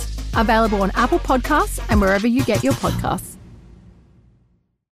awaits. Available on Apple Podcasts and wherever you get your podcasts.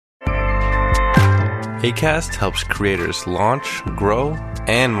 Acast helps creators launch, grow,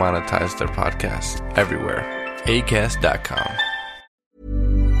 and monetize their podcasts everywhere. Acast.com.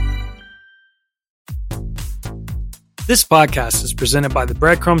 This podcast is presented by the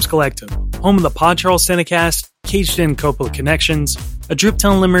Breadcrumbs Collective, home of the Pod Charles Cinecast, Caged In Coppola Connections, A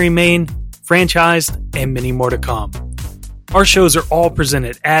Driptown Limerick, Maine, Franchised, and many more to come. Our shows are all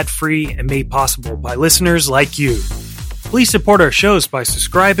presented ad-free and made possible by listeners like you. Please support our shows by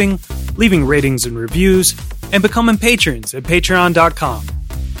subscribing, leaving ratings and reviews, and becoming patrons at patreon.com.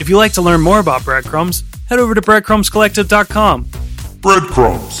 If you'd like to learn more about Breadcrumbs, head over to breadcrumbscollective.com.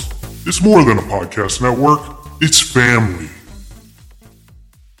 Breadcrumbs. It's more than a podcast network. It's family.